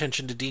any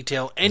attention to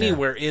detail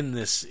anywhere in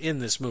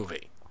this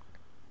movie.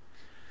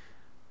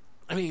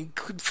 I mean,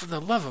 for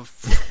the love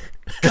of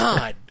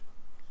God.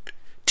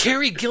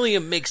 Terry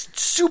Gilliam makes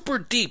super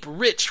deep,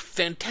 rich,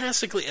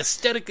 fantastically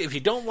aesthetic. If you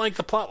don't like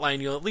the plotline,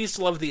 you'll at least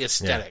love the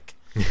aesthetic.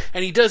 Yeah.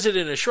 And he does it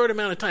in a short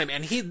amount of time.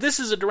 And this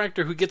is a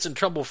director who gets in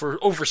trouble for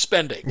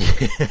overspending.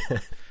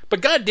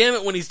 But God damn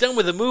it, when he's done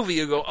with a movie,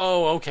 you go,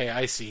 oh, okay,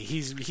 I see.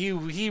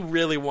 He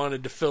really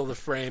wanted to fill the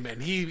frame,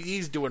 and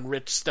he's doing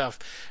rich stuff.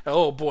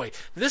 Oh boy,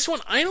 this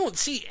one, I don't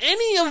see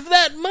any of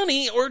that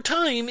money or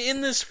time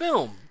in this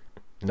film.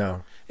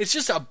 No. It's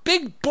just a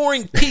big,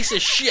 boring piece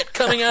of shit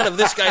coming out of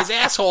this guy's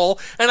asshole,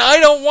 and I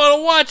don't want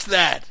to watch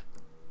that.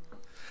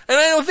 And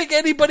I don't think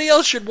anybody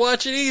else should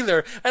watch it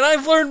either. And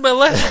I've learned my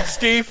lesson,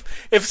 Steve.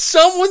 If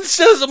someone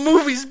says a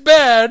movie's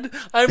bad,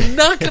 I'm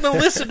not going to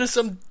listen to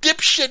some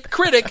dipshit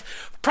critic,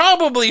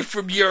 probably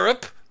from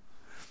Europe,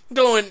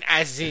 going,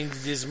 I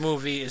think this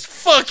movie is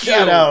fuck you.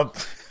 Shut up.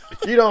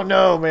 You don't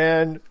know,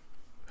 man.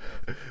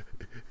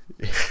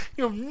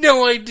 You have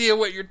no idea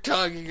what you're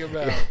talking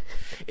about.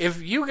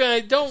 If you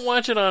guys don't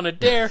watch it on a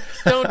dare,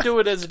 don't do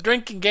it as a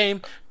drinking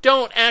game,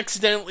 don't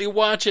accidentally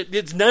watch it.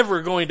 It's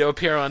never going to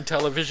appear on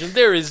television.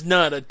 There is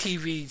not a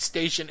TV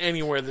station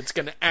anywhere that's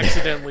going to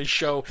accidentally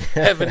show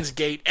Heaven's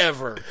Gate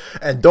ever.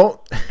 And don't.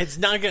 It's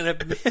not going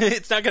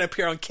to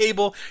appear on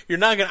cable.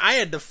 I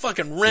had to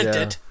fucking rent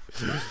it.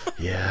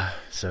 Yeah,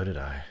 so did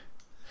I.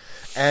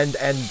 And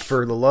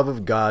for the love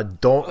of God,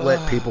 don't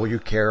let people you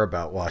care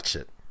about watch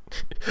it.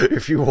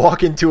 If you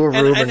walk into a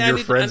room and your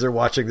friends are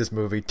watching this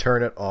movie,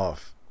 turn it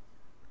off.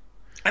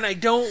 And I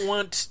don't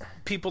want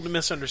people to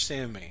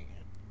misunderstand me.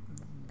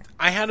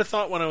 I had a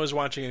thought when I was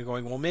watching it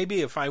going, well,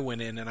 maybe if I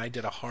went in and I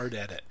did a hard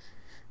edit.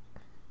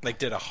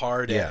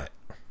 Edit.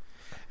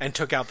 And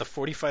took out the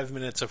 45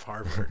 minutes of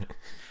Harvard.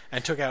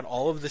 And took out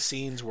all of the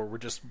scenes where we're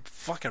just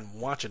fucking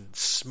watching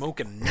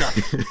smoking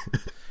nothing.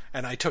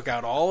 And I took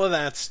out all of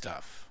that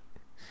stuff.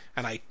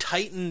 And I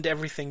tightened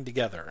everything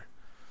together.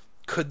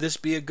 could this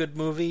be a good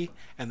movie?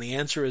 And the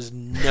answer is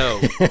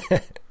no.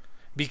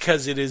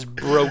 Because it is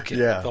broken.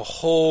 Yeah. The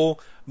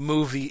whole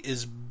movie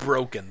is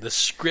broken. The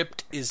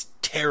script is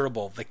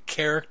terrible. The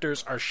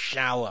characters are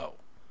shallow.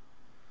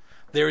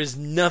 There is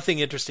nothing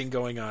interesting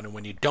going on. And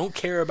when you don't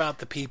care about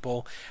the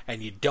people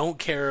and you don't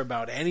care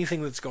about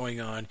anything that's going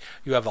on,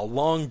 you have a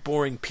long,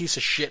 boring piece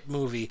of shit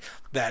movie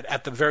that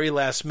at the very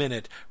last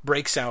minute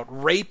breaks out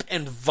rape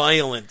and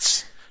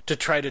violence to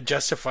try to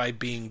justify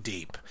being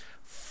deep.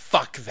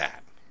 Fuck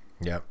that.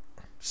 Yep.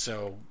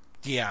 So,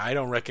 yeah, I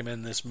don't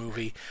recommend this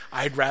movie.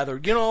 I'd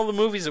rather, all the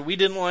movies that we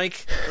didn't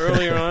like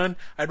earlier on,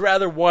 I'd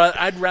rather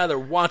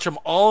watch them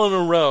all in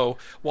a row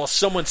while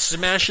someone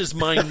smashes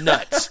my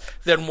nuts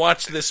than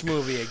watch this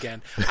movie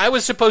again. I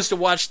was supposed to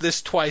watch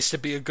this twice to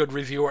be a good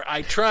reviewer.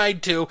 I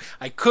tried to.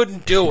 I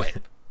couldn't do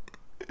it.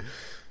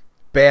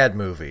 Bad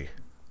movie.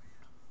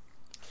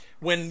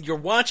 When you're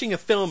watching a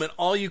film and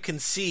all you can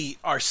see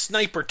are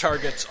sniper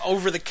targets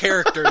over the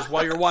characters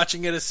while you're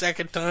watching it a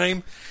second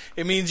time,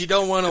 it means you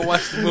don't want to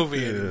watch the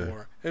movie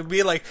anymore. It'd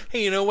be like,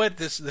 hey, you know what?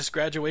 This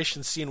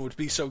graduation scene would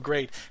be so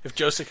great if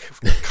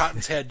Joseph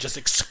Cotton's head just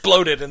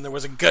exploded and there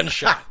was a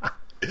gunshot.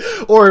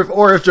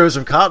 Or if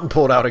Joseph Cotton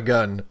pulled out a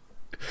gun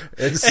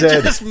and said,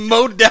 and just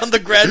mowed down the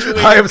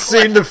graduating I have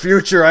seen the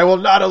future. I will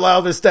not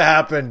allow this to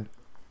happen.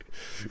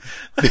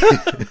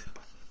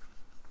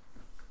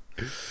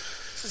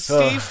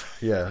 Steve?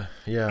 Yeah.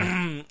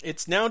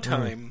 It's now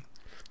time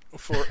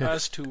for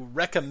us to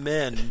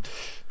recommend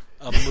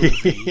a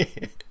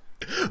movie.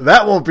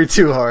 That won't be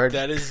too hard.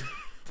 That is...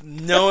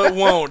 No, it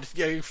won't.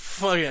 Yeah, you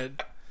fucking...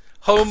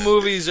 Home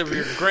movies of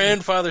your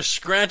grandfather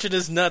scratching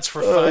his nuts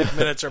for 5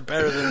 minutes are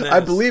better than this. I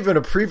believe in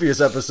a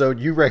previous episode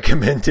you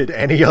recommended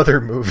any other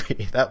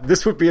movie.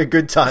 This would be a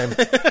good time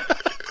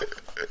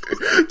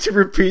to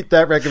repeat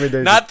that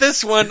recommendation. Not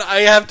this one.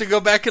 I have to go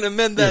back and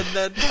amend that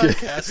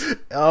podcast.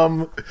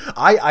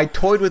 I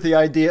toyed with the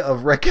idea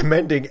of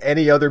recommending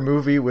any other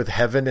movie with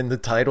heaven in the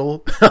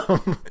title.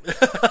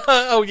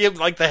 Oh, yeah,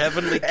 like the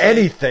Heavenly King.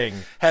 Anything.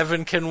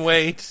 Heaven Can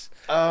Wait.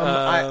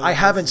 I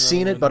haven't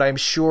seen it, but I'm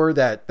sure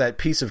that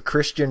piece of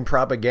Christian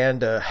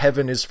propaganda,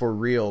 Heaven is for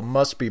Real,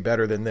 must be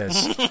better than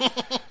this.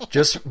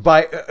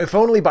 If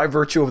only by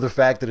virtue of the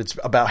fact that it's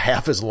about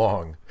half as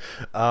long.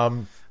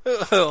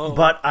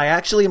 But I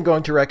actually am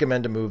going to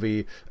recommend a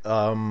movie,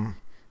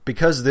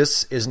 because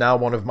this is now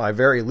one of my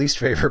very least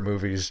favorite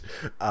movies.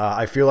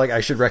 I feel like I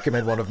should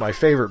recommend one of my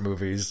favorite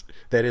movies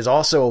that is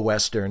also a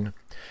Western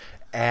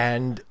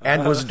and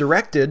was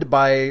directed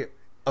by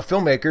a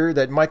filmmaker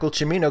that Michael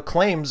Cimino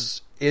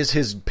claims is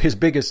his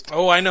biggest.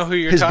 Oh, I know who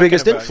you're his talking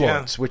biggest about,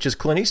 influence, which is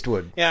Clint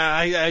Eastwood. Yeah,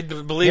 I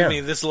believe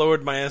me. This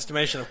lowered my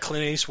estimation of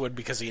Clint Eastwood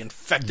because he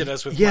infected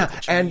us with. Michael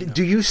Cimino. And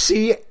do you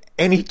see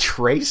any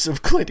trace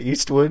of Clint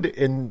Eastwood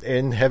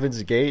in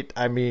Heaven's Gate?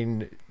 I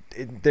mean,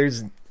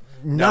 there's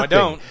nothing. No, I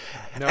don't.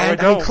 I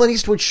mean, Clint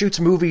Eastwood shoots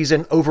movies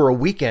in over a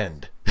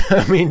weekend.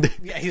 I mean,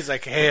 yeah, he's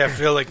like, hey, I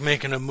feel like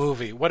making a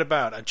movie. What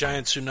about a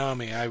giant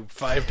tsunami? I have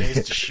 5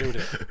 days to shoot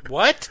it.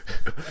 What?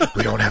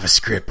 We don't have a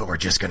script, but we're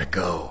just gonna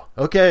go.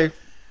 Okay.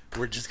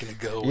 We're just gonna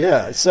go.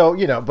 Yeah. So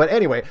but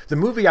anyway, the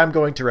movie I'm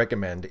going to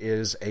recommend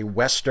is a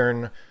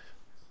Western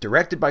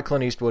directed by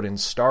Clint Eastwood and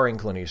starring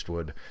Clint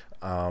Eastwood.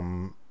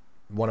 One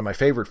of my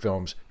favorite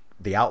films,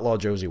 The Outlaw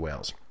Josie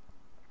Wales.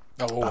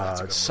 Oh,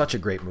 that's such a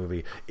great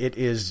movie. It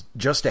is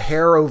just a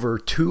hair over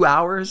 2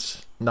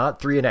 hours, not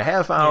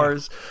 3.5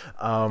 hours.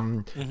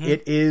 Yeah.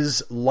 It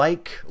is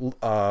like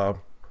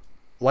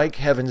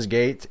Heaven's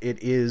Gate.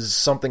 It is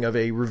something of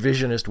a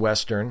revisionist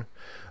Western.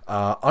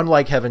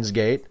 Unlike Heaven's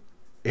Gate,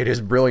 it is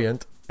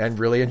brilliant and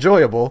really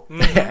enjoyable,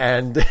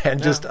 and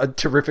just a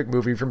terrific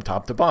movie from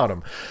top to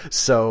bottom.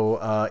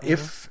 So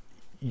if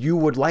you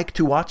would like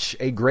to watch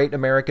a great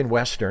American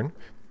Western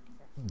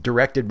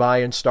directed by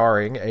and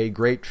starring a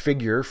great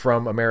figure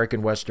from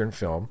American Western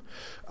film,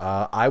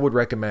 I would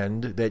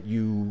recommend that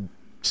you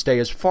stay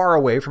as far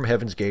away from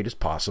Heaven's Gate as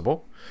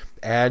possible,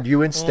 and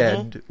you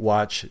instead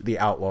watch The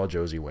Outlaw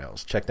Josie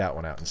Wales. Check that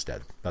one out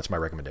instead. That's my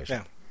recommendation.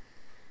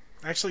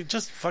 Yeah. Actually,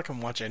 just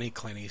fucking watch any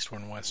Clint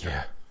Eastwood Western.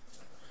 Yeah.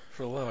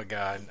 For the love of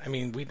God. I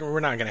mean, we're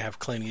not going to have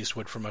Clint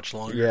Eastwood for much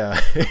longer.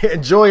 Yeah.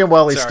 Enjoy him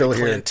while he's still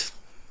Clint.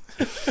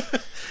 Here.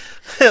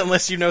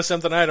 Unless you know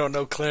something I don't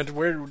know, Clint,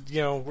 we're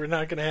not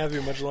going to have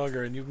you much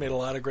longer, and you've made a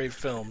lot of great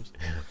films.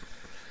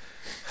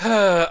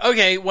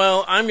 Okay,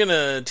 well, I'm going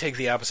to take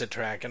the opposite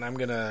track, and I'm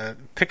going to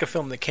pick a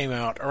film that came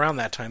out around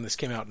that time. This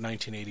came out in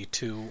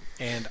 1982,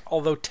 and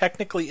although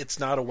technically it's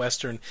not a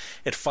Western,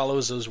 it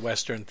follows those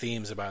Western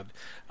themes about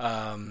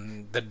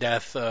the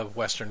death of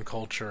Western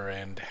culture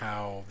and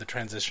how the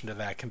transition to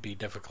that can be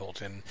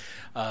difficult. And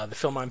the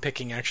film I'm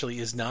picking actually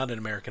is not an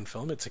American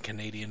film. It's a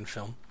Canadian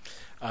film.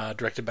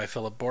 Directed by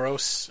Philip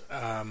Boros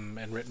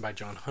and written by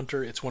John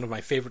Hunter. It's one of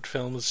my favorite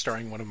films,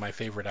 starring one of my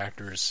favorite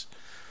actors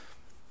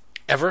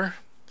ever.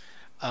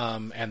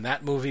 And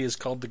that movie is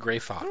called The Gray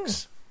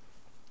Fox.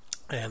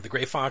 And The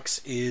Gray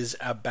Fox is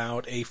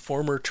about a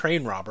former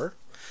train robber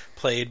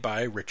played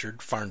by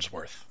Richard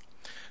Farnsworth,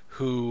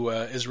 who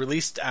is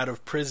released out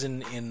of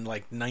prison in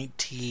like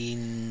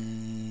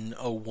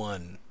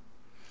 1901.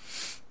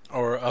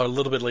 Or a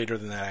little bit later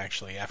than that,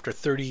 actually, after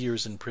 30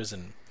 years in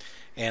prison.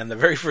 And the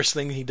very first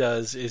thing he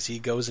does is he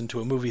goes into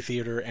a movie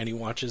theater and he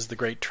watches the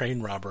Great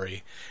Train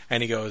Robbery.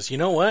 And he goes, you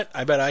know what?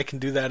 I bet I can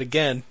do that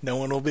again. No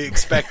one will be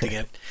expecting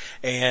it.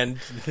 And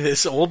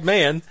this old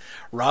man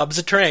robs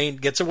a train,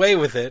 gets away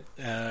with it,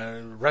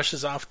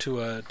 rushes off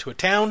to a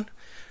town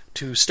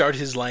to start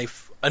his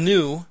life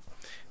anew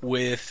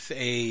with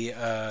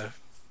a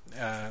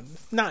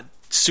not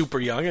super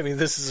young. I mean,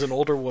 this is an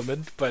older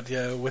woman, but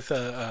with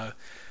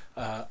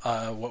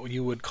what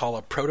you would call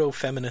a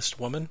proto-feminist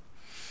woman.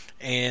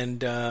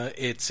 And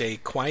it's a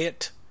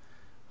quiet,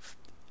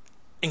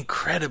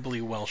 incredibly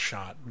well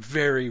shot,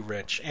 very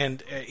rich.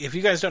 And if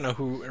you guys don't know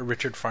who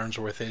Richard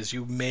Farnsworth is,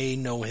 you may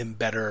know him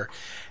better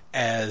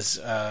as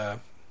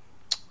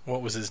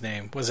what was his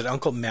name? Was it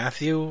Uncle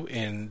Matthew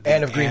in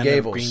Anne of Green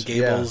Gables? Green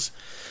Gables,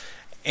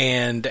 yeah.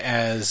 And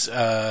as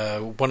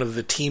one of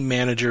the team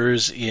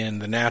managers in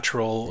The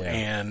Natural, yeah.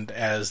 And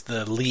as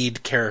the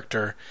lead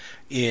character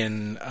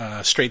in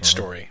Straight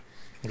Story,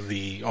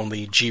 the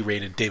only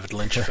G-rated David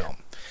Lynch film.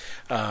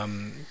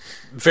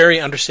 Very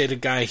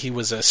understated guy. He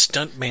was a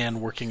stuntman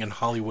working in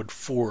Hollywood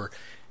for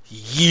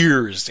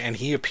years, and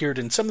he appeared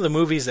in some of the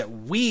movies that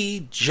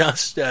we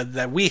just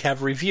that we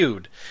have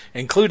reviewed,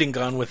 including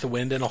Gone with the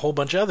Wind and a whole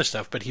bunch of other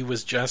stuff. But he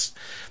was just,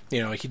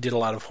 he did a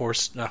lot of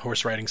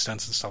horse riding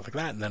stunts and stuff like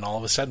that. And then all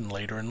of a sudden,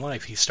 later in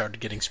life, he started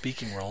getting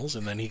speaking roles,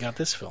 and then he got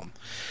this film.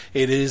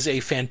 It is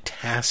a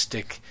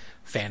fantastic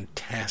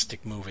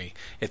movie.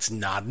 It's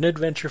not an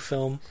adventure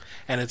film,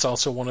 and it's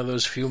also one of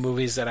those few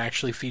movies that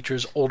actually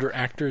features older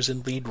actors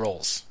in lead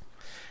roles,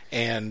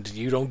 and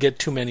you don't get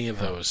too many of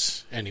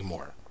those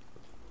anymore.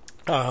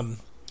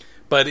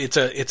 But it's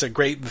a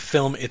great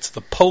film. It's the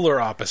polar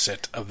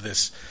opposite of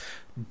this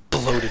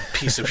bloated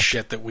piece of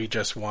shit that we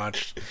just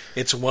watched.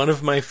 It's one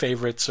of my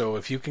favorites, so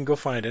if you can go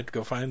find it,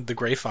 go find The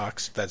Grey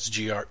Fox. That's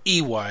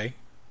Grey,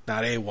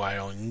 not A-Y,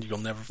 and you'll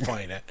never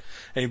find it.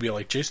 And you'll be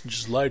like, Jason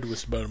just lied to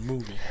us about a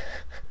movie.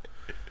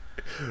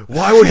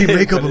 Why would he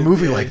make up a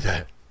movie like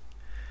that?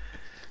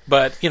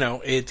 But,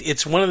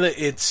 it's one of the...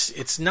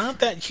 It's not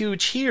that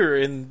huge here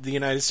in the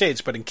United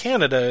States, but in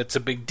Canada, it's a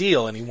big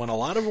deal, and he won a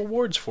lot of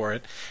awards for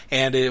it,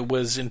 and it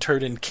was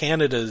interred in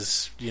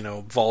Canada's,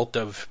 vault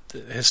of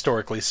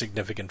historically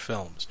significant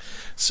films.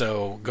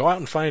 So, go out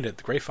and find it,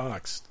 The Grey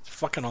Fox.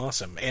 Fucking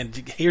awesome. And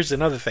here's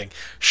another thing,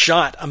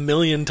 shot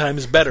 1,000,000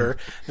 times better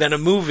than a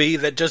movie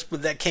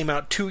that came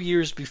out 2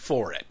 years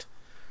before it.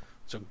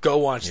 So go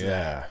watch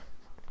that.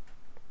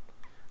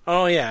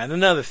 Oh yeah, and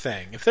another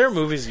thing, if there are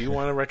movies you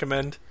want to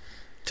recommend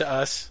to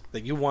us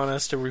that you want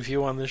us to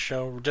review on this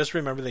show, just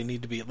remember they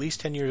need to be at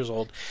least 10 years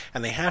old,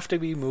 and they have to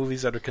be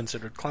movies that are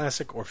considered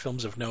classic or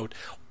films of note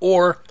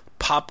or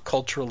pop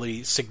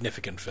culturally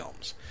significant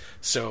films.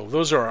 So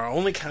those are our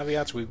only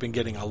caveats. We've been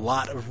getting a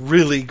lot of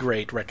really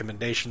great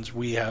recommendations.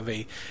 We have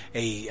a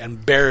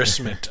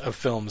embarrassment of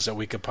films that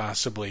we could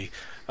possibly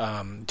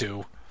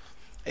do.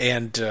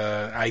 And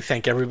I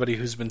thank everybody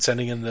who's been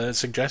sending in the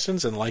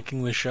suggestions and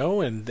liking the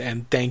show,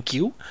 and thank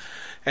you.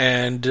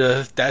 And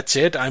that's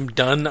it. I'm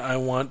done. I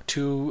want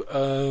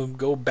to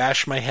go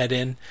bash my head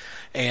in.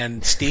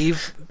 And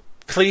Steve,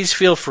 please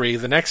feel free.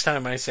 The next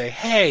time I say,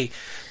 hey,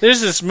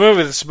 there's this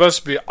movie that's supposed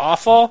to be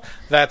awful,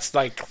 that's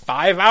like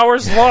 5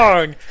 hours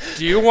long.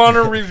 Do you want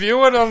to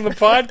review it on the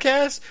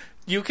podcast?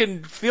 You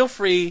can feel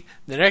free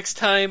the next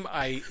time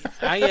I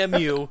am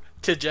you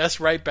to just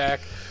write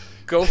back,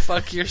 go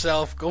fuck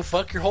yourself. Go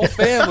fuck your whole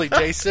family,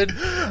 Jason.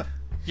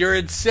 You're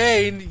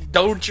insane.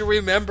 Don't you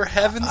remember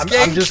Heaven's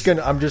Gate?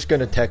 I'm just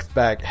gonna text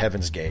back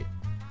Heaven's Gate.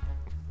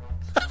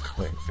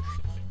 Wait.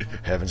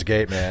 Heaven's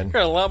Gate, man.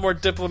 You're a lot more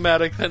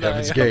diplomatic than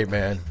Heaven's I am. Gate,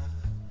 man.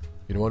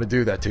 You don't want to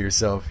do that to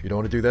yourself. You don't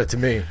want to do that to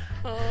me.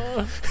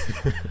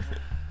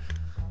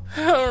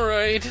 All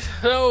right.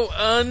 So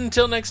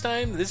until next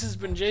time, this has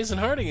been Jason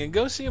Harding, and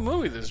go see a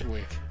movie this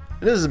week.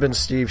 And this has been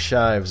Steve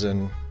Shives,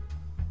 and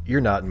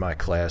you're not in my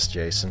class,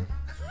 Jason.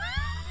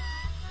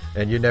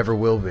 And you never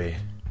will be.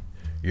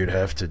 You'd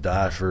have to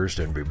die first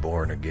and be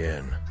born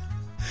again.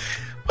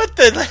 What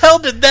the hell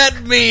did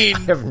that mean?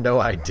 I have no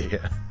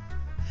idea.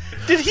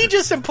 Did he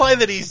just imply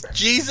that he's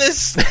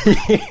Jesus?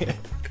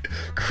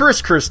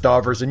 Chris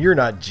Christophers, and you're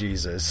not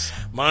Jesus.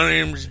 My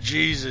name's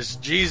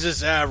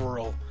Jesus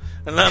Averill,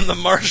 and I'm the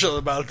marshal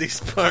about these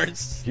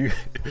parts.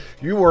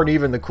 You weren't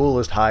even the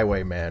coolest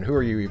highwayman. Who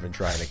are you even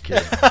trying to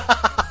kid?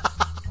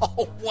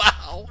 Oh,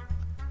 wow.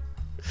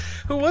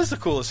 Who was the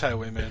coolest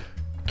highwayman?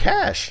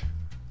 Cash.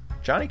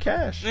 Johnny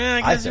Cash. Yeah,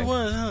 I guess he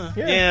was, huh?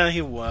 Yeah,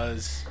 he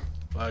was.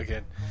 Fuck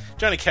it.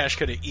 Johnny Cash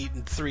could have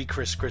eaten 3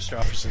 Chris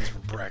Christophersons for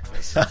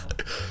breakfast.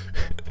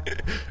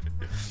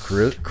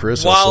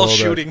 Chris, while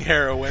shooting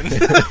heroin.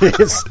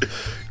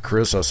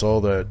 Chris, I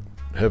saw that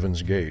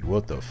Heaven's Gate.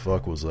 What the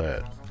fuck was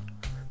that?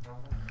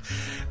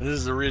 This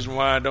is the reason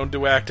why I don't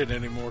do acting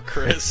anymore,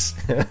 Chris.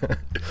 And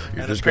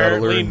just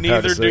apparently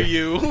neither do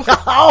you.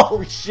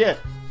 Oh, shit.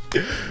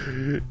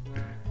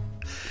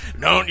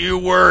 Don't you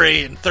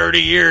worry, in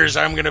 30 years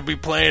I'm going to be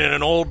playing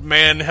an old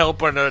man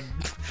helping a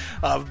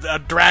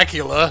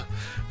Dracula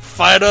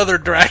fight other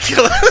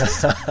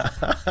Draculas.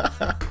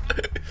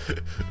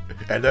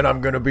 And then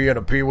I'm going to be in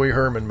a Pee Wee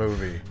Herman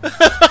movie.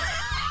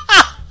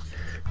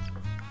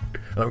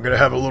 I'm going to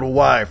have a little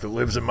wife that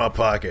lives in my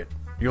pocket.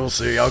 You'll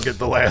see, I'll get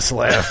the last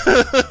laugh.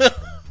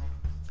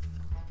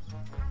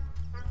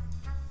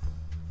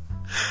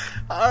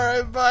 All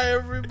right, bye,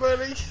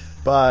 everybody.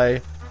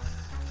 Bye.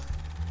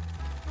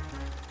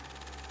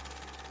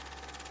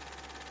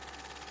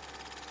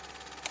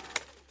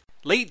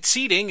 Late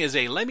Seating is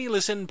a Lemmy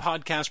Listen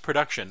podcast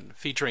production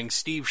featuring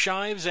Steve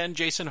Shives and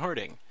Jason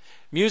Harding.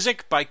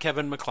 Music by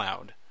Kevin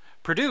MacLeod.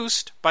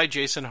 Produced by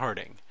Jason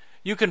Harding.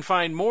 You can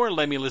find more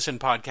Lemmy Listen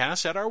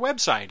podcasts at our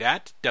website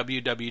at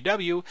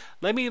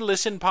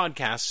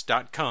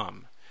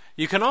www.lemmylistenpodcasts.com.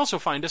 You can also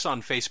find us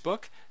on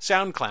Facebook,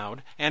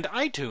 SoundCloud, and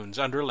iTunes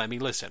under Lemmy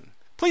Listen.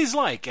 Please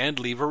like and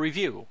leave a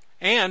review.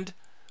 And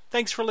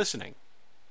thanks for listening.